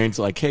 Your brain's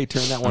like, hey,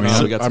 turn that one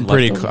on. We got some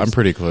leftovers. I'm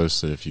pretty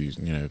close to if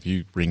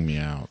you bring me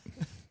out.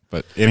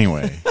 But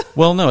anyway.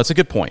 Well, no, it's a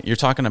good point. You're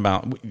talking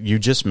about, you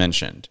just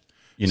mentioned,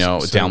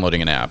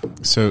 downloading an app.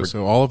 So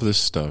all of this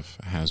stuff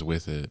has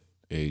with it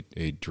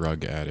a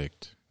drug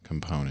addict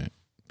component,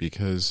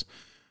 because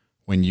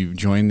when you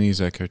join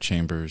these echo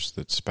chambers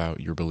that spout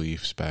your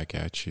beliefs back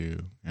at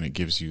you, and it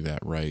gives you that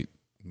right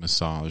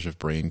massage of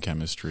brain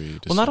chemistry.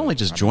 Well, not only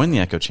just join the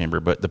echo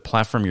chamber, but the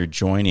platform you're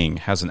joining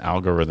has an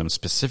algorithm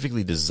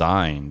specifically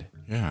designed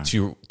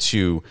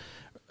to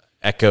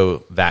echo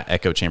that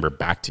echo chamber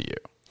back to you.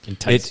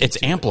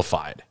 It's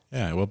amplified.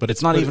 Yeah, well, but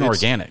it's not even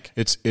organic.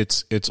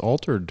 It's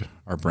altered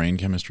our brain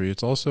chemistry.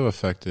 It's also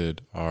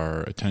affected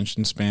our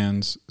attention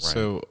spans. Right.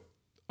 So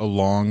a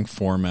long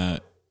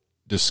format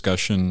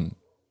discussion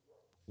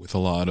with a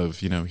lot of,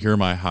 here are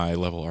my high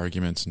level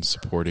arguments and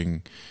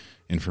supporting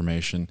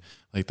information,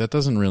 like that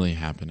doesn't really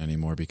happen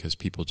anymore because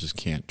people just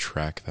can't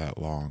track that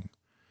long.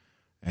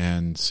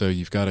 And so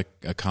you've got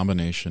a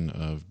combination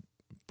of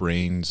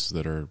brains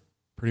that are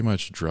pretty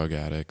much drug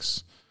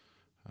addicts,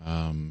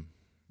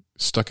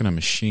 stuck in a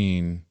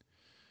machine,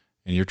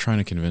 and you're trying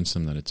to convince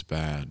them that it's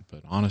bad.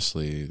 But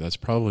honestly, that's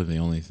probably the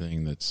only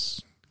thing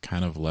that's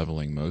kind of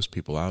leveling most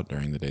people out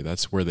during the day.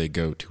 That's where they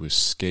go to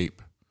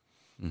escape.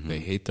 Mm-hmm. They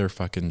hate their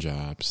fucking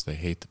jobs. They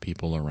hate the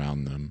people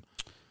around them.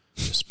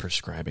 Just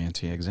prescribe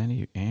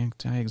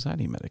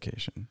anti-anxiety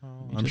medication.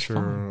 I'm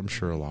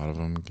sure a lot of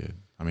them get.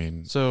 I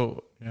mean,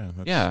 So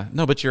yeah,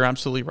 no, but you're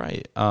absolutely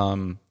right.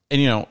 And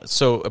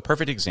so a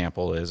perfect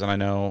example is, and I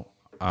know,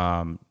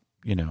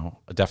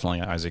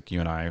 definitely Isaac, you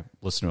and I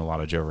listen to a lot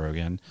of Joe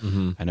Rogan.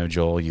 Mm-hmm. I know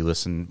Joel, you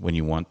listen when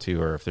you want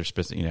to, or if there's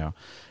specific,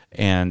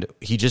 and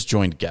he just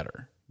joined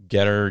Getter.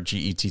 Getter,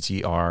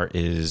 Gettr,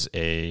 is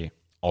a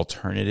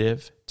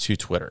alternative to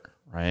Twitter,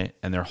 right?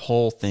 And their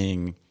whole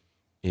thing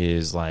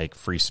is like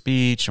free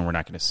speech, and we're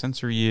not going to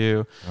censor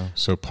you.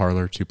 so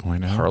Parler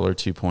 2.0. Parler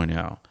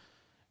 2.0.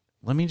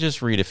 Let me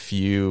just read a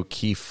few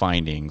key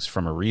findings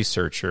from a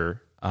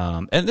researcher.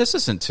 And this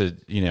isn't to,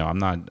 I'm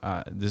not,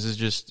 this is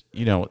just,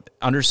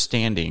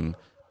 understanding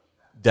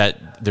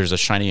that there's a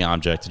shiny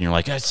object and you're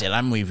like, I said,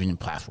 I'm leaving the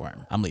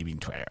platform. I'm leaving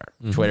Twitter.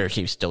 Mm-hmm. Twitter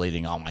keeps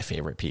deleting all my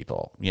favorite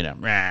people, so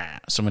I'm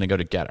going to go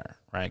to Getter,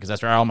 right? Because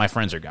that's where all my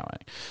friends are going.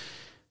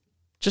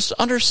 Just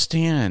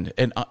understand,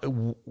 and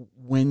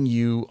when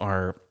you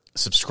are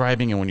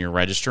subscribing and when you're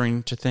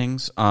registering to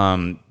things,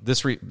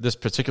 this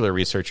particular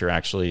researcher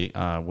actually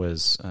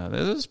was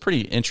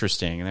pretty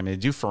interesting. I mean, they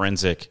do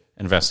forensic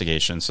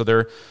investigations, so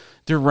they're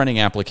running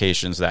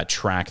applications that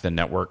track the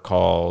network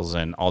calls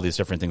and all these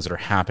different things that are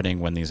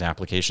happening when these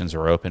applications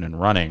are open and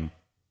running.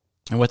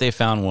 And what they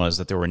found was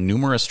that there were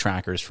numerous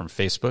trackers from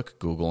Facebook,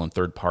 Google, and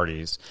third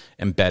parties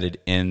embedded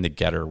in the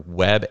Getter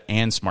web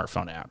and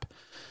smartphone app.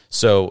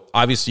 So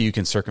obviously you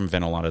can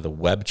circumvent a lot of the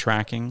web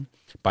tracking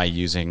by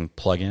using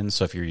plugins.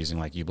 So if you're using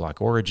like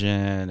uBlock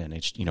Origin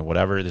and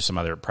whatever, there's some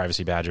other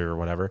Privacy Badger or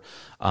whatever.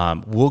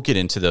 We'll get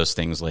into those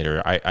things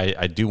later.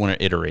 I do want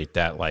to iterate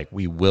that like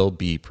we will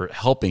be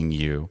helping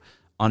you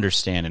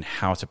understand and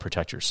how to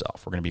protect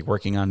yourself. We're going to be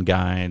working on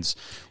guides.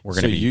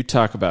 You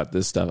talk about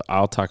this stuff.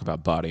 I'll talk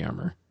about body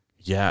armor.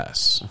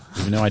 Yes,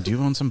 even though I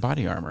do own some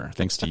body armor,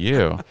 thanks to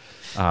you.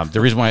 The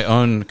reason why I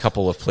own a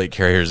couple of plate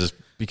carriers is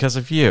because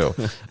of you.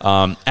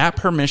 App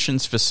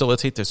permissions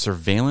facilitate the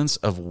surveillance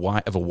of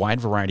a wide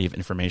variety of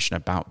information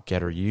about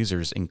Getter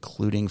users,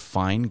 including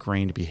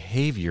fine-grained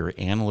behavior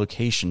and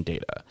location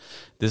data.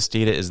 This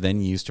data is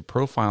then used to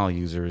profile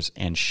users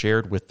and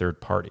shared with third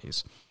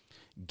parties.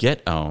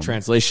 GetOhm.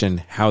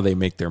 Translation, how they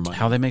make their money.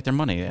 How they make their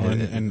money.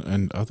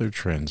 And other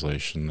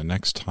translation, the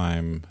next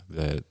time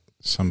that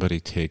somebody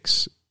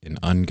takes an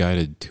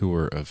unguided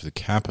tour of the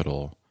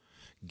Capitol,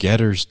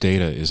 Getter's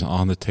data is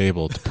on the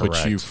table to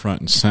put you front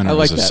and center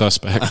as a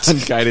suspect.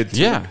 Unguided tour.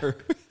 Yeah.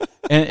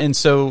 And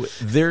so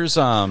there's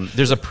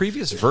a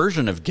previous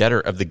version of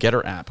the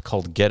Getter app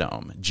called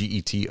GetOhm,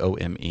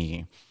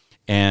 GetOme,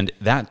 and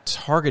that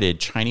targeted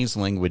Chinese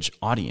language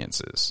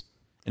audiences.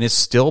 And it's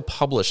still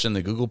published in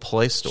the Google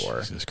Play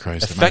Store. Jesus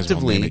Christ! Effectively, I might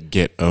as well name it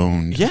Get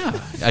Owned.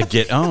 Yeah,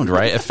 Get Owned,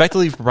 right?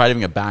 Effectively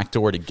providing a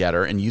backdoor to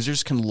Getter, and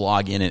users can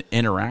log in and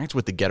interact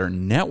with the Getter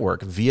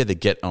network via the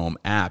GetOhm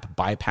app,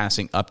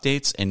 bypassing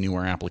updates and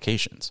newer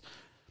applications.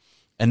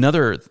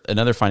 Another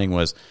finding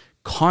was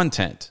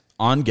content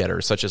on Getter,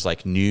 such as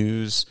like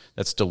news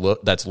that's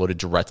loaded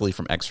directly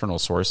from external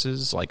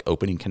sources, like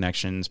opening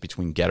connections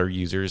between Getter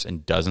users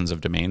and dozens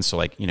of domains. So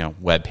like,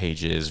 web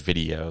pages,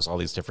 videos, all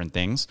these different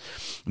things.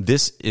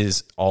 This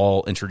is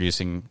all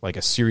introducing like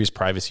a serious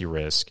privacy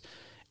risk.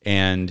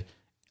 And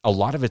a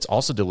lot of it's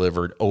also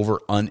delivered over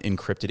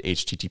unencrypted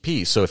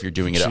HTTP. So if you're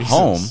doing it at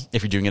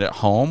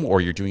home, or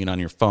you're doing it on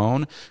your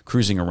phone,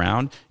 cruising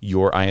around,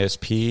 your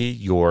ISP,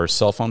 your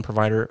cell phone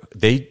provider,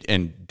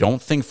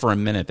 don't think for a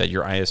minute that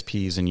your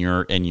ISPs and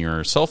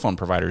your cell phone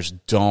providers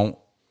don't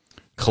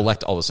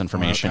collect all this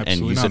information and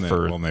use it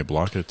for. Well, they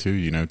block it too.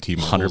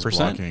 T-Mobile's 100%.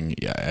 blocking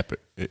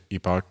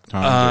Epoch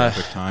Times,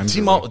 Epic Times.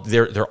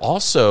 They're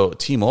also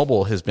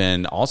T-Mobile has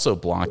been also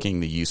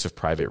blocking the use of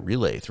private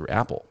relay through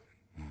Apple.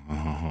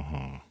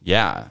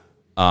 Yeah,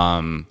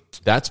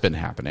 that's been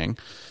happening.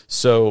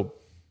 So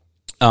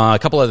a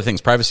couple other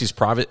things.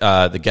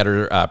 The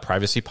Getter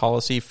privacy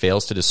policy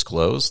fails to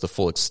disclose the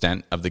full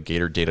extent of the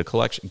Getter data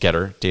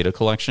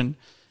collection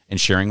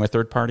and sharing with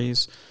third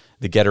parties.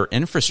 The Getter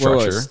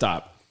infrastructure. Wait,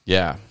 stop.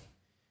 Yeah.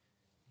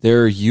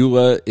 Their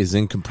EULA is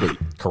incomplete.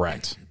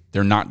 Correct.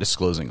 They're not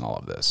disclosing all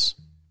of this.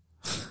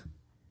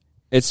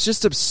 It's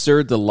just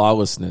absurd, the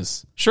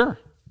lawlessness. Sure.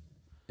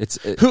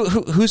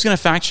 Who's going to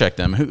fact check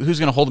them? Who's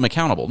going to hold them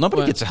accountable?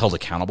 Nobody gets held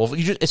accountable.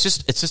 It's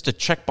just a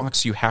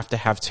checkbox you have to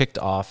have ticked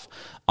off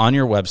on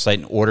your website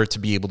in order to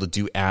be able to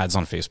do ads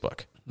on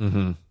Facebook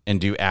and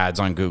do ads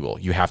on Google.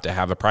 You have to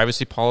have a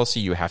privacy policy.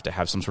 You have to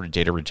have some sort of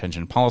data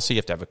retention policy. You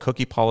have to have a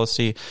cookie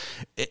policy.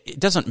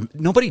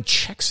 Nobody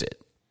checks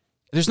it.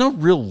 There's no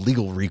real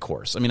legal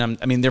recourse.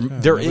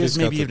 There is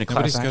maybe even a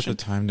class action. Nobody's got the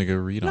time to go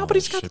read all that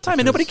Nobody's got the time,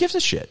 and nobody gives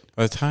a shit.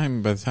 By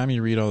the time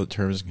you read all the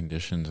terms and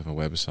conditions of a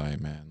website,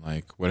 man,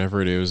 like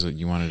whatever it is that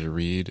you wanted to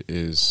read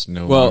is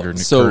no longer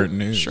current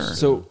news. Sure.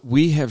 So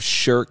we have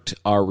shirked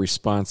our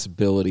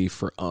responsibility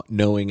for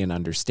knowing and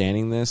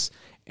understanding this,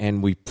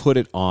 and we put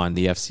it on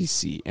the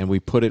FCC, and we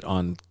put it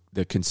on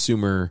the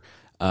consumer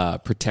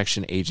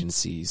protection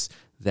agencies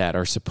that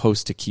are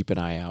supposed to keep an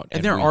eye out.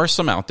 And there are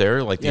some out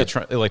there, like Yeah.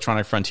 the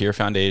Electronic Frontier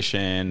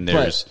Foundation.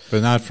 There's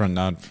But not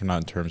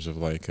in terms of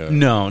like a,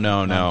 no,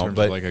 not in terms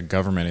but of like a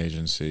government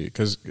agency,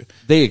 because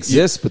they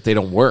exist, but they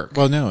don't work.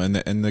 well, no, and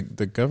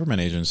the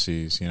government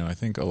agencies, you know, I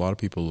think a lot of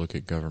people look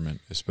at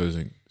government as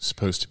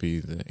supposed to be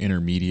the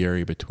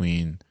intermediary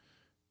between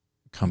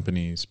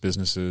companies,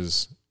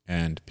 businesses,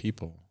 and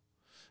people,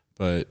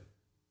 but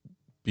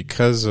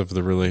because of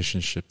the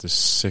relationship, the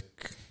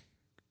sick,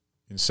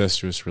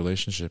 incestuous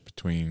relationship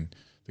between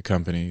the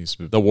companies,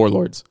 The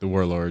warlords.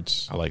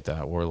 I like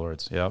that.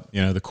 Warlords. Yep.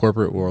 you know, the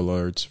corporate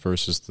warlords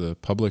versus the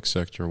public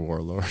sector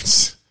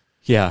warlords.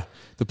 Yeah.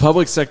 The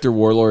public sector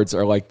warlords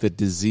are like the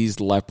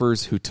diseased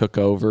lepers who took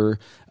over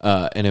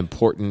an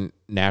important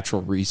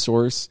natural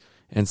resource.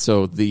 And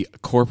so the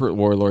corporate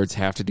warlords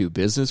have to do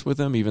business with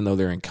them, even though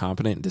they're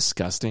incompetent and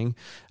disgusting.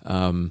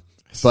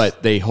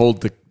 But they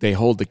hold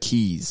the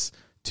keys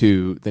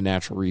to the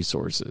natural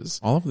resources.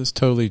 All of this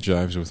totally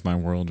jives with my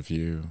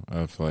worldview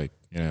of like,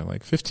 you know,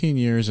 like 15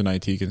 years in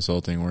IT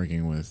consulting,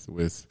 working with,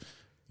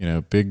 you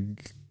know,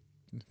 big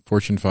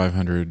Fortune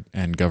 500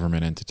 and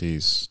government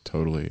entities.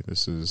 Totally.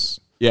 This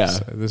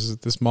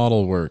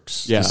model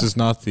works. Yeah. This is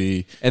not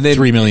the And then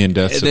 3 million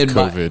deaths of and then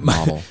COVID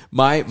model.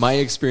 My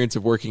experience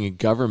of working in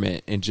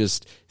government and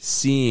just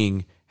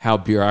seeing how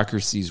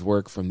bureaucracies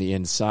work from the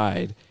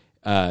inside,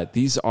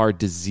 these are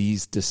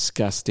diseased,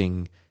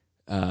 disgusting,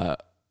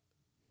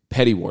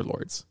 petty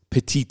warlords,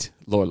 petite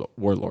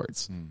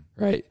warlords,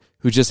 right?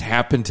 Who just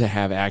happen to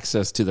have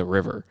access to the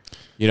river.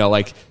 You know,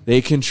 like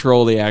they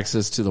control the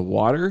access to the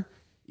water,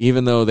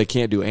 even though they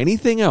can't do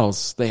anything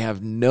else. They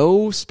have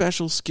no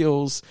special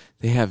skills.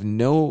 They have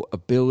no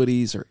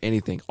abilities or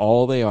anything.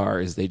 All they are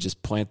is they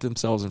just plant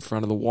themselves in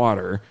front of the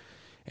water,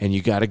 and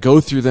you got to go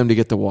through them to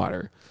get the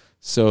water.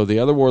 So the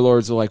other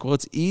warlords are like, well,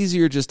 it's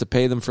easier just to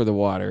pay them for the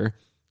water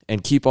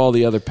and keep all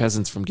the other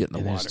peasants from getting the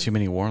water. There's too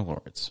many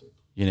warlords.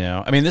 You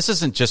know, I mean, this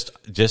isn't just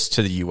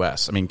to the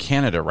U.S. I mean,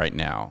 Canada right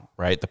now,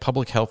 right? The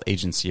Public Health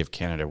Agency of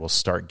Canada will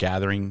start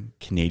gathering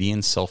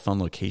Canadian cell phone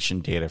location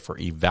data for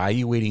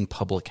evaluating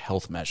public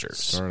health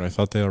measures. Sorry, I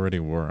thought they already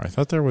were. I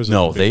thought there was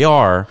They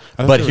are. I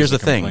thought But there here's the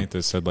was a thing: complaint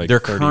that said like their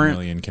 30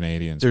 million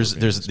Canadians. There's were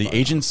being the spied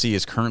agency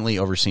is currently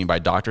overseen by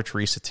Dr.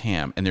 Theresa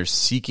Tam, and they're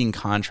seeking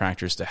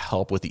contractors to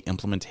help with the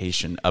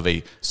implementation of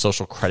a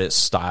social credit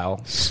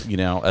style, you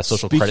know, a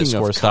social credit Speaking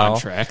of score style,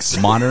 contracts.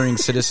 monitoring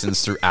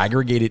citizens through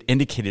aggregated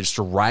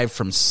indicators derived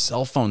from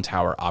cell phone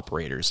tower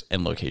operators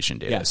and location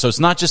data. Yeah. So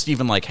it's not just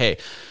even like, hey,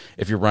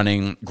 if you're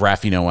running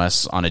Graphene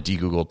OS on a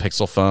de-Googled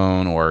Pixel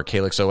phone or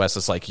Calyx OS,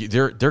 it's like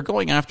they're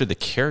going after the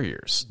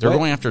carriers. They're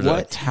going after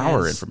the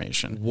tower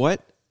information.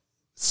 What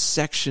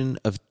section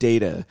of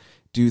data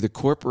do the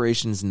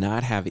corporations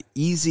not have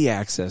easy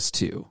access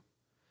to?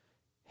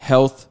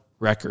 Health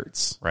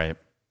records. Right.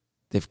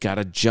 They've got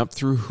to jump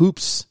through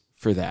hoops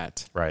for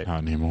that. Right.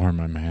 Not anymore,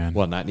 my man.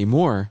 Well, not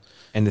anymore.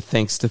 And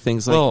thanks to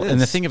things like this. And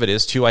the thing of it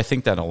is, too, I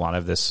think that a lot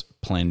of this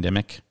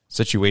pandemic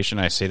situation,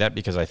 I say that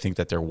because I think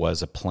that there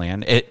was a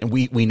plan.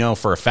 We know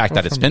for a fact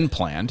that it's been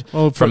planned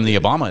from the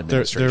Obama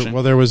administration.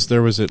 There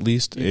was at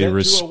least there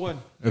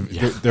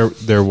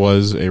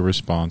was a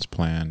response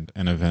planned,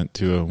 and Event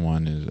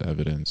 201 is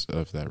evidence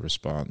of that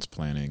response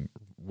planning,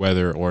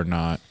 whether or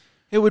not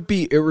it would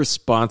be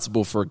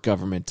irresponsible for a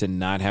government to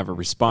not have a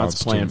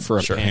response plan for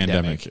a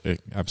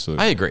pandemic.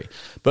 Absolutely, I agree.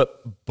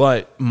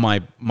 But my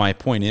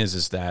point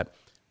is that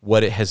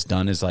what it has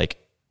done is like,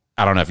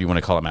 I don't know if you want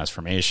to call it mass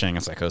formation.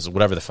 It's like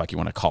whatever the fuck you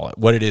want to call it.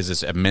 What it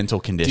is a mental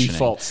conditioning.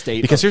 Default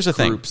state. Because here's the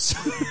groups.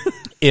 thing: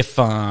 if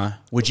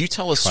would you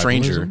tell a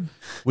stranger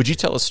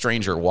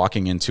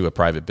walking into a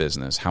private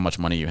business how much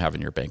money you have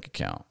in your bank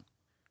account?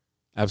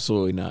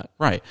 Absolutely not.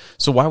 Right.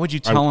 So why would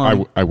you tell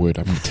them? I would.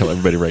 I'm going to tell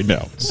everybody right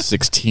now.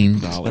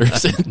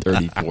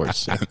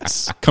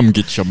 $16.34. Come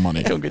get your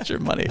money. Go get your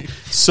money.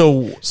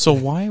 So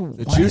why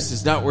The juice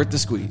is not worth the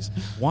squeeze.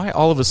 Why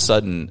all of a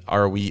sudden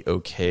are we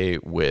okay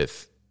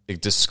with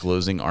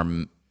disclosing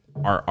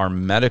our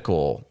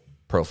medical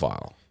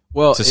profile?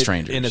 Well, to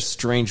strangers? In a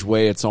strange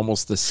way, it's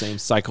almost the same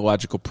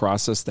psychological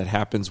process that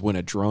happens when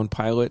a drone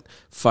pilot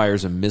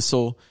fires a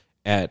missile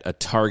at a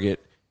target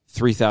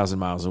 3,000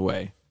 miles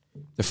away.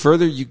 The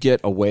further you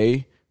get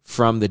away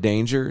from the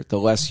danger, the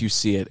less you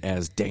see it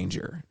as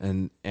danger.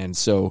 And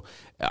so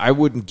I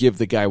wouldn't give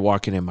the guy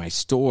walking in my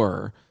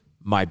store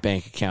my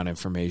bank account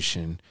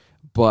information,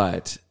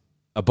 but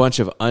a bunch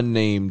of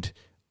unnamed,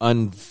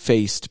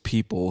 unfaced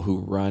people who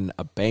run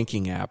a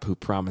banking app who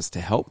promise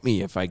to help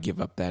me if I give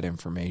up that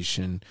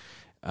information,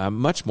 I'm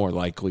much more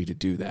likely to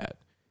do that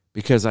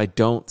because I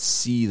don't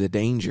see the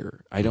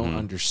danger. I don't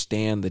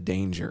understand the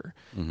danger.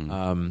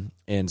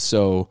 And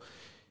so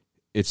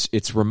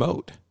it's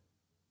remote.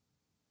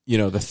 You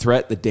know, the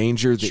threat, the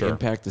danger, the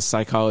impact, the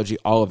psychology,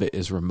 all of it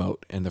is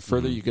remote. And the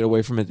further you get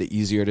away from it, the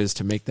easier it is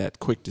to make that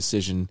quick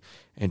decision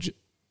and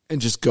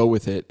just go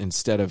with it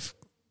instead of,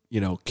 you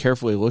know,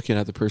 carefully looking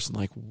at the person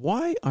like,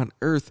 why on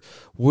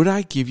earth would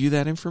I give you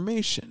that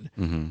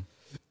information?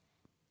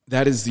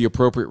 That is the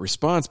appropriate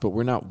response, but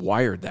we're not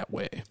wired that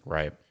way.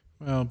 Right.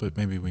 Well, but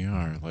maybe we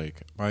are.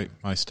 Like,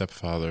 my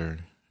stepfather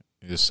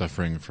is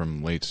suffering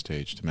from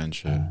late-stage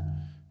dementia,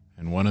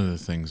 and one of the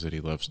things that he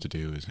loves to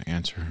do is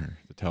answer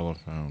the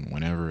telephone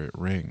whenever it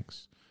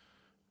rings.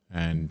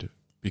 And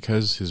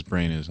because his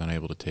brain is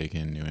unable to take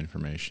in new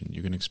information,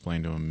 you can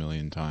explain to him a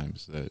million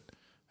times that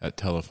that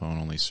telephone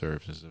only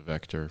serves as a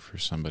vector for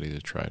somebody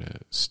to try to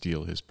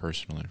steal his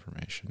personal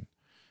information.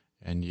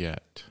 And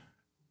yet,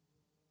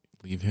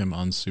 leave him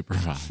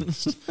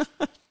unsupervised.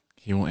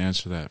 He will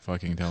answer that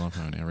fucking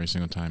telephone every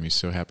single time. He's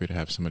so happy to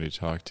have somebody to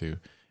talk to.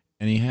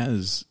 And he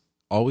has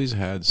always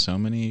had so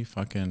many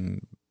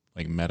fucking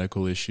like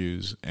medical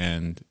issues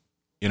and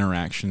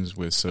interactions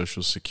with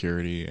Social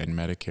Security and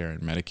Medicare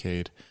and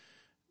Medicaid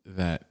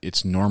that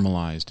it's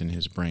normalized in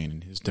his brain.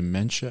 In his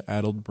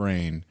dementia-addled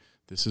brain,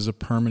 this is a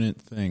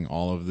permanent thing,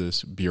 all of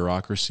this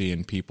bureaucracy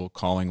and people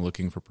calling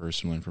looking for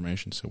personal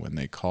information. So when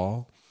they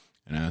call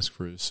and ask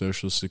for his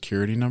Social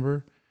Security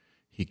number,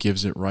 he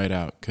gives it right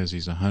out because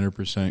he's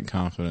 100%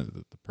 confident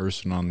that the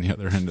person on the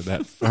other end of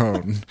that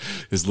phone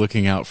is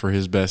looking out for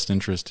his best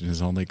interest and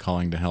is only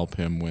calling to help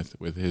him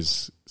with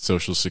his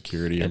Social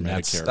Security or And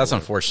Medicare. that's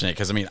unfortunate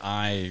because, I mean,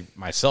 I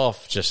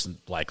myself just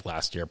like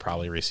last year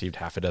probably received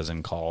half a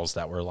dozen calls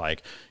that were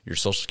like, your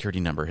Social Security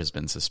number has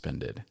been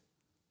suspended.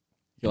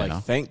 You're You like,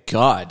 know? thank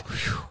God.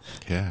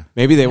 Yeah.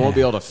 Maybe they won't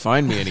be able to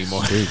find me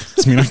anymore. Does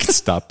it mean I can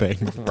stop paying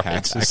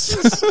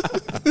taxes?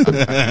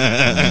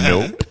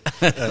 Nope.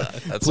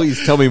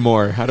 Please tell me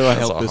more. How do I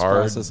help a this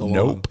hard process along?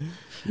 nope.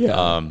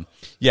 Yeah.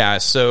 Yeah,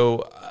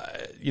 so,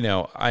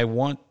 I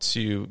want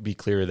to be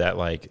clear that,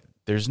 like,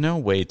 there's no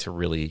way to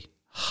really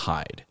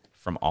hide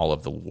from all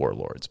of the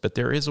warlords, but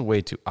there is a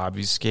way to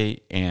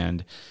obfuscate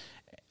and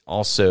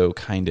also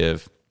kind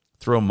of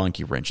throw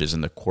monkey wrenches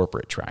in the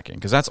corporate tracking,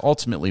 because that's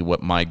ultimately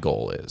what my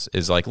goal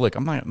is like, look,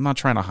 I'm not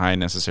trying to hide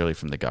necessarily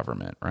from the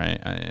government, right?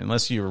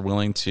 Unless you're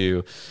willing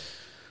to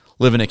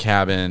live in a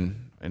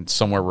cabin and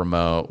somewhere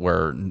remote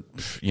where,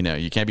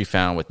 you can't be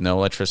found with no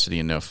electricity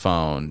and no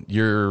phone,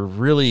 you're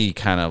really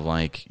kind of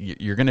like,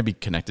 you're going to be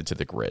connected to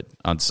the grid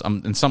in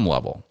some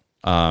level.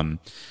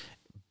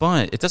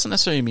 But it doesn't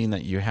necessarily mean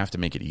that you have to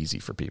make it easy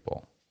for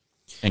people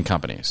and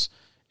companies.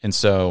 And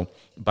so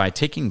by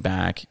taking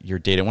back your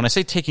data, when I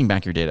say taking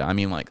back your data, I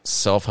mean like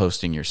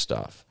self-hosting your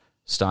stuff.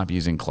 Stop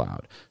using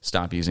cloud.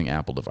 Stop using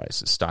Apple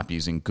devices. Stop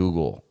using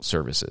Google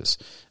services.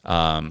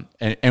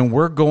 And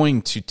we're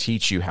going to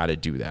teach you how to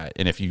do that.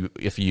 And if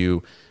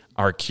you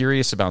are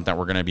curious about that,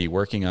 we're going to be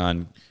working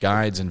on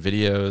guides and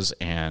videos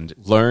and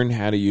Learn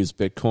how to use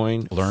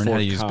Bitcoin. learn how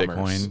to use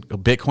commerce.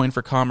 Bitcoin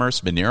for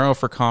commerce, Monero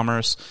for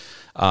commerce.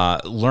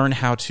 Learn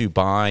how to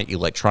buy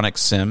electronic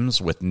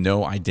SIMs with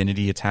no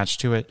identity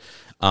attached to it.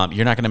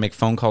 You're not going to make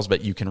phone calls,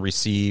 but you can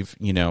receive,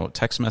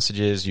 text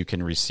messages. You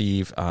can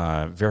receive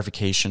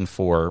verification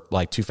for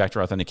like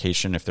two-factor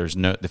authentication if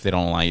they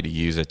don't allow you to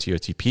use a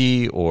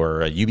TOTP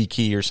or a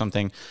YubiKey or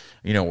something.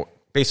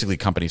 Basically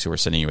companies who are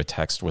sending you a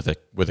text with a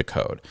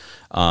code.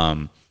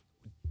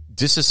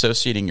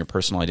 Disassociating your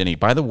personal identity.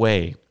 By the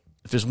way,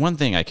 if there's one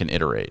thing I can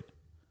iterate,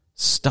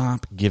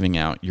 stop giving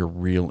out your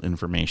real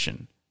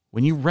information.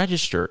 When you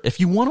register, if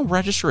you want to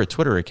register a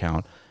Twitter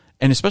account,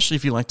 and especially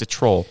if you like to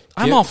troll,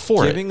 I'm all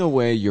for it. Giving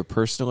away your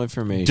personal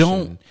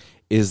information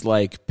is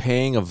like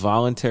paying a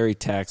voluntary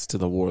tax to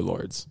the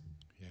warlords.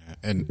 Yeah,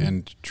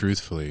 and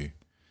truthfully,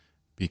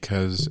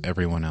 because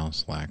everyone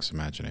else lacks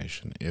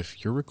imagination,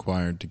 if you're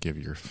required to give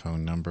your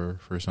phone number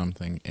for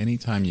something,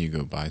 anytime you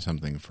go buy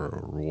something for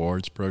a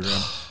rewards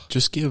program,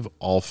 just give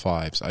all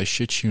fives. I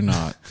shit you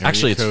not.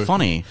 Actually, it's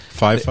funny.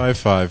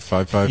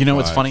 555-555. You know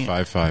what's funny?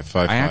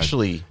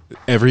 5555.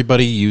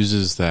 Everybody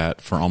uses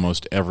that for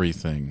almost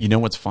everything. You know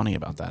what's funny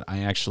about that?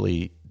 I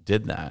actually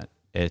did that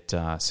at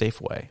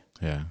Safeway.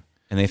 Yeah.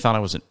 And they thought I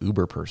was an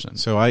Uber person,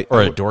 or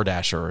a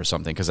DoorDasher or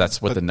something, because that's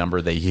what the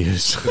number they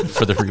use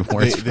for the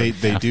rewards. They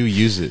do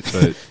use it,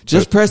 but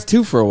Just press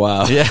 2 for a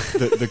while. Yeah,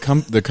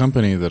 the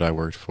company that I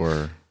worked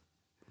for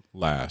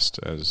last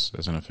as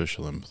an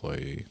official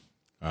employee,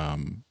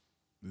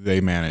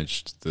 they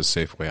managed the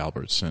Safeway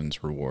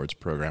Albertsons rewards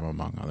program,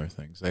 among other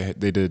things.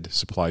 They did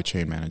supply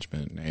chain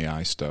management and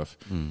AI stuff.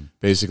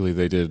 Basically,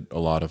 they did a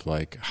lot of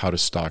like how to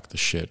stock the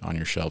shit on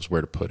your shelves,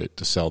 where to put it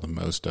to sell the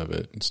most of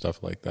it, and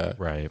stuff like that.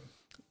 right.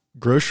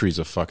 Grocery's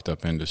a fucked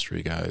up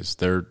industry, guys.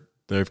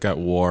 They've got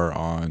war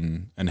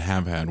on, and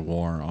have had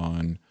war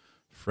on,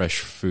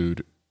 fresh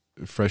food,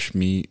 fresh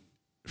meat,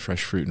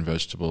 fresh fruit and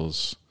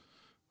vegetables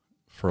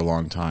for a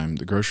long time.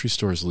 The grocery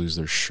stores lose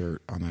their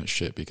shirt on that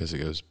shit because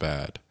it goes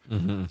bad.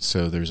 Mm-hmm.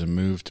 So there's a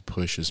move to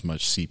push as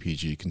much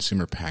CPG,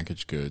 consumer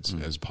packaged goods,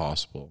 as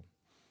possible.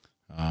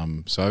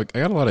 So I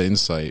got a lot of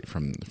insight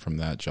from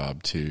that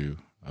job too.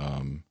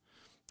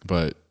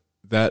 But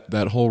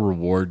that whole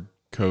reward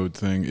code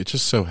thing, it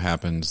just so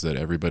happens that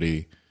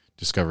everybody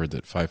discovered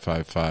that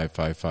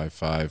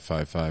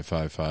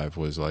 555-555-5555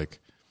 was like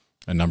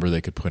a number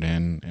they could put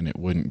in, and it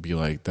wouldn't be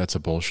like, that's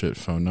a bullshit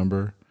phone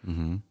number.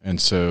 Mm-hmm.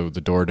 And so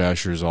the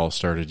DoorDashers all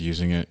started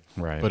using it.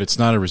 Right. But it's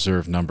not a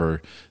reserved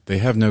number. They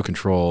have no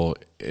control.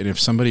 And if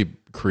somebody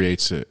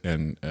creates a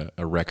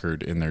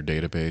record in their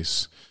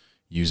database,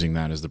 using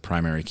that as the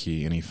primary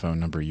key, any phone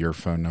number, your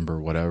phone number,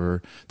 whatever,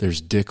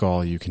 there's dick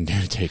all you can do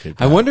to take it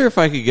back. I wonder if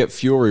I could get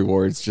fuel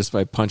rewards just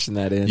by punching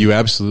that in. You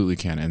absolutely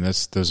can, and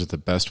those are the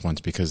best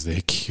ones because they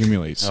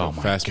accumulate so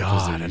fast.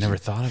 God, I never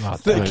thought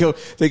about that.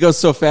 They go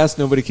so fast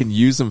nobody can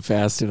use them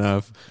fast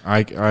enough.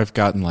 I've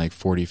gotten like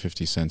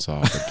 40-50 cents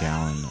off a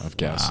gallon of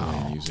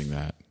gasoline using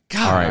that.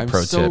 God, All right, I'm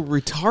pro so tip.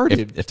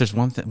 retarded. If there's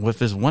one thing, if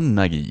there's one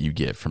nugget you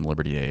get from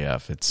Liberty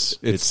AF, it's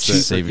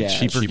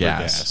cheaper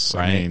gas,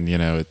 right? I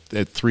mean, at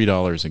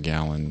 $3 a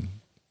gallon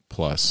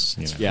plus,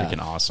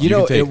 freaking awesome. You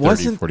can take it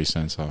wasn't 40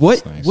 cents off. What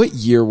It's nice. what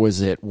year was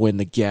it when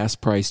the gas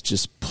price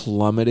just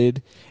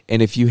plummeted,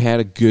 and if you had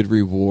a good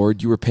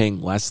reward, you were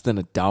paying less than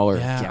 $1 a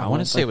gallon? I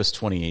want to say it was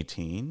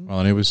 2018. Well,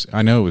 and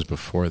I know it was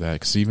before that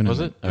because even Was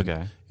it?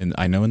 Okay.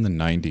 I know in the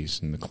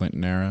 90s, in the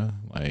Clinton era,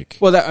 like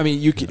Well,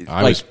 you could.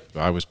 I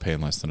was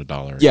paying less than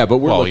 $1. Yeah, but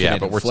we're Well, looking yeah,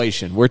 at but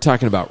inflation. We're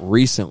talking about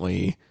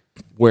recently,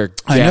 where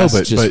gas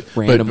I know,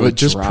 randomly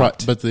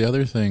dropped. but the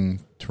other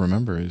thing to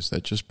remember is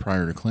that just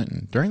prior to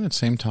Clinton, during that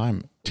same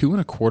time,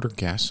 2.25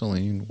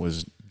 gasoline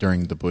was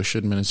during the Bush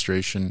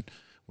administration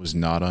was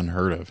not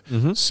unheard of.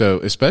 Mm-hmm. So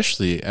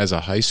especially as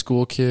a high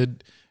school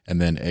kid and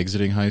then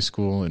exiting high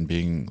school and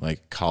being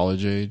like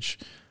college age,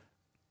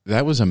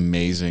 that was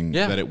amazing.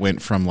 Yeah. That it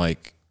went from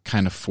like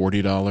kind of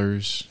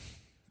 $40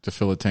 to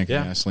fill a tank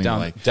of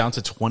gasoline, down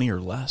to 20 or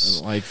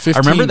less. like $15, I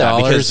remember that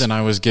because and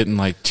I was getting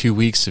like 2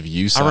 weeks of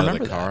use out of the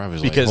remember car. that I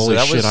was because like, holy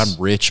that shit, was-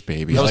 I'm rich,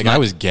 baby. that was Like not- I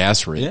was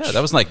gas rich. Yeah, that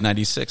was like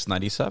 96,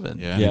 97.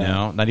 Yeah. You Yeah.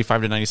 know,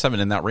 95 to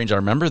 97 in that range. I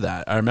remember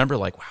that. I remember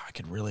like, wow, I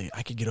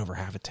could get over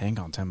half a tank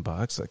on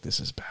 $10. Like this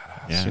is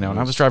badass. Yeah, you know, it and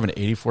I was- was driving an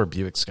 84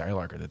 Buick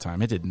Skylark at the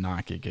time. It did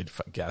not get good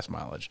gas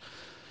mileage.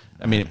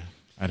 I mean,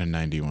 I had a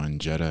 91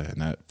 Jetta,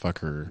 and that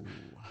fucker,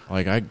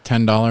 like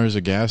 $10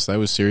 of gas. That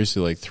was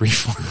seriously like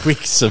 3-4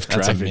 weeks of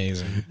that's driving.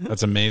 amazing.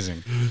 That's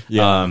amazing.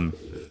 Yeah.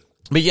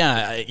 But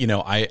yeah,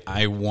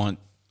 I want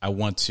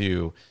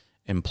to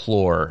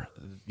implore,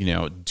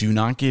 do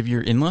not give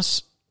your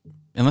unless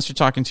you're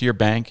talking to your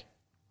bank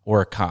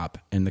or a cop,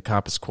 and the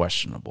cop is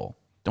questionable.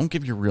 Don't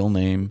give your real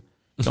name.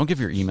 Don't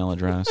give your email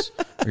address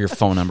or your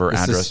phone number or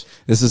address.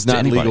 This is to not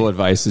anybody. legal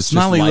advice. It's It's just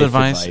not legal life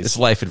advice. It's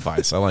life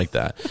advice. I like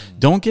that.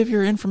 Don't give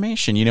your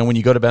information. When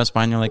you go to Best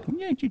Buy and you're like,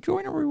 yeah, did you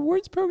join a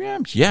rewards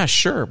program? Yeah,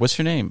 sure. What's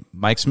your name?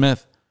 Mike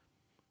Smith.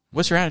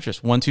 What's your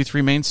address?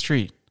 123 Main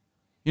Street.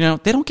 They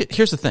don't get.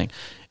 Here's the thing.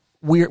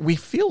 We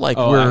feel like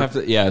Oh, we're I have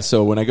to, yeah.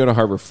 So when I go to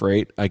Harbor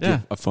Freight, I Yeah.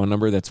 give a phone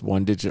number that's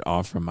 1 digit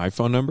off from my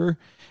phone number,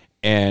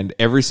 and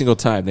every single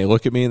time they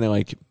look at me and they're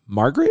like,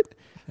 "Margaret,"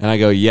 and I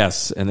go,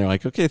 "Yes," and they're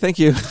like, "Okay, thank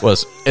you." Well,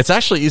 it's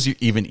actually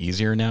even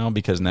easier now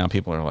because now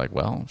people are like,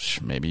 well,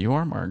 maybe you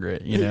are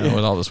Margaret,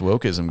 with all this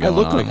wokeism going I on.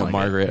 look like I'm a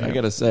Margaret. I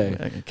gotta say,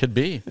 it could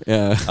be.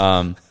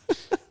 yeah.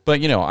 But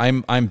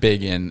I'm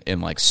big in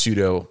like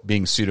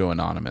being pseudo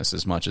anonymous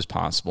as much as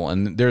possible.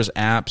 And there's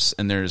apps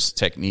and there's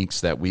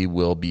techniques that we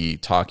will be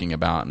talking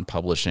about and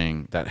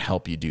publishing that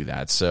help you do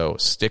that. So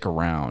stick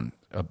around.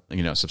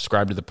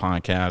 Subscribe to the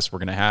podcast. We're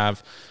going to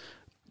have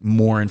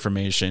more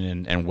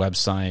information and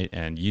website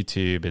and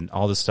YouTube and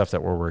all the stuff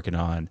that we're working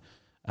on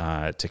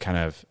to kind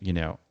of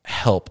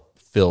help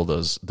fill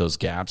those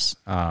gaps.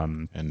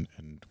 And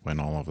when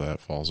all of that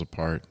falls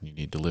apart, you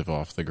need to live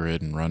off the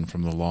grid and run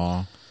from the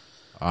law.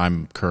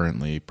 I'm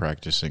currently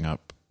practicing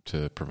up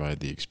to provide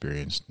the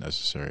experience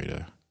necessary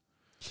to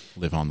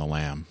live on the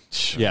lam.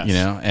 Yes.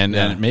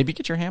 And maybe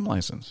get your ham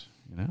license.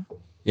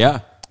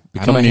 Yeah.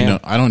 I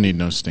don't need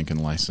no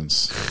stinking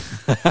license.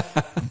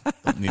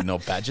 Need no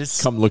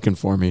badges. Come looking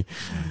for me.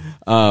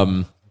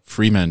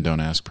 Free men don't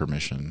ask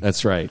permission.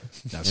 That's right.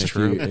 That's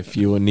true. If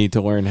you need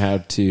to learn how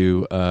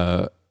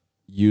to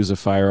use a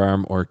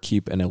firearm or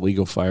keep an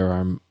illegal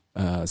firearm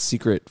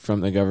secret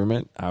from the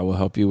government, I will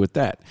help you with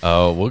that.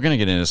 Oh, we're gonna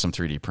get into some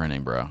 3D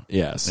printing, bro.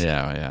 Yes.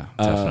 Yeah,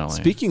 definitely.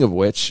 Speaking of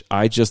which,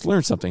 I just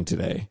learned something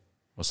today.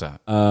 What's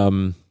that?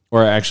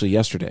 Or actually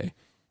yesterday.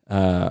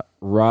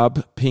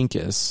 Rob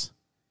Pincus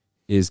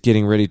is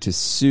getting ready to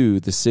sue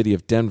the city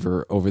of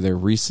Denver over their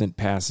recent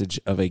passage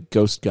of a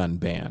ghost gun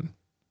ban.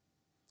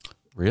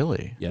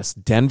 Really? Yes,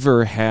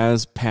 Denver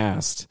has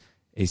passed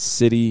a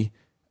city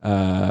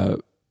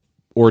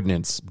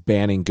ordinance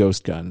banning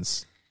ghost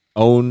guns.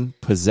 Own,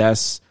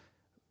 possess,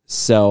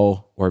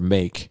 sell, or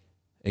make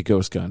a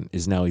ghost gun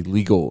is now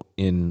illegal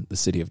in the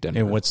city of Denver.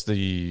 And what's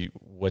the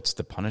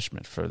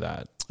punishment for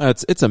that?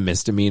 It's a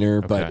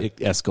misdemeanor, but Okay. it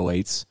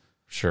escalates.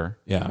 Sure.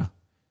 Yeah.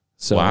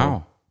 So,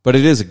 Wow. But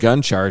it is a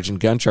gun charge, and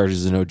gun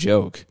charges are no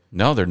joke.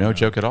 No, they're no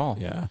joke at all.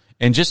 Yeah.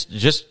 And just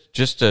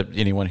to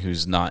anyone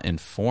who's not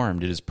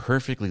informed, it is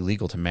perfectly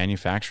legal to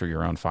manufacture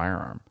your own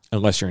firearm.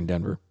 Unless you're in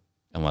Denver.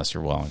 Unless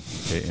you're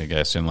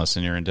unless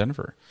you're in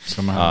Denver.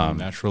 Somehow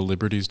natural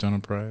liberties don't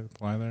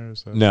apply there?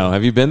 Is that No,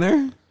 have you been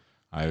there?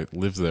 I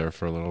lived there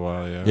for a little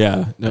while, yeah.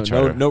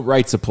 Yeah. No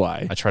rights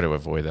apply. I try to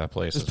avoid that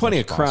place. There's as plenty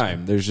much of as possible.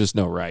 crime. There's just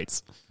no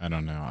rights. I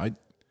don't know.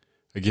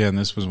 Again,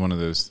 this was one of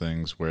those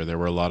things where there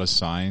were a lot of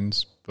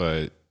signs,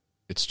 but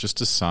it's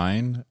just a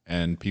sign,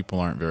 and people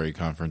aren't very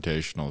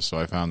confrontational. So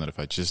I found that if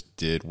I just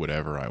did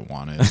whatever I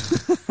wanted,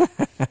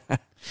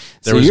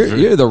 So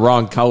you're the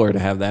wrong color to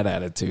have that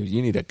attitude.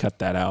 You need to cut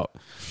that out.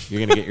 You're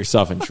going to get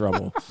yourself in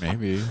trouble.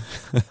 Maybe.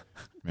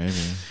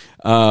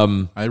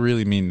 I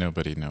really mean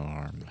nobody no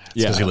harm. It's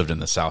because he lived in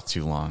the South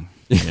too long.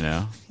 You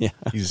know? Yeah.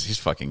 He's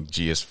fucking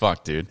G as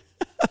fuck, dude.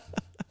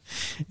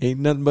 Ain't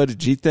nothing but a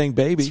G thing,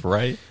 baby. That's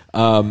right.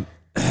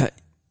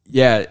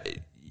 Yeah.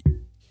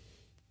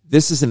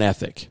 This is an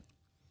ethic.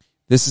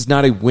 This is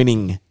not a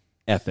winning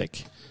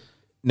ethic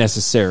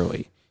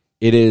necessarily.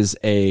 It is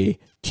a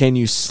can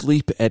you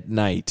sleep at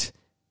night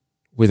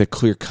with a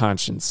clear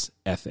conscience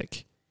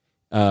ethic.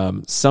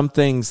 Some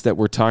things that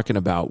we're talking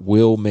about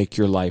will make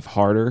your life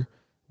harder,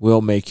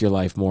 will make your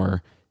life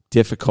more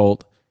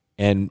difficult,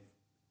 and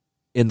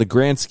in the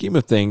grand scheme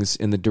of things,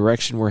 in the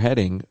direction we're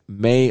heading,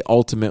 may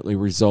ultimately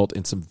result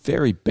in some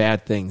very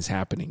bad things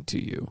happening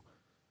to you.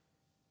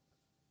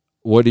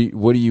 What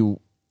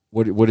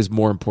is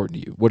more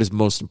important to you? What is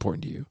most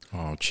important to you?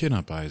 Oh, chin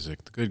up,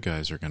 Isaac. The good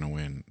guys are going to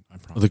win. I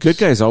promise. Well, the good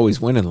guys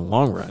always win in the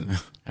long run.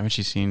 Haven't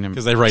you seen him?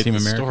 Because they write Team the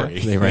America? story.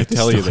 They write the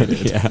tell you story. they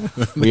did.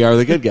 Yeah, we are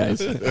the good guys.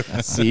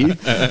 See,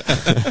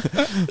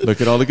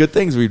 look at all the good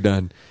things we've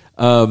done.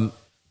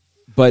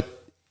 But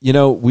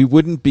we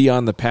wouldn't be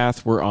on the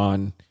path we're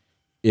on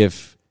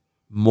if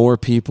more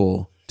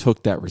people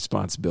took that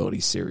responsibility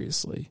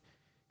seriously.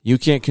 You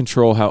can't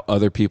control how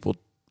other people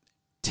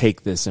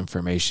take this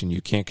information.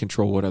 You can't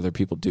control what other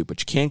people do, but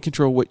you can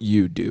control what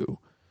you do.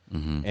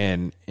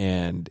 Mm-hmm.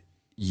 And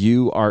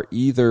you are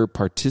either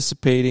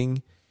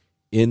participating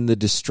in the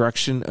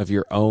destruction of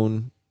your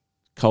own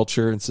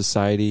culture and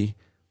society,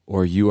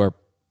 or you are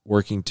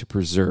working to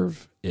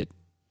preserve it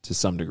to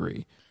some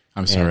degree.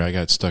 I'm sorry, I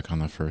got stuck on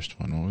the first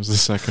one. What was the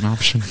second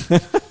option?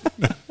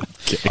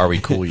 Are we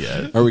cool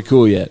yet? Are we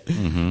cool yet?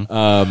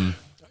 Mm-hmm.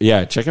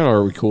 Yeah, check out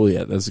Are We Cool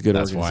Yet? That's a good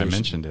That's why I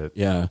organization. mentioned it.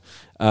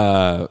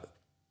 Yeah.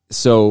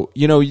 So,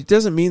 it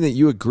doesn't mean that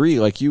you agree.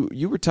 Like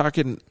you were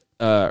talking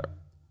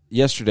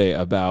yesterday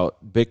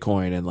about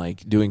Bitcoin and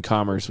like doing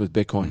commerce with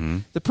Bitcoin. Mm-hmm.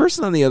 The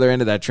person on the other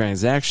end of that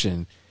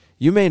transaction,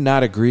 you may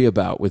not agree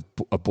about with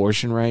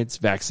abortion rights,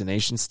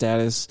 vaccination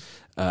status,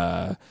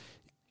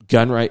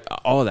 gun right,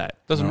 all of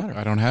that. Doesn't matter.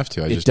 I don't have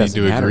to. I It just need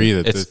doesn't to matter. agree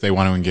that It's- they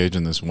want to engage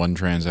in this one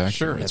transaction.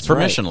 Sure, Right? it's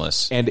Right.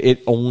 permissionless. And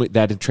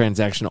that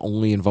transaction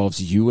only involves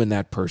you and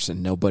that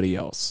person, nobody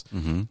else.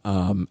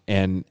 Mm-hmm.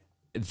 And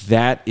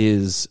that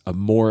is a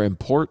more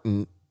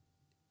important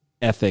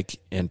ethic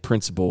and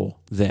principle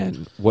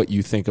than what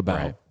you think about,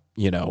 Right.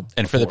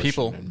 And for the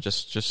people,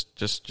 just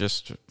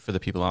for the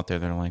people out there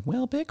that are like,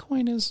 well,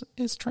 Bitcoin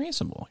is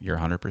traceable. You're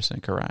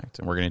 100% correct.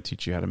 And we're going to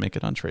teach you how to make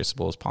it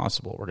untraceable as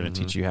possible. We're going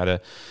to teach you how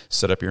to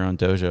set up your own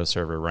Dojo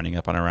server running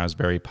up on a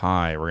Raspberry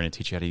Pi. We're going to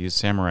teach you how to use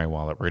Samurai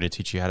Wallet. We're going to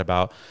teach you how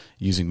about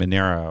using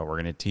Monero. We're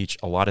going to teach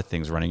a lot of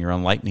things, running your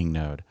own Lightning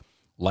node.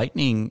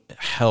 Lightning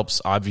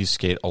helps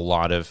obfuscate a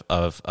lot of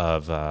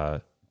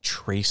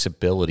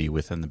traceability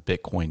within the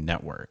Bitcoin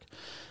network.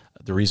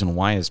 The reason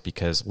why is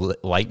because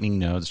Lightning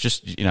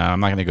nodes, I'm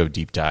not going to go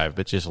deep dive,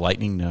 but just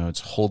Lightning nodes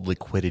hold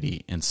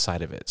liquidity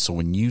inside of it. So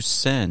when you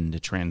send a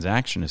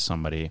transaction to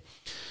somebody,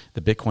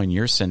 the Bitcoin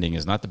you're sending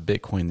is not the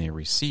Bitcoin they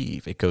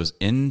receive. It goes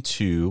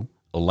into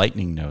a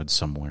Lightning node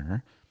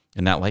somewhere,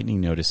 and that Lightning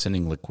node is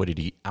sending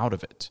liquidity out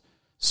of it.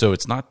 So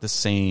it's not the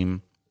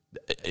same.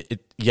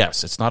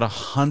 Yes, it's not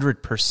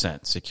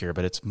 100% secure,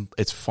 but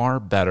it's far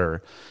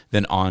better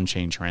than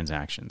on-chain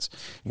transactions.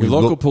 your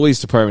local police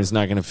department is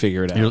not going to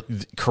figure it out. You're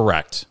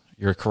correct.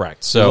 You're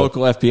correct. Your So,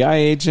 local FBI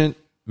agent,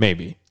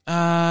 maybe.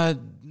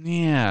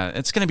 yeah,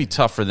 it's going to be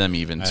tough for them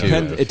even too.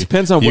 It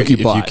depends on what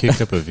you bought. If you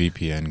kicked up a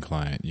VPN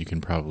client, you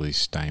can probably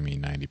stymie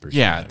 90%.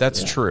 Yeah, of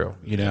that's it. true.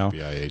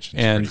 FBI agents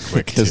and pretty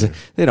quick Because too.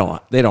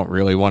 they don't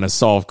really want to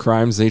solve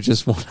crimes. They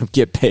just want to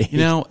get paid.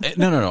 no.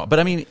 But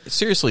I mean,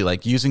 seriously,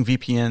 like using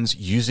VPNs,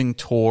 using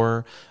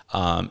Tor,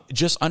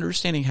 just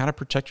understanding how to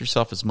protect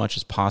yourself as much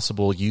as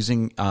possible,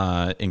 using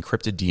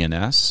encrypted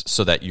DNS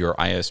so that your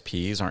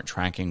ISPs aren't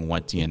tracking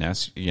what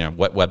DNS,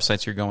 what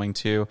websites you're going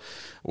to.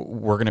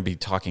 We're going to be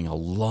talking a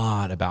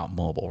lot about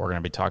mobile. We're going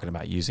to be talking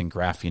about using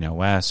Graphene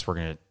OS. We're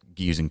going to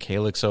be using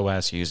Calyx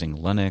OS, using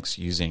Linux,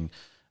 using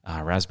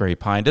Raspberry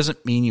Pi. It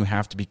doesn't mean you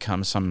have to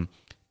become some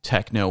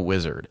techno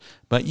wizard,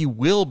 but you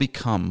will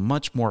become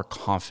much more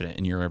confident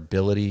in your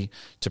ability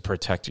to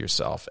protect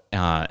yourself.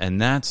 And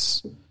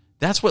that's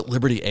what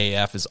Liberty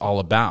AF is all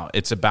about.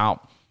 It's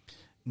about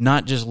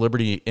not just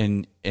liberty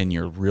in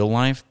your real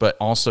life, but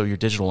also your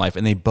digital life.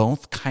 And they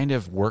both kind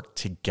of work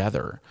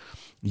together.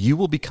 You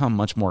will become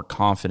much more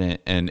confident,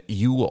 and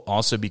you will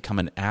also become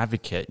an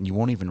advocate, and you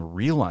won't even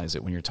realize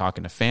it when you're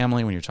talking to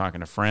family, when you're talking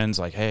to friends,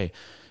 like, hey,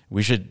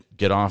 we should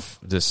get off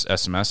this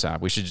SMS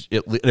app. We should,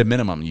 at a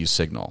minimum, use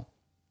Signal,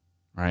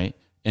 right?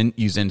 And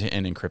use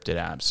end-to-end encrypted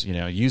apps,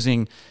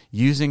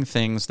 using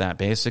things that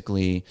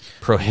basically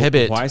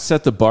prohibit. Why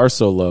set the bar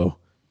so low?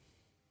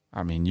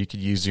 I mean, you could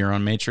use your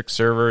own Matrix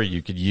server.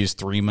 You could use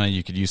Threema.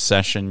 You could use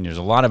Session. There's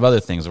a lot of other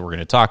things that we're going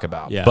to talk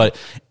about. Yeah. But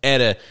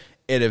at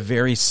a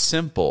very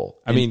simple.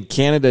 I mean,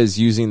 Canada is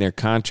using their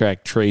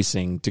contract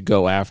tracing to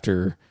go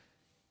after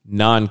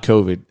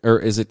non-COVID, or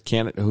is it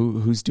Canada?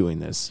 Who's doing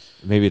this?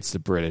 Maybe it's the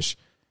British.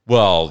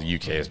 Well,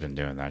 UK has been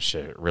doing that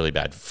shit really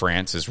bad.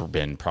 France has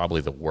been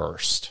probably the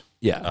worst.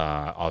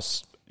 Yeah.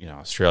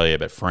 Australia,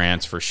 but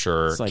France for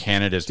sure. It's like,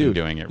 Canada's dude,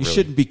 been doing it. You really.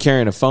 shouldn't be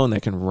carrying a phone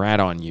that can rat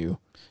on you.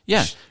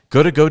 Yeah,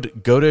 go to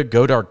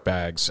Go Dark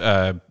Bags.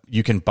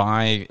 You can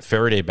buy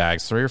Faraday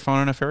bags. Throw your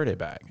phone in a Faraday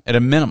bag at a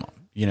minimum.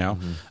 If you're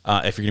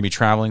going to be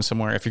traveling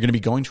somewhere, if you're going to be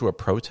going to a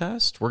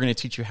protest, we're going to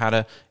teach you how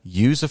to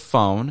use a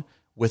phone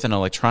with an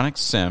electronic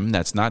SIM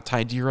that's not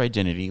tied to your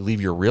identity.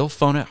 Leave your real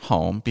phone at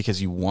home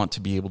because you want to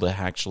be able to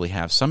actually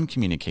have some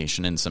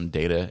communication and some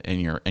data in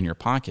your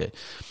pocket.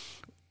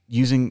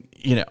 Using,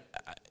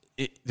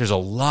 there's a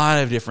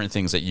lot of different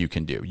things that you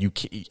can do.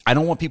 I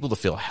don't want people to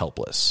feel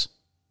helpless,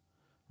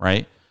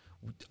 right?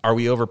 Are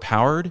we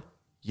overpowered?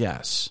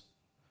 Yes.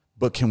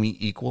 But can we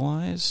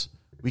equalize?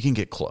 We can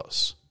get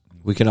close.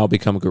 We can all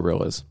become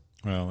gorillas.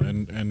 Well,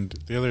 and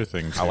the other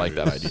thing too I like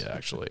that idea,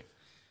 actually.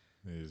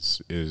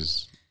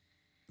 Is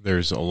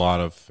there's a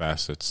lot of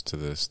facets to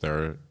this. There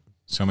are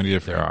so many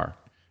different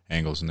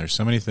angles, and there's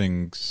so many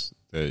things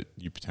that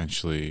you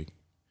potentially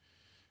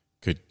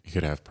could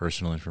have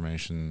personal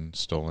information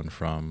stolen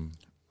from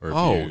or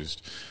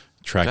abused,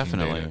 tracking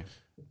data.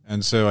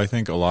 And so I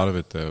think a lot of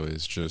it, though,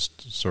 is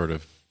just sort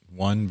of,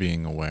 one,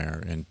 being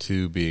aware, and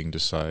two, being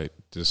deciding,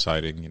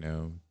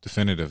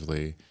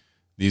 definitively,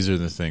 these are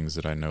the things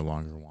that I no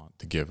longer want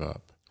to give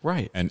up.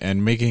 Right.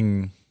 And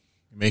making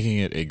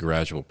it a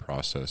gradual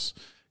process.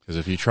 Because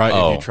if you try to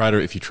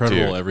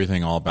roll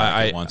everything all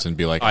back at once and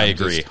be like, I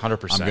agree,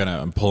 100%.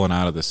 I'm pulling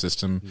out of the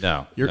system.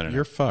 No,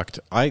 you're fucked.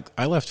 I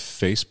left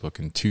Facebook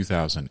in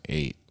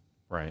 2008.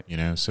 Right.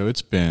 So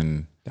it's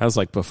been. That was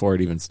like before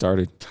it even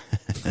started.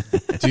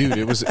 Dude,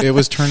 it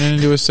was turning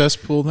into a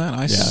cesspool then.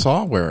 I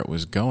saw where it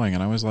was going,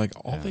 and I was like,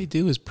 all they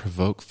do is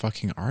provoke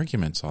fucking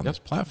arguments on this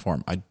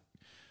platform.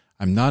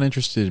 I'm not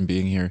interested in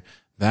being here.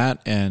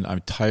 That, and I'm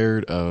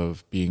tired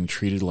of being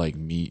treated like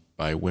meat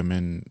by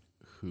women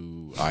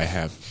who I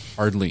have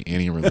hardly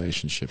any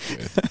relationship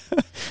with.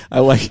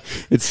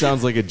 It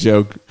sounds like a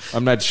joke.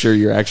 I'm not sure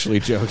you're actually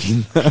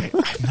joking. I'm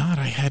not.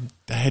 I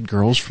had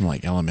girls from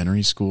like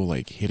elementary school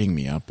like hitting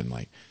me up and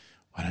like,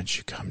 why don't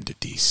you come to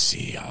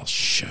DC? I'll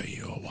show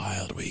you a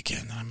wild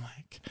weekend. And I'm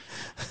like,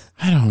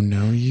 I don't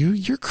know you.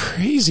 You're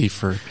crazy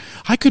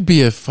I could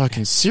be a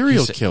fucking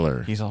serial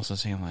killer. He's also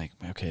saying like,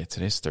 okay,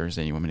 today's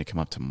Thursday. You want me to come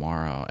up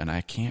tomorrow? And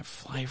I can't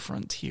fly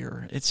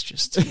Frontier. It's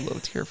just too low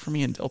tier for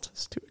me, and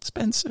Delta's too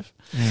expensive.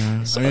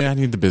 Yeah, I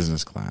need the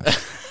business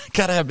class.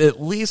 Gotta have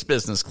at least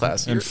business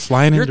class. And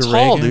flying you're into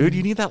tall, Reagan, dude.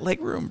 You need that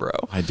leg room, bro.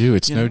 I do.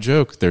 It's no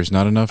joke. There's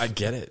not enough. I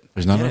get it.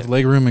 There's not enough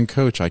leg room in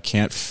coach. I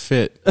can't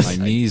fit. My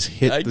knees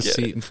hit the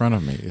seat in front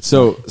of me.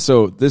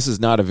 So this is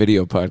not a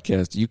video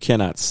podcast. You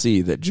cannot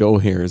see that Joel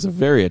here is a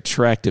very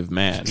attractive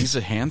man. He's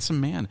a handsome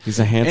man. He's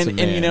a handsome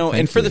man.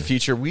 And for the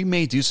future, we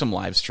may do some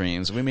live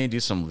streams. We may do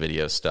some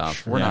video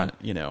stuff. We're not,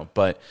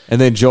 but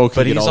and then Joel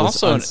can get he's all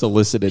also this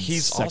unsolicited.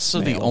 He's sex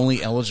also mail. the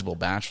only eligible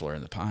bachelor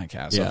in the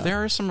podcast. So if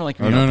there are some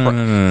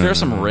there are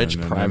some rich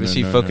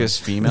privacy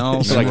focused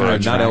females. Like, who are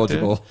I'm not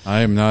attractive. eligible.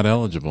 I am not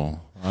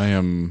eligible. I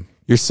am.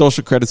 Your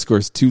social credit score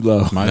is too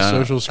low. My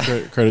social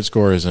credit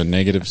score is a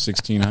negative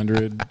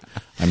 1,600.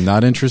 I'm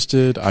not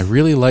interested. I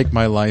really like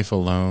my life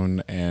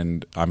alone,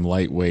 and I'm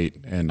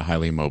lightweight and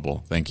highly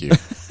mobile. Thank you.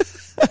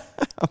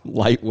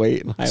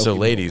 Lightweight and highly So,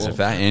 ladies, mobile. if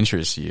that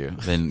interests you,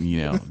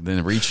 then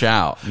then reach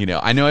out.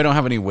 I know I don't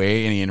have any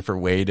way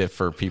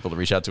for people to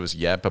reach out to us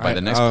yet, but by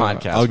the next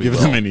podcast, I'll give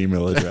them an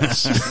email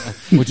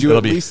address. Would you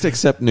at least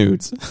accept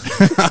nudes?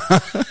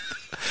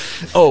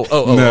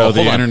 No,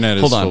 the internet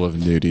is full of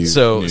nudies.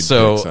 So pics.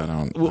 I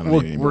don't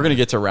need we're going to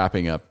get to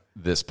wrapping up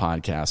this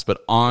podcast,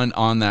 but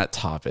on that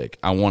topic,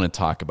 I want to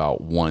talk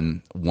about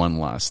one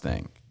last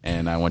thing,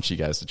 and I want you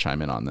guys to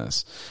chime in on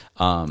this.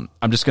 I'm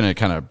just going to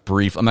kind of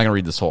brief. I'm not going to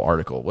read this whole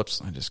article.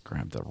 Whoops, I just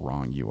grabbed the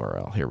wrong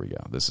URL. Here we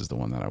go. This is the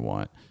one that I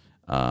want.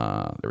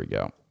 There we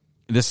go.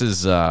 This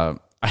is I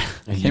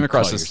came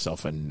across call this.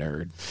 yourself a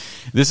nerd.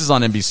 This is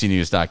on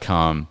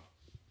NBCNews.com.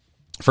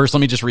 First,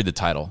 let me just read the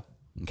title.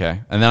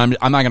 Okay, and then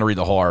I'm not going to read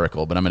the whole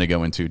article, but I'm going to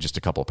go into just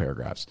a couple of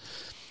paragraphs.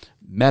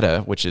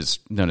 Meta, which is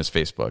known as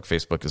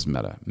Facebook is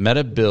Meta.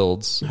 Meta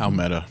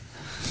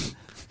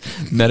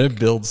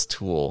builds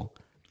tool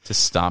to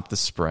stop the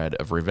spread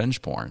of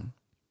revenge porn.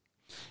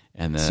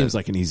 And then, Seems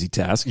like an easy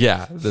task.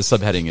 yeah, the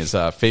subheading is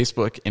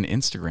Facebook and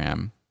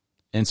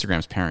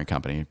Instagram's parent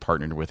company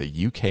partnered with a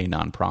UK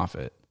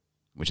nonprofit,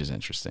 which is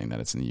interesting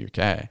that it's in the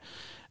UK,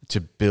 to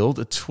build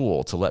a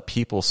tool to let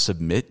people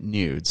submit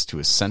nudes to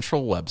a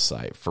central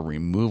website for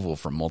removal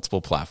from multiple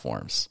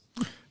platforms.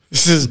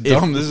 This is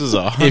dumb. This is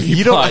a if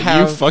you don't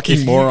have you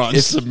fucking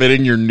morons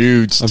submitting your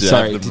nudes. I'm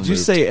sorry. Did you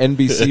say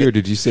NBC or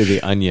did you say The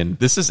Onion?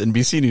 This is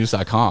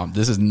NBCNews.com.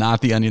 This is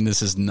not The Onion.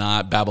 This is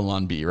not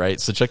Babylon Bee, right?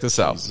 So check this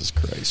out. Jesus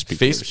Christ.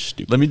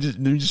 Let me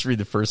just read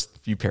the first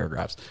few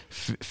paragraphs.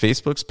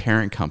 Facebook's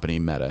parent company,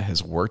 Meta,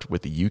 has worked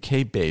with the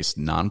UK-based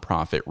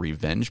nonprofit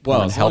Revenge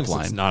Porn As long as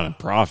Helpline. it's not a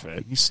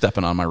profit. You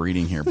stepping on my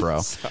reading here,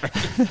 bro.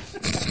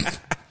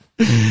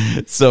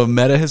 So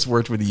Meta has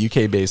worked with the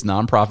UK-based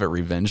nonprofit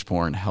Revenge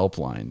Porn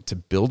Helpline to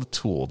build a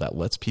tool that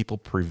lets people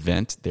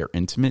prevent their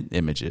intimate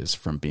images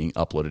from being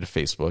uploaded to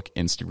Facebook,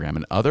 Instagram,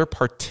 and other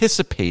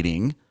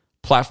participating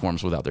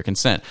platforms without their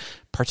consent.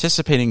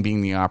 Participating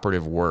being the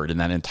operative word in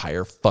that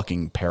entire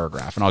fucking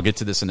paragraph. And I'll get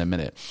to this in a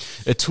minute.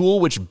 A tool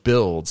which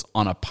builds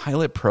on a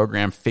pilot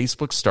program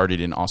Facebook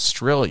started in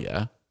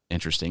Australia,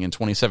 interesting, in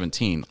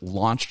 2017,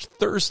 launched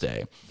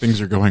Thursday. Things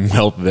are going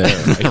well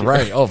there.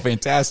 Right. Oh,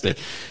 fantastic.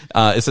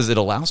 It says it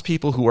allows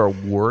people who are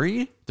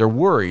worried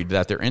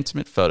that their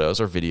intimate photos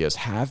or videos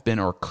have been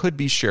or could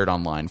be shared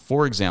online,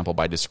 for example,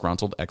 by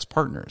disgruntled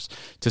ex-partners,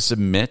 to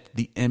submit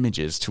the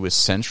images to a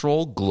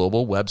central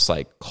global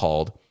website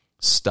called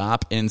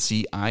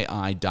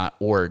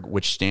StopNCII.org,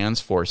 which stands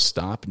for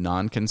Stop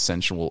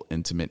Non-Consensual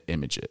Intimate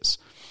Images.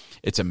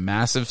 It's a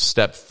massive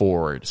step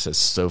forward, says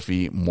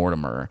Sophie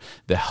Mortimer,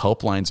 the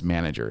helpline's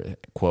manager.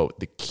 Quote,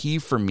 the key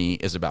for me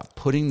is about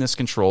putting this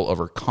control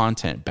over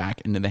content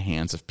back into the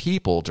hands of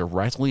people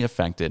directly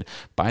affected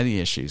by the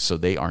issue so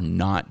they are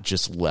not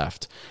just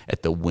left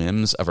at the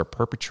whims of a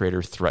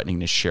perpetrator threatening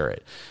to share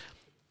it.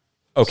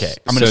 Okay,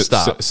 I'm going to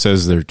stop.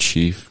 Says their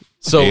chief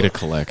data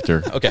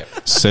collector. Okay.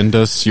 Send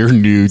us your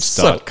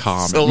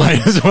nudes.com. So it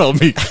might as well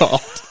be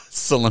called.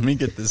 So let me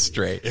get this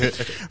straight.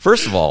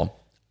 First of all,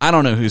 I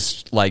don't know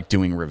who's like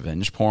doing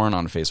revenge porn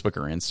on Facebook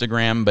or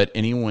Instagram, but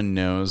anyone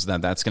knows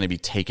that that's going to be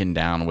taken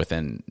down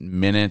within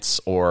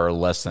minutes or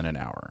less than an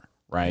hour,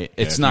 right?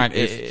 It's not.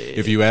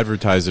 If you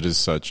advertise it as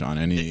such on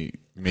any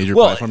major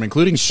platform,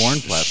 including porn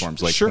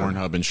platforms like sure.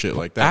 Pornhub and shit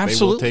like that,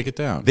 Absolutely. they will take it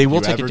down. They will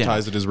if you take it down.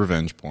 advertise it as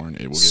revenge porn,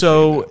 it will get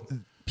so taken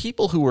down.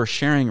 People who are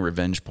sharing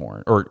revenge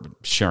porn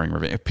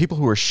people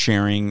who are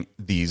sharing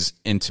these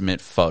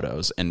intimate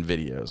photos and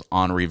videos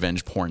on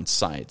revenge porn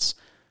sites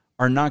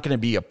are not going to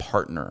be a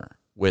partner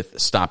with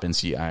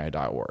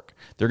StopNCII.org.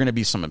 They're going to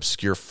be some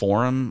obscure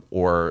forum,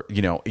 or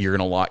you're going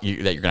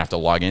to have to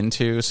log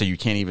into, so you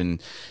can't even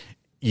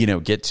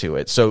get to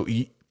it. So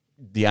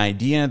the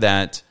idea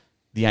that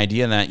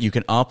you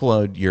can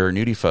upload your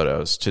nudie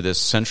photos to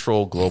this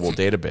central global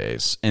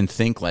database and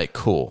think like,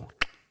 cool,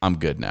 I'm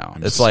good now.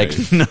 It's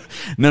safe. Like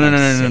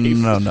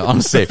no.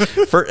 I'm safe.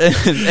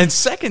 And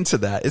second to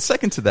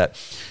that,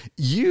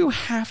 you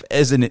have,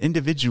 as an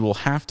individual,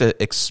 have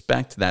to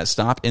expect that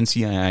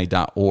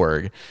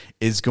StopNCII.org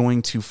is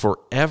going to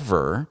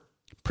forever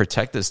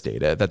protect this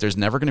data, that there's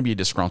never going to be a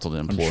disgruntled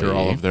employee. I'm sure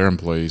all of their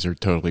employees are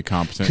totally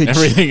competent.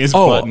 Everything is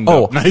buttoned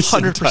up nice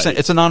 100%.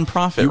 It's a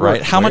nonprofit,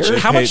 right? How much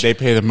they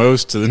pay the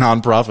most to the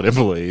nonprofit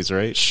employees,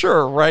 right?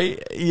 Sure, right?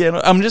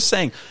 I'm just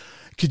saying,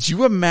 could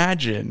you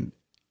imagine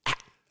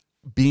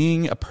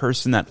being a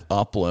person that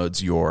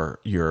uploads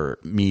your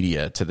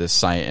media to this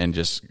site and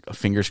just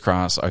fingers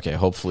crossed, okay,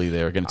 hopefully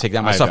they're going to take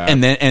down my stuff.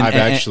 I've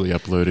actually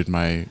uploaded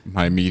my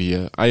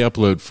media. I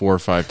upload 4 or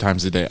 5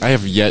 times a day. I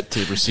have yet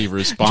to receive a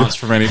response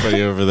from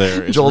anybody over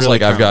there. It's Joel's really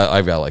like, I've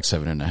got like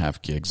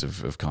 7.5 gigs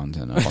of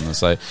content up on the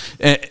site.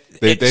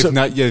 They've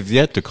not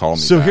yet to call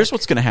me. So back. Here's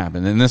what's going to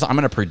happen. And I'm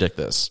going to predict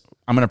this.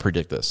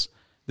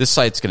 This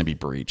site's going to be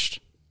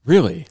breached.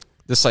 Really?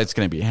 This site's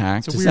going to be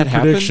hacked. Does that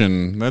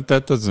happen?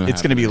 That doesn't.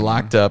 It's going to be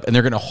locked up, and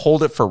they're going to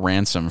hold it for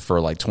ransom for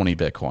like 20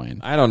 Bitcoin.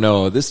 I don't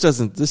know. This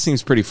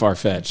seems pretty far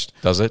fetched.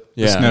 Does it?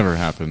 Yeah. This never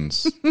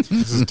happens. This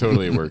is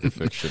totally a work of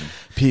fiction.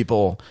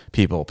 People.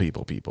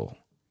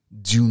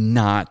 Do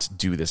not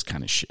do this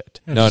kind of shit.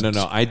 No.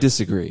 I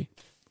disagree.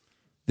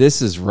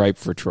 This is ripe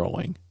for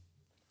trolling.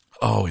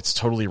 Oh, it's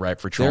totally ripe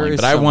for trolling.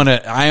 But I want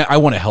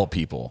to help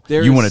people.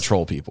 You want to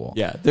troll people.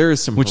 Yeah, there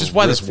is some, which is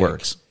why this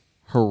works.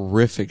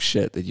 Horrific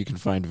shit that you can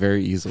find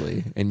very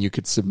easily, and you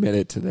could submit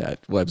it to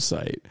that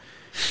website.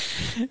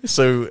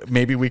 So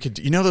maybe we could,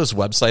 those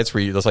websites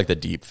where those like the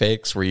deep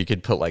fakes where you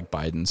could put like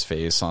Biden's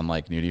face on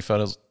like nudie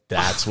photos.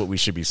 That's what we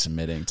should be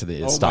submitting to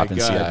the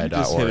StopNCII.org.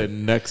 Just hit a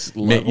next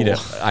level.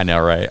 I know,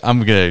 right?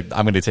 I'm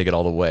gonna take it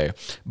all the way.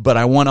 But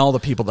I want all the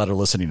people that are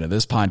listening to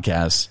this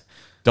podcast,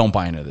 don't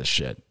buy into this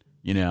shit.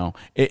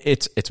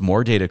 It's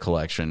more data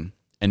collection.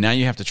 And now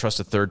you have to trust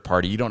a third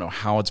party. You don't know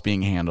how it's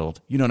being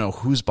handled. You don't know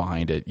who's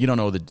behind it. You don't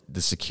know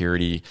the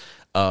security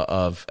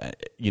of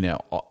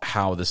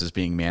how this is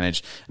being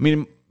managed. I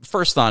mean,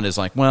 first thought is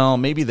like, well,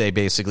 maybe they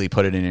basically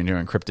put it in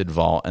an encrypted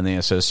vault and they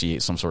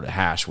associate some sort of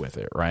hash with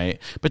it, right?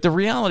 But the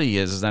reality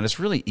is that it's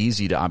really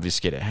easy to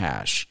obfuscate a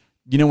hash.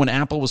 When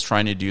Apple was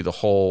trying to do the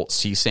whole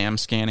CSAM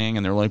scanning,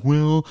 and they're like,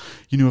 well,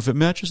 if it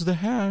matches the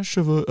hash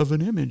of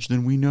an image,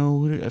 then we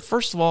know.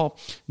 First of all,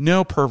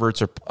 no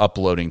perverts are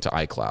uploading to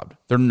iCloud.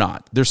 They're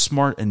not. They're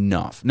smart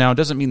enough. Now, it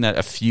doesn't mean that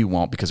a few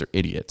won't because they're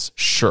idiots.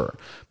 Sure.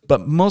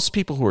 But most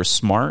people who are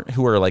smart,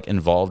 who are like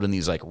involved in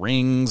these like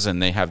rings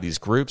and they have these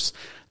groups,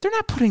 they're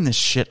not putting this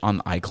shit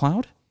on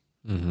iCloud.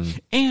 Mm-hmm.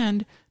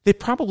 And they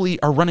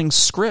probably are running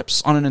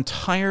scripts on an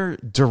entire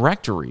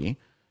directory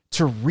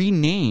to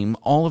rename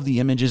all of the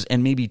images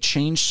and maybe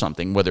change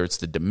something, whether it's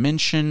the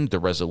dimension, the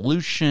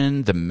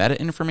resolution, the meta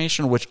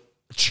information, which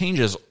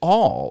changes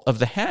all of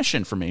the hash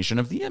information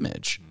of the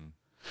image.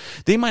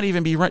 They might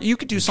even be right. You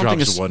could do something.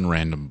 Drops one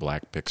random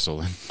black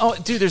pixel in. Oh,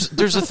 dude,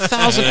 there's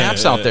 1,000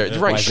 apps out there.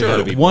 Right, Why's it sure.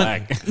 gotta be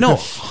black? No,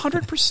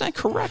 100%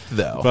 correct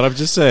though. But I'm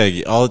just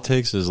saying, all it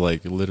takes is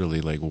like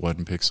literally like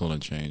one pixel to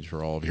change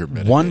for all of your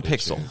metadata. One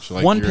pixel. change.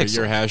 Like One your, pixel.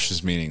 Your hash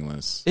is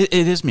meaningless. It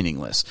is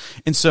meaningless.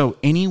 And so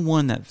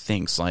anyone that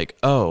thinks like,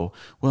 oh,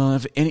 well,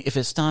 if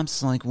it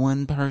stops like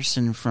one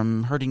person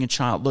from hurting a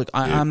child, look,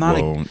 I'm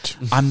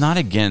not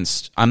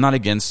against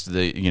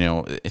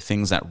the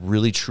things that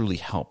really truly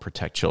help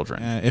protect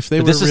children. If they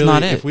But were this really, is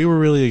not it. if we were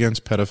really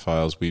against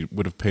pedophiles, we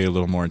would have paid a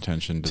little more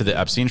attention To the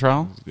Epstein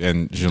trial,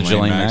 and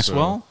Ghislaine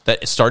Maxwell,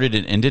 that started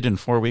and ended in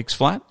 4 weeks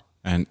flat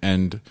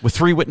and with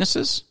 3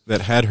 witnesses.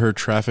 that had her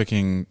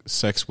trafficking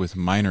sex with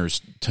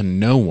minors to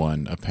no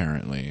one.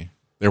 Apparently,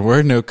 there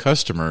were no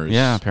customers.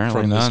 Yeah,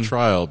 apparently from none. this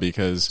trial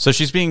because So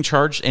she's being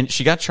charged, and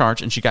she got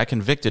charged, and she got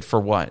convicted for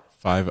what?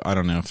 5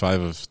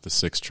 of the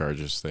 6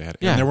 charges they had.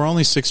 Yeah. And there were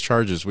only 6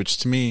 charges, which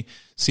to me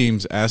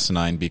seems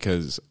asinine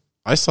because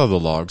I saw the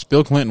logs.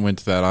 Bill Clinton went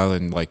to that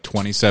island like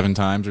 27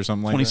 times or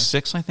something like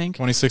 26, I think. that.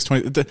 26,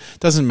 20. It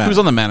doesn't He matter. was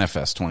on the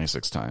manifest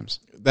 26 times.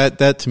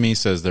 That to me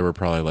says there were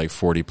probably like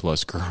 40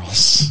 plus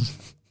girls.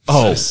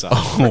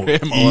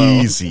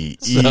 Easy.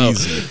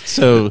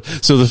 So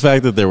the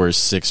fact that there were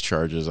 6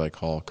 charges I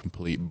call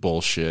complete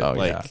bullshit. Oh,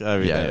 like, yeah. I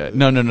mean, Yeah.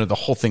 No. The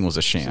whole thing was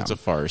a sham. It's a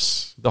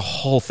farce. The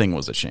whole thing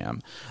was a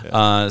sham.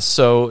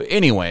 So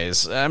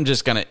anyways, I'm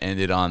just going to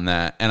end it on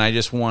that. And I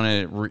just want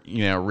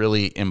to,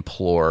 really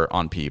implore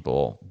on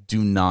people,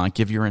 do not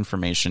give your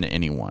information to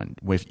anyone.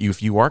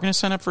 If you are going to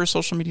sign up for a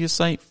social media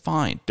site,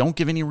 fine. Don't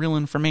give any real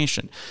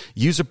information.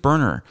 Use a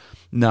burner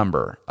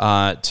number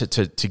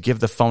to give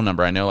the phone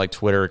number. I know like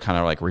Twitter kind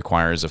of like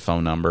requires a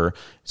phone number.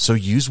 So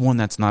use one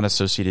that's not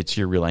associated to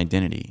your real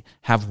identity.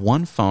 Have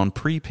one phone,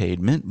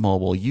 prepaid, Mint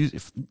Mobile.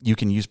 You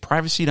can use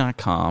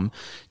privacy.com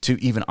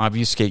to even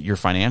obfuscate your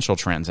financial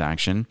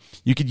transaction.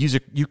 You could use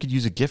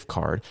a gift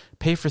card,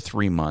 pay for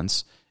 3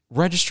 months,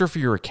 register for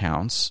your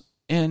accounts,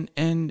 and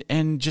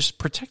just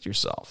protect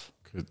yourself.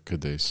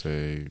 Could they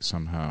say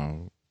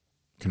somehow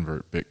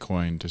convert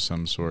Bitcoin to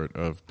some sort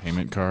of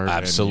payment card?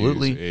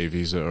 Absolutely. And use a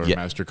Visa or Yeah.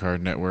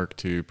 MasterCard network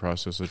to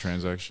process a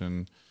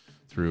transaction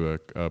through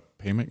a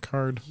payment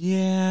card?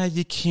 Yeah,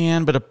 you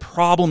can, but a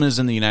problem is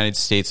in the United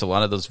States, a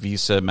lot of those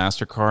Visa,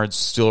 MasterCards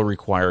still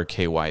require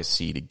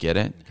KYC to get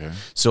it. Okay.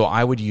 So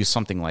I would use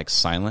something like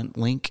Silent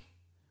Link,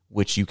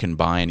 which you can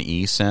buy an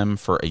eSIM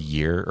for a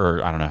year,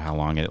 or I don't know how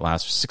long it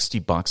lasts,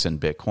 $60 in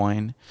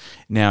Bitcoin.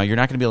 Now, you're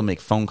not going to be able to make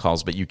phone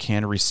calls, but you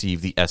can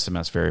receive the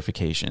SMS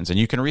verifications, and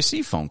you can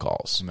receive phone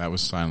calls. And that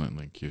was Silent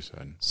Link, you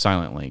said.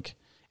 Silent Link.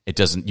 It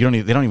doesn't. They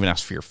don't even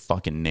ask for your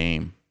fucking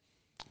name.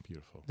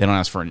 Beautiful. They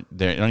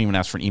don't even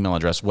ask for an email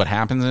address. What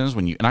happens is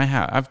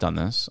I've done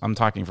this. I'm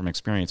talking from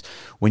experience.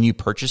 When you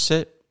purchase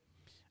it,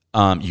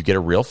 you get a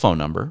real phone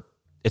number.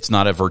 It's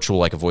not a virtual,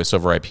 like a voice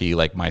over IP,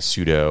 like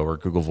MySudo or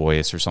Google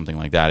Voice or something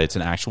like that. It's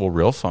an actual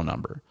real phone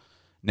number.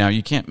 Now,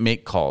 you can't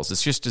make calls.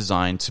 It's just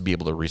designed to be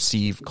able to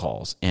receive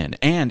calls in.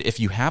 And if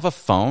you have a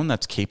phone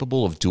that's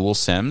capable of dual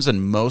SIMs,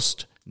 and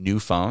most new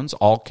phones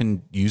all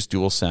can use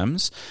dual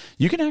SIMs,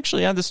 you can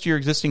actually add this to your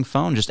existing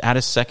phone. Just add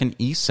a second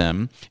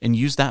eSIM and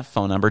use that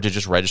phone number to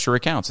just register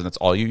accounts, and that's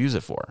all you use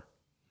it for.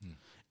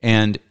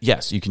 And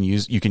yes, you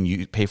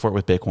can pay for it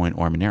with Bitcoin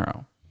or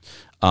Monero.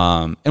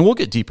 And we'll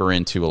get deeper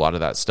into a lot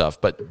of that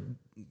stuff, but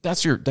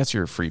that's your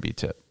freebie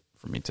tip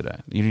for me today.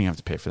 You don't even have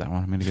to pay for that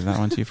one. I'm going to give that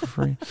one to you for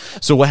free.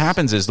 So what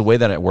happens is, the way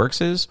that it works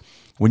is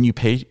when you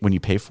pay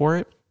for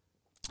it,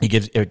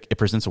 it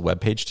presents a web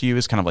page to you.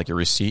 It's kind of like your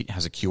receipt. It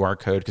has a QR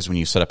code, because when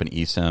you set up an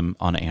eSIM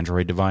on an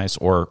Android device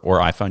or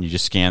iPhone, you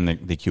just scan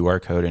the QR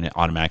code and it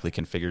automatically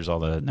configures all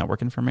the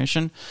network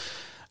information.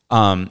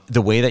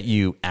 The way that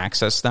you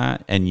access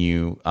that and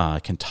you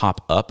can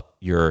top up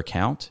your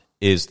account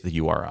is the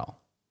URL.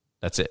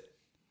 That's it.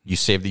 You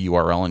save the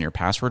URL in your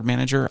password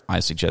manager.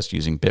 I suggest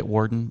using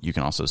Bitwarden. You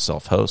can also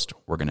self-host.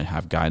 We're going to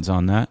have guides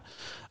on that.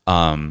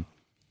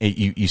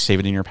 You save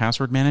it in your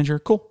password manager.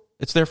 Cool.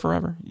 It's there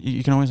forever.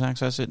 You can always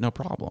access it. No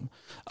problem.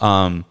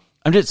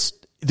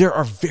 There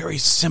are very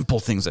simple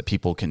things that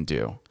people can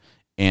do.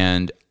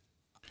 And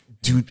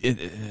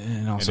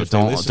also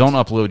don't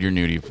upload your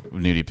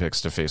nudie pics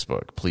to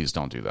Facebook. Please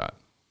don't do that.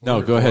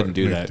 No, go ahead and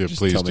do that. Please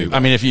Just tell do me. that. I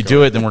mean, if you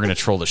do it, then we're going to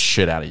troll the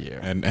shit out of you.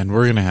 And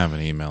we're going to have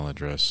an email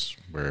address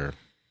where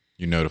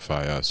you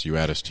notify us, you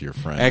add us to your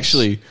friends.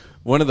 Actually,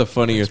 one of the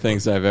funnier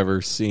things I've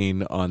ever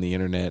seen on the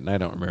internet, and I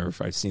don't remember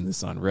if I've seen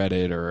this on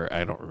Reddit or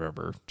I don't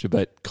remember,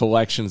 but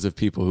collections of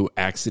people who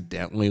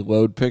accidentally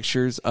load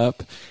pictures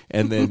up,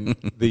 and then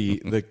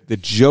the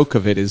joke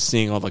of it is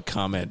seeing all the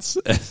comments.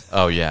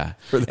 Oh, yeah.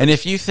 And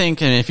if you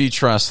think and if you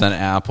trust that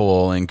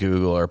Apple and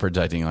Google are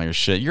protecting all your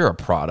shit, you're a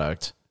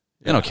product.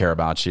 They don't care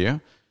about you.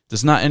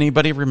 Does not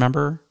anybody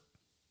remember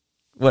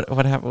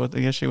what happened with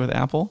the issue with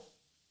Apple?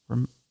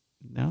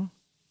 No?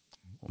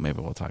 Well,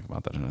 maybe we'll talk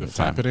about that another The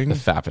time. fappening?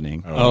 The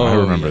fappening. Oh, I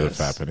remember yes.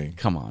 the fappening.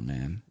 Come on,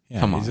 man. Yeah,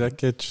 Come on. Does that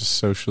get just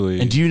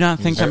socially? And do you not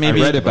think that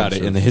maybe I read about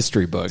it in the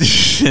history book.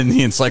 in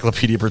the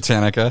Encyclopedia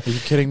Britannica? Are you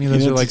kidding me?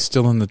 Those are like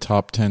still in the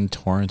top 10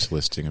 torrents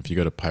listing. If you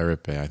go to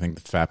Pirate Bay, I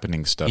think the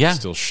fappening stuff Yeah,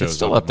 still it's shows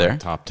still up up in there.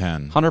 the top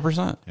 10. 100%.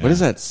 What does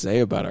that say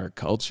about our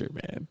culture,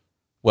 man?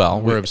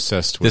 Well, We're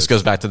obsessed with this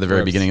goes back to the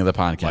very we're beginning of the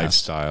podcast.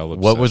 lifestyle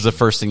What was the obsession.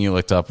 first thing you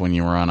looked up when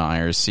you were on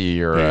IRC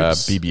or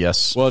Boobs.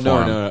 BBS? Well,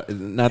 forum? no,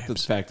 not the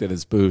fact that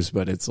it's boobs,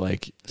 but it's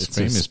like It's a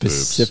famous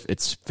boobs.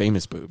 It's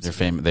famous boobs.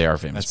 They are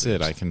famous. That's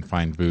it. I can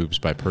find boobs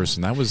by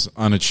person. That was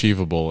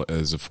unachievable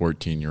as a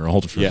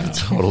 14-year-old for Yeah, me.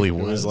 totally It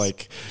was. was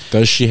like,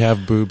 does she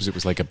have boobs? It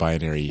was like a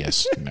binary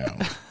yes, no.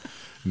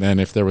 And then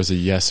if there was a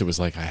yes, it was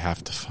like, I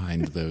have to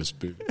find those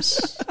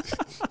boobs.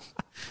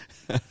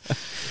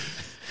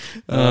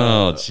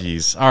 Oh,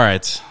 jeez. All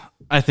right.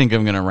 I think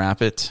I'm going to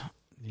wrap it.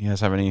 You guys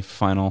have any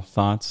final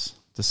thoughts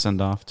to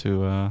send off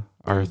to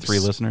our 3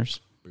 listeners?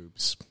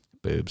 Boobs.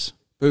 Boobs.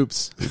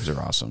 Boobs. Boobs are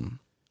awesome.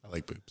 I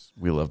like boobs.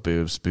 We love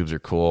boobs. Boobs are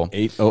cool.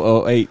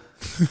 8008.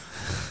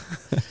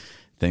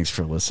 Thanks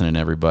for listening,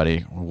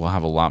 everybody. We'll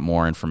have a lot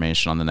more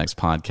information on the next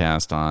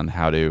podcast on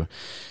how to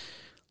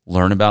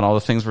learn about all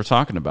the things we're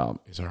talking about.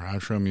 Is our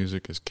outro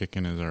music as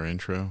kicking as our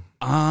intro?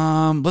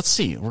 Let's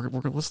see.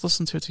 Let's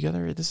listen to it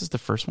together. This is the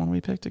first one we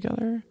picked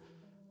together.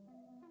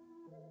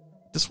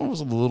 This one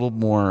was a little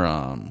more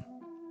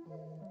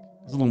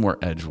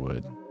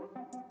Edgewood.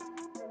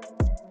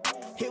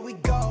 Here we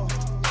go.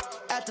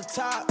 At the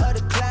top of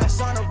the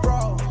class on a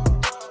roll.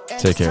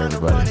 Take care,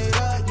 everybody.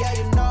 Yeah,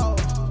 you know.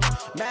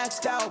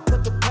 Maxed out,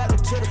 put the pedal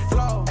to the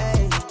floor.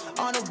 Hey,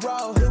 on the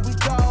road, here we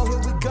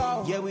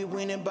go. Yeah, we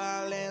winning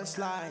by a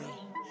landslide.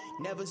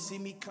 Never see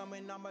me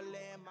coming on my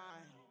landmine.